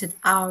pointed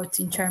out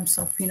in terms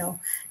of,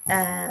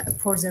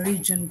 for the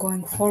region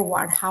going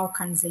forward, how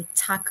can they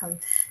tackle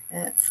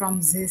from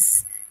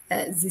this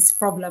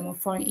problem of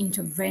foreign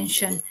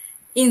intervention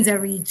in the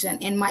region.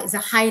 And the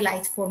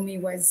highlight for me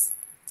was,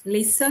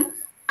 listen,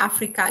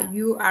 Africa,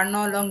 you are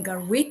no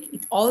longer weak.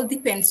 It all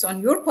depends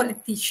on your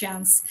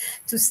politicians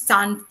to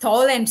stand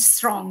tall and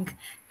strong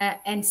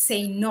and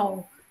say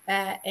no,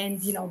 and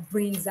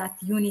bring that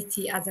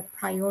unity as a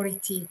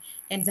priority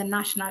and the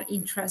national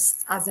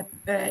interest as a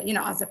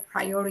as a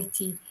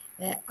priority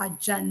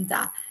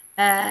agenda.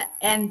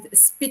 And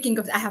speaking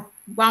of, I have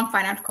one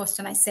final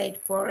question. I said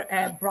for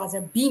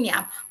Brother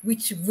Biniam,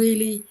 which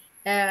really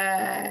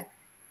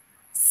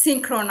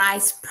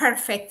synchronize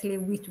perfectly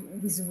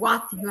with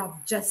what you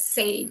have just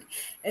said.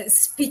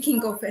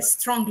 Speaking of a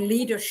strong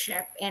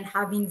leadership and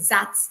having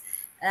that,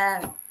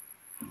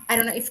 I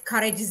don't know if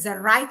courage is the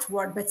right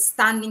word, but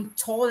standing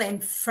tall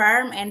and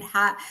firm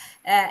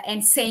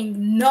and saying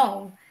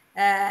no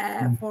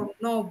for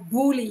no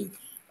bully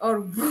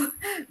or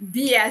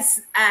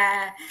BS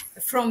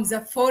from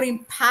the foreign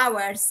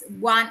powers.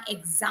 One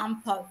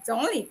example, the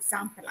only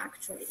example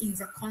actually in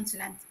the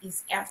continent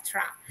is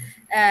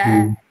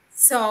Eritrea.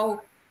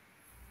 So,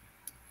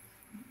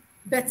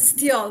 but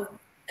still,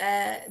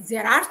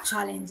 there are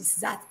challenges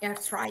that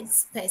Eritrea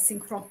is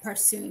facing from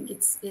pursuing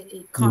its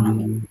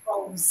economic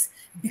goals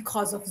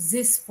because of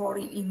this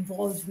foreign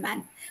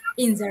involvement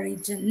in the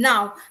region.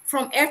 Now,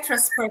 from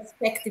Eritrea's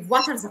perspective,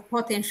 what are the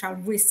potential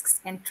risks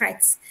and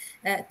threats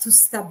to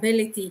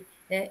stability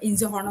in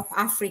the Horn of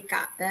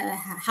Africa?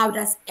 How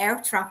does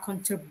Eritrea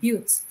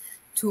contribute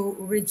to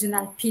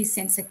regional peace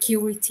and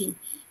security?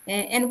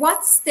 And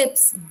what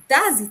steps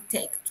does it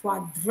take to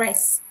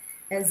address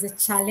the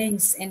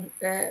challenge and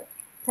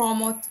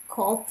promote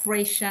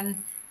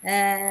cooperation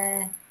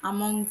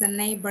among the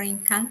neighboring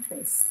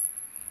countries?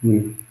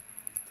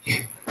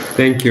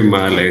 Thank you,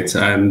 Mahlet,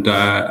 and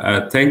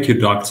thank you,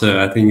 Doctor.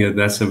 I think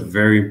that's a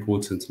very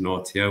important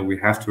note here. We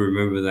have to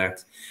remember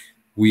that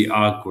we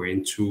are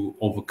going to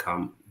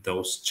overcome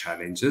those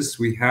challenges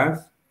we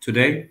have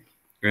today,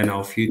 and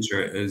our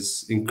future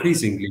is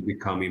increasingly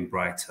becoming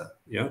brighter.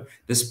 Yeah,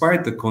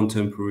 despite the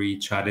contemporary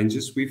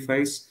challenges we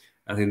face,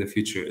 I think the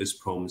future is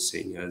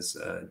promising, as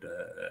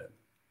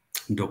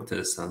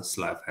Dr.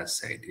 Stanislav has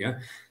said. Yeah,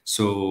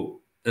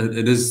 so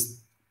it is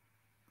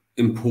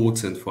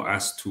important for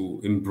us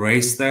to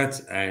embrace that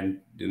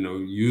and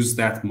use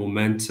that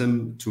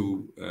momentum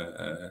to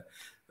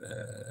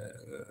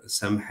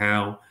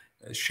somehow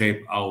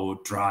shape our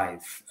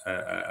drive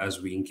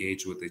as we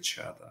engage with each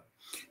other.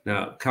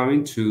 Now,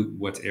 coming to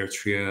what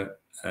Eritrea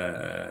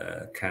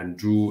can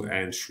do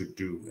and should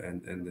do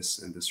in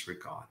this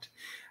regard.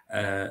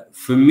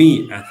 For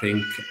me, I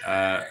think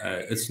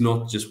it's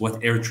not just what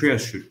Eritrea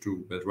should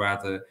do, but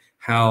rather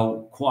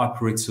how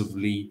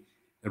cooperatively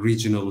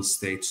regional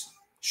states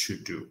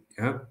should do.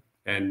 Yeah,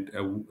 and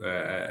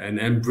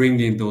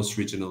bringing those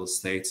regional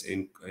states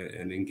in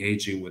and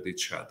engaging with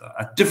each other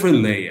at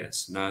different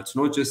layers. Now, it's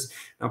not just,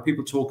 now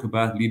people talk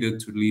about leader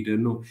to leader,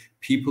 no,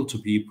 people to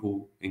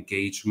people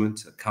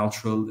engagement,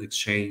 cultural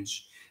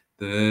exchange,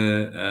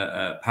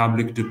 the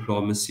public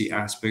diplomacy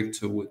aspect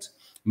to it,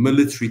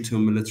 military to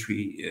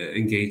military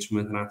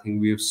engagement. And I think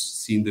we have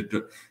seen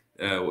the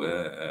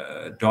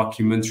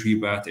documentary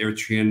about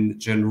Eritrean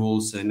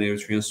generals and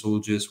Eritrean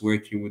soldiers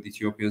working with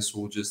Ethiopian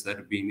soldiers that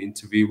have been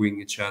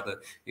interviewing each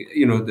other,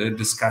 you know, they're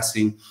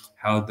discussing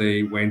how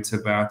they went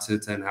about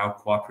it and how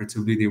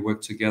cooperatively they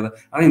work together.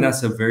 I think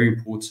that's a very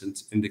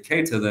important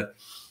indicator that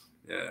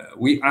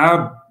we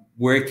are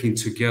working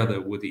together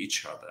with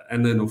each other.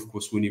 And then, of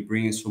course, when you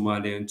bring in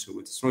Somalia into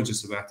it, it's not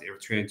just about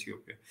Eritrea and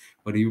Ethiopia,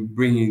 but you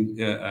bring in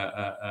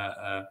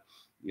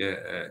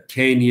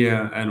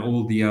Kenya and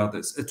all the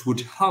others. It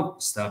would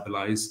help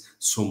stabilize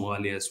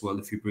Somalia as well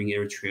if you bring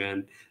Eritrea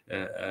and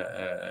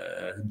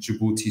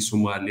Djibouti,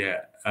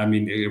 Somalia, I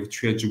mean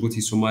Eritrea,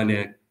 Djibouti,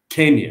 Somalia,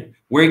 Kenya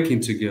working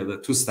together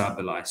to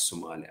stabilize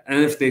Somalia.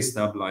 And if they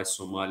stabilize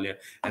Somalia,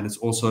 and it's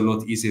also a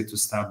lot easier to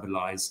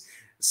stabilize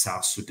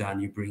South Sudan,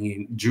 you bring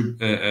in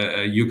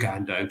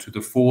Uganda into the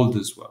fold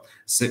as well.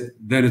 So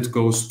then it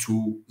goes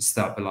to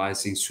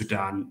stabilizing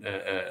Sudan,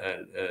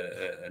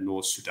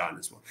 North Sudan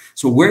as well.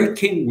 So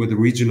working with the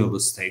regional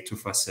state to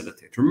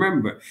facilitate.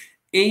 Remember,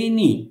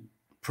 any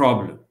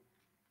problem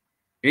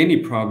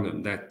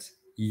that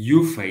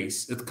you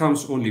face, it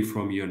comes only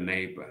from your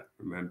neighbor,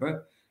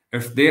 remember?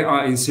 If there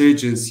are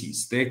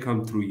insurgencies, they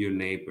come through your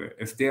neighbor.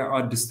 If there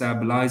are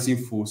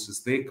destabilizing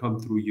forces, they come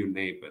through your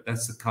neighbor.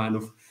 That's the kind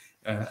of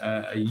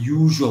a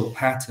usual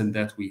pattern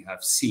that we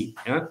have seen.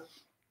 Yeah.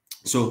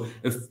 So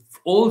if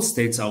all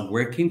states are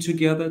working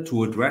together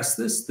to address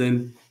this,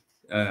 then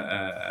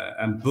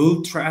and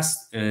build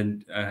trust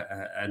and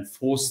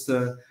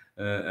foster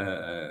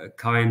a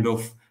kind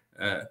of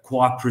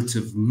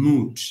cooperative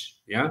mood.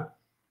 Yeah.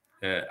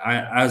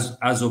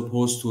 As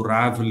opposed to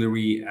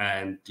rivalry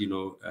and, you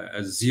know,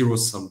 a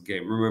zero-sum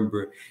game.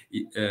 Remember,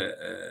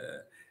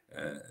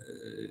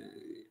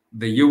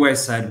 the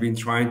US had been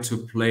trying to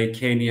play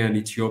Kenya and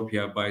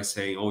Ethiopia by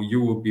saying, "Oh, you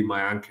will be my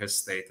anchor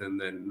state,"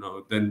 and then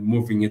then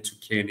moving it to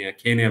Kenya,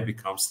 Kenya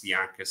becomes the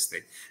anchor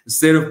state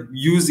instead of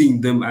using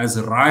them as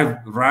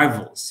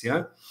rivals.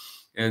 Yeah.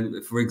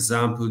 And for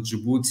example,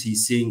 Djibouti,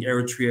 seeing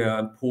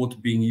Eritrea port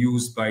being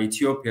used by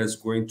Ethiopia is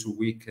going to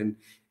weaken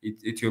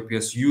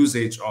Ethiopia's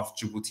usage of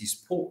Djibouti's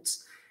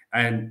ports.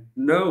 And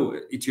no,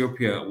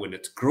 Ethiopia, when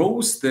it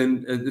grows,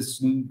 then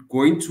it's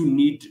going to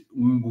need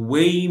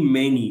way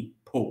many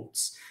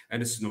ports.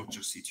 And it's not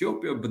just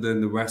Ethiopia, but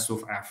then the rest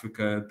of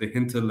Africa, the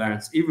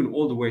hinterlands, even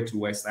all the way to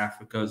West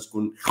Africa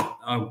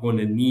are going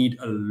to need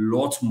a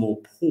lot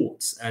more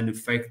ports and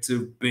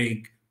effective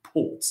big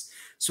ports.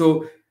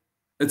 So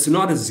it's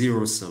not a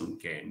zero-sum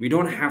game. We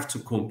don't have to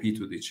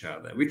compete with each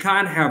other. We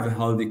can't have a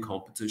healthy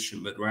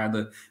competition, but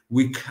rather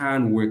we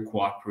can work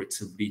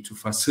cooperatively to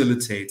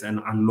facilitate and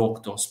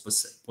unlock those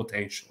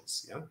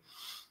potentials. Yeah,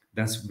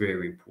 that's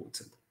very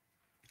important.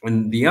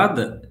 And the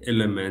other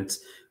element,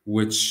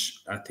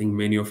 which I think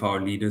many of our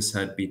leaders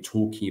had been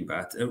talking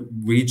about,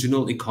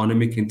 regional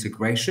economic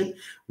integration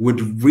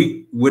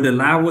would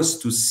allow us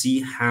to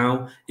see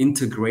how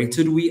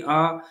integrated we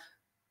are,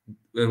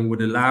 and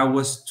would allow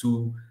us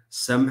to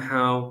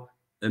somehow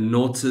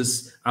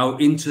notice our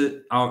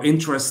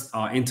interests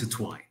are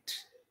intertwined.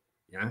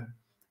 Yeah,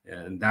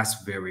 and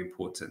that's very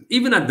important.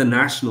 Even at the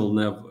national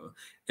level,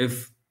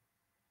 if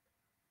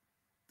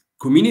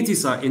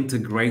communities are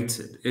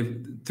integrated, if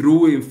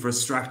through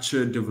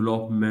infrastructure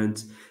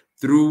development,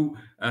 through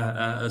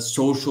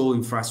social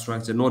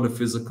infrastructure, not a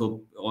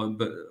physical,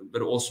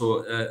 but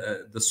also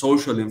the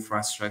social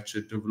infrastructure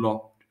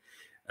developed,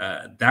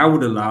 that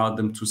would allow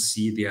them to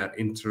see their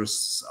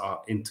interests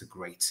are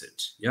integrated,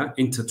 yeah,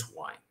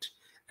 intertwined,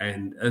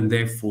 and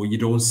therefore you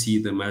don't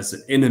see them as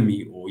an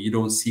enemy or you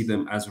don't see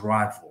them as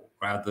rival.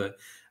 Rather,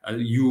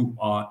 you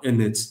are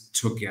in it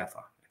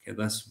together. Okay,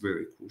 that's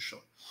very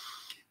crucial.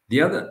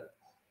 The other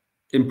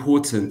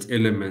important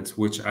element,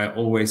 which I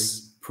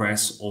always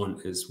press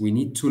on, is we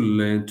need to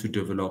learn to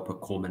develop a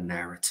common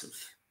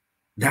narrative.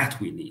 That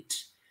we need.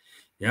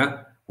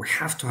 Yeah, we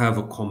have to have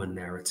a common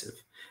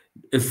narrative.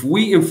 If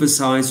we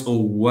emphasize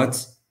on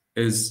what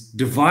is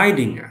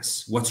dividing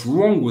us, what's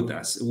wrong with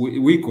us,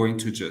 we're going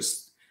to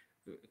just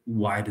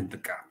widen the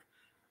gap.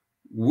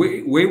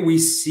 Where we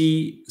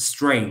see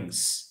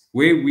strengths,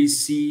 where we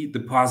see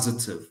the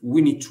positive,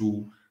 we need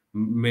to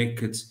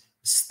make it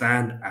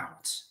stand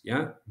out.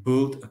 Yeah,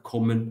 build a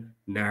common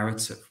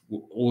narrative we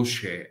all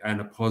share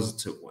and a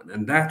positive one,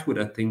 and that would,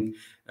 I think,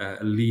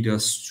 lead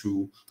us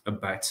to a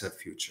better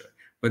future.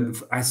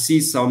 But I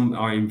see some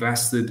are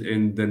invested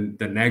in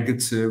the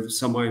negative,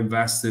 some are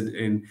invested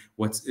in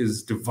what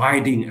is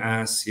dividing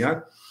us, yeah,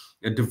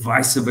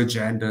 divisive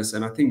agendas.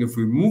 And I think if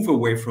we move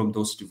away from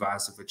those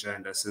divisive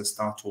agendas and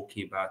start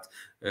talking about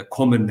a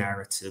common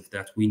narrative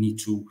that we need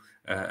to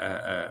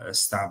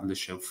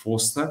establish and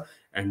foster,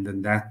 and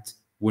then that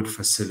would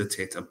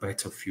facilitate a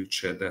better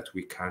future that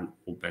we can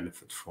all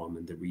benefit from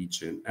in the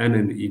region and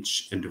in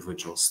each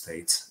individual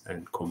state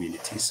and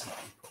communities and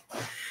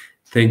people.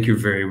 Thank you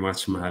very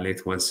much,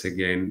 Mahlet, once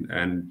again.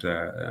 And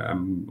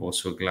I'm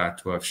also glad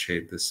to have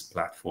shared this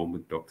platform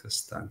with Dr.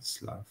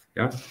 Stanislav.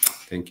 Yeah,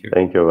 thank you.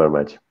 Thank you very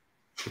much.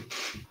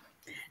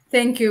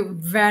 Thank you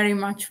very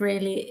much,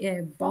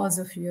 really, both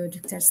of you,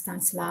 Dr.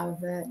 Stanislav,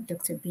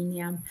 Dr.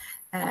 Biniam.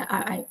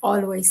 I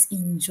always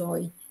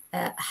enjoy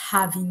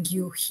having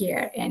you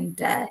here. And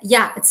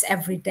yeah, it's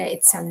every day,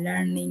 it's a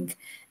learning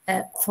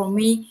for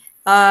me.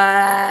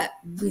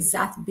 With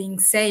that being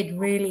said,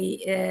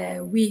 really,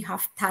 we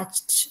have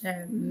touched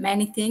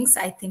many things.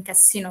 I think a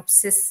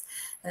synopsis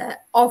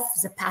of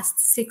the past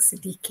 6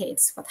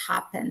 decades, what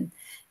happened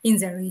in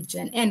the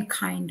region, and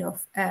kind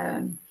of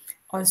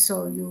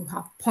also you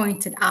have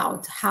pointed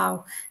out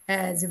how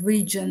the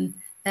region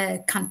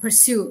can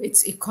pursue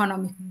its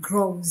economic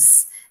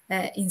growth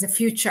in the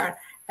future.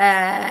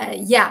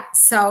 Yeah,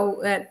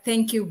 so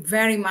thank you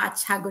very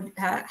much. Have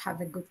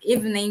a good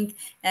evening.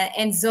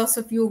 And those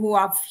of you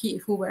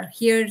who were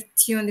here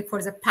tuned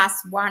for the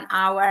past 1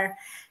 hour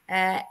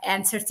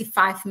and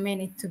 35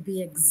 minutes to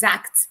be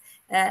exact,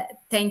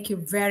 thank you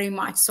very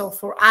much. So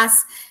for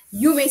us,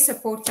 you may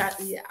support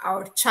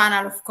our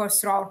channel, of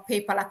course, through our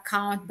PayPal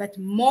account, but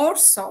more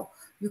so,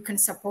 you can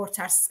support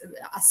us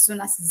as soon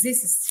as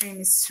this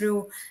stream is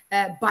through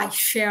by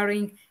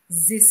sharing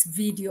this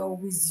video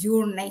with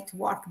your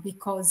network,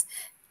 because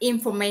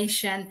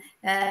information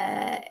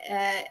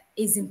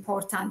is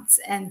important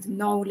and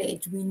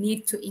knowledge. We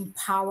need to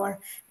empower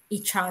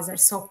each other.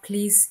 So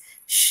please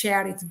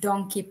share it.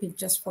 Don't keep it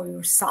just for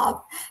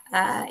yourself.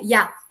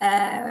 Yeah,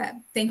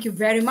 thank you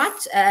very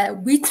much.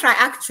 We try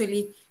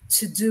actually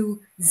to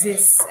do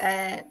this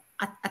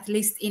at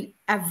least in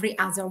every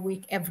other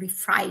week, every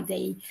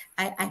Friday.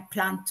 I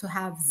plan to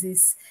have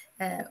this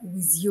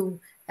with you.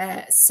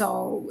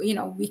 So, you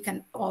know, we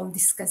can all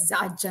discuss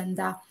the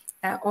agenda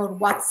or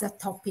what the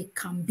topic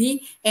can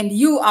be. And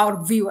you,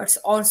 our viewers,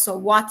 also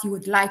what you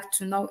would like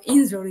to know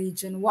in the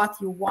region, what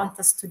you want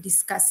us to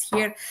discuss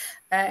here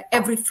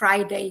every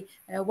Friday,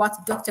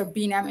 what Dr.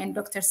 Biniam and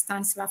Dr.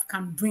 Stanislav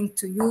can bring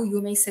to you.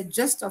 You may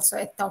suggest also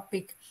a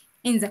topic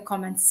in the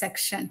comment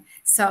section.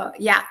 So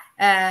yeah,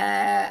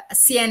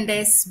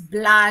 CNDS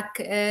Black,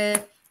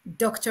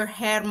 Dr.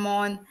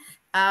 Hermon,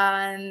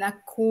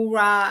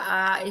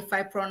 Nakura, if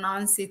I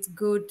pronounce it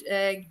good,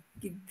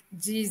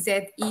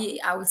 GZE,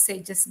 I would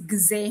say just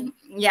GZE.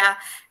 Yeah,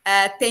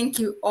 thank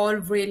you all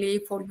really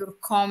for your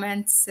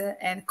comments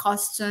and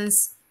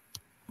questions.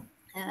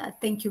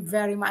 Thank you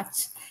very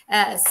much.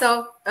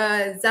 So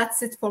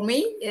that's it for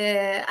me.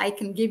 I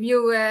can give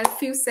you a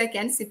few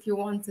seconds if you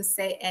want to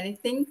say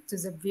anything to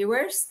the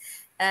viewers.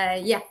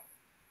 Yeah.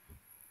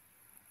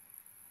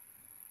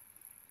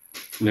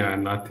 Yeah,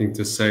 nothing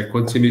to say.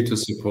 Continue to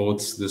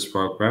support this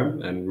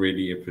program and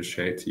really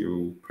appreciate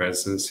your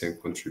presence and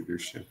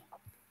contribution.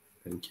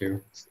 Thank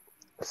you.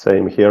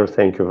 Same here.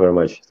 Thank you very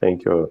much.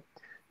 Thank you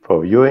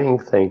for viewing.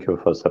 Thank you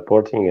for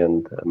supporting.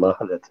 And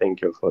Mahlet,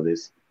 thank you for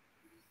this,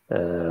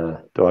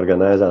 to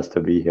organize us to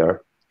be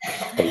here.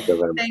 Thank you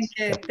very much.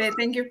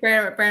 Thank you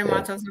very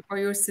much also for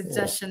your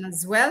suggestion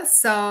as well.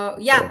 So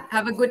yeah,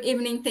 have a good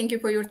evening. Thank you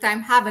for your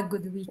time. Have a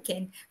good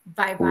weekend.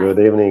 Bye-bye. Good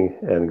evening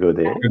and good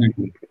day.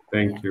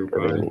 Thank you. Good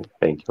Bye. evening.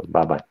 Thank you.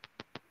 Bye-bye.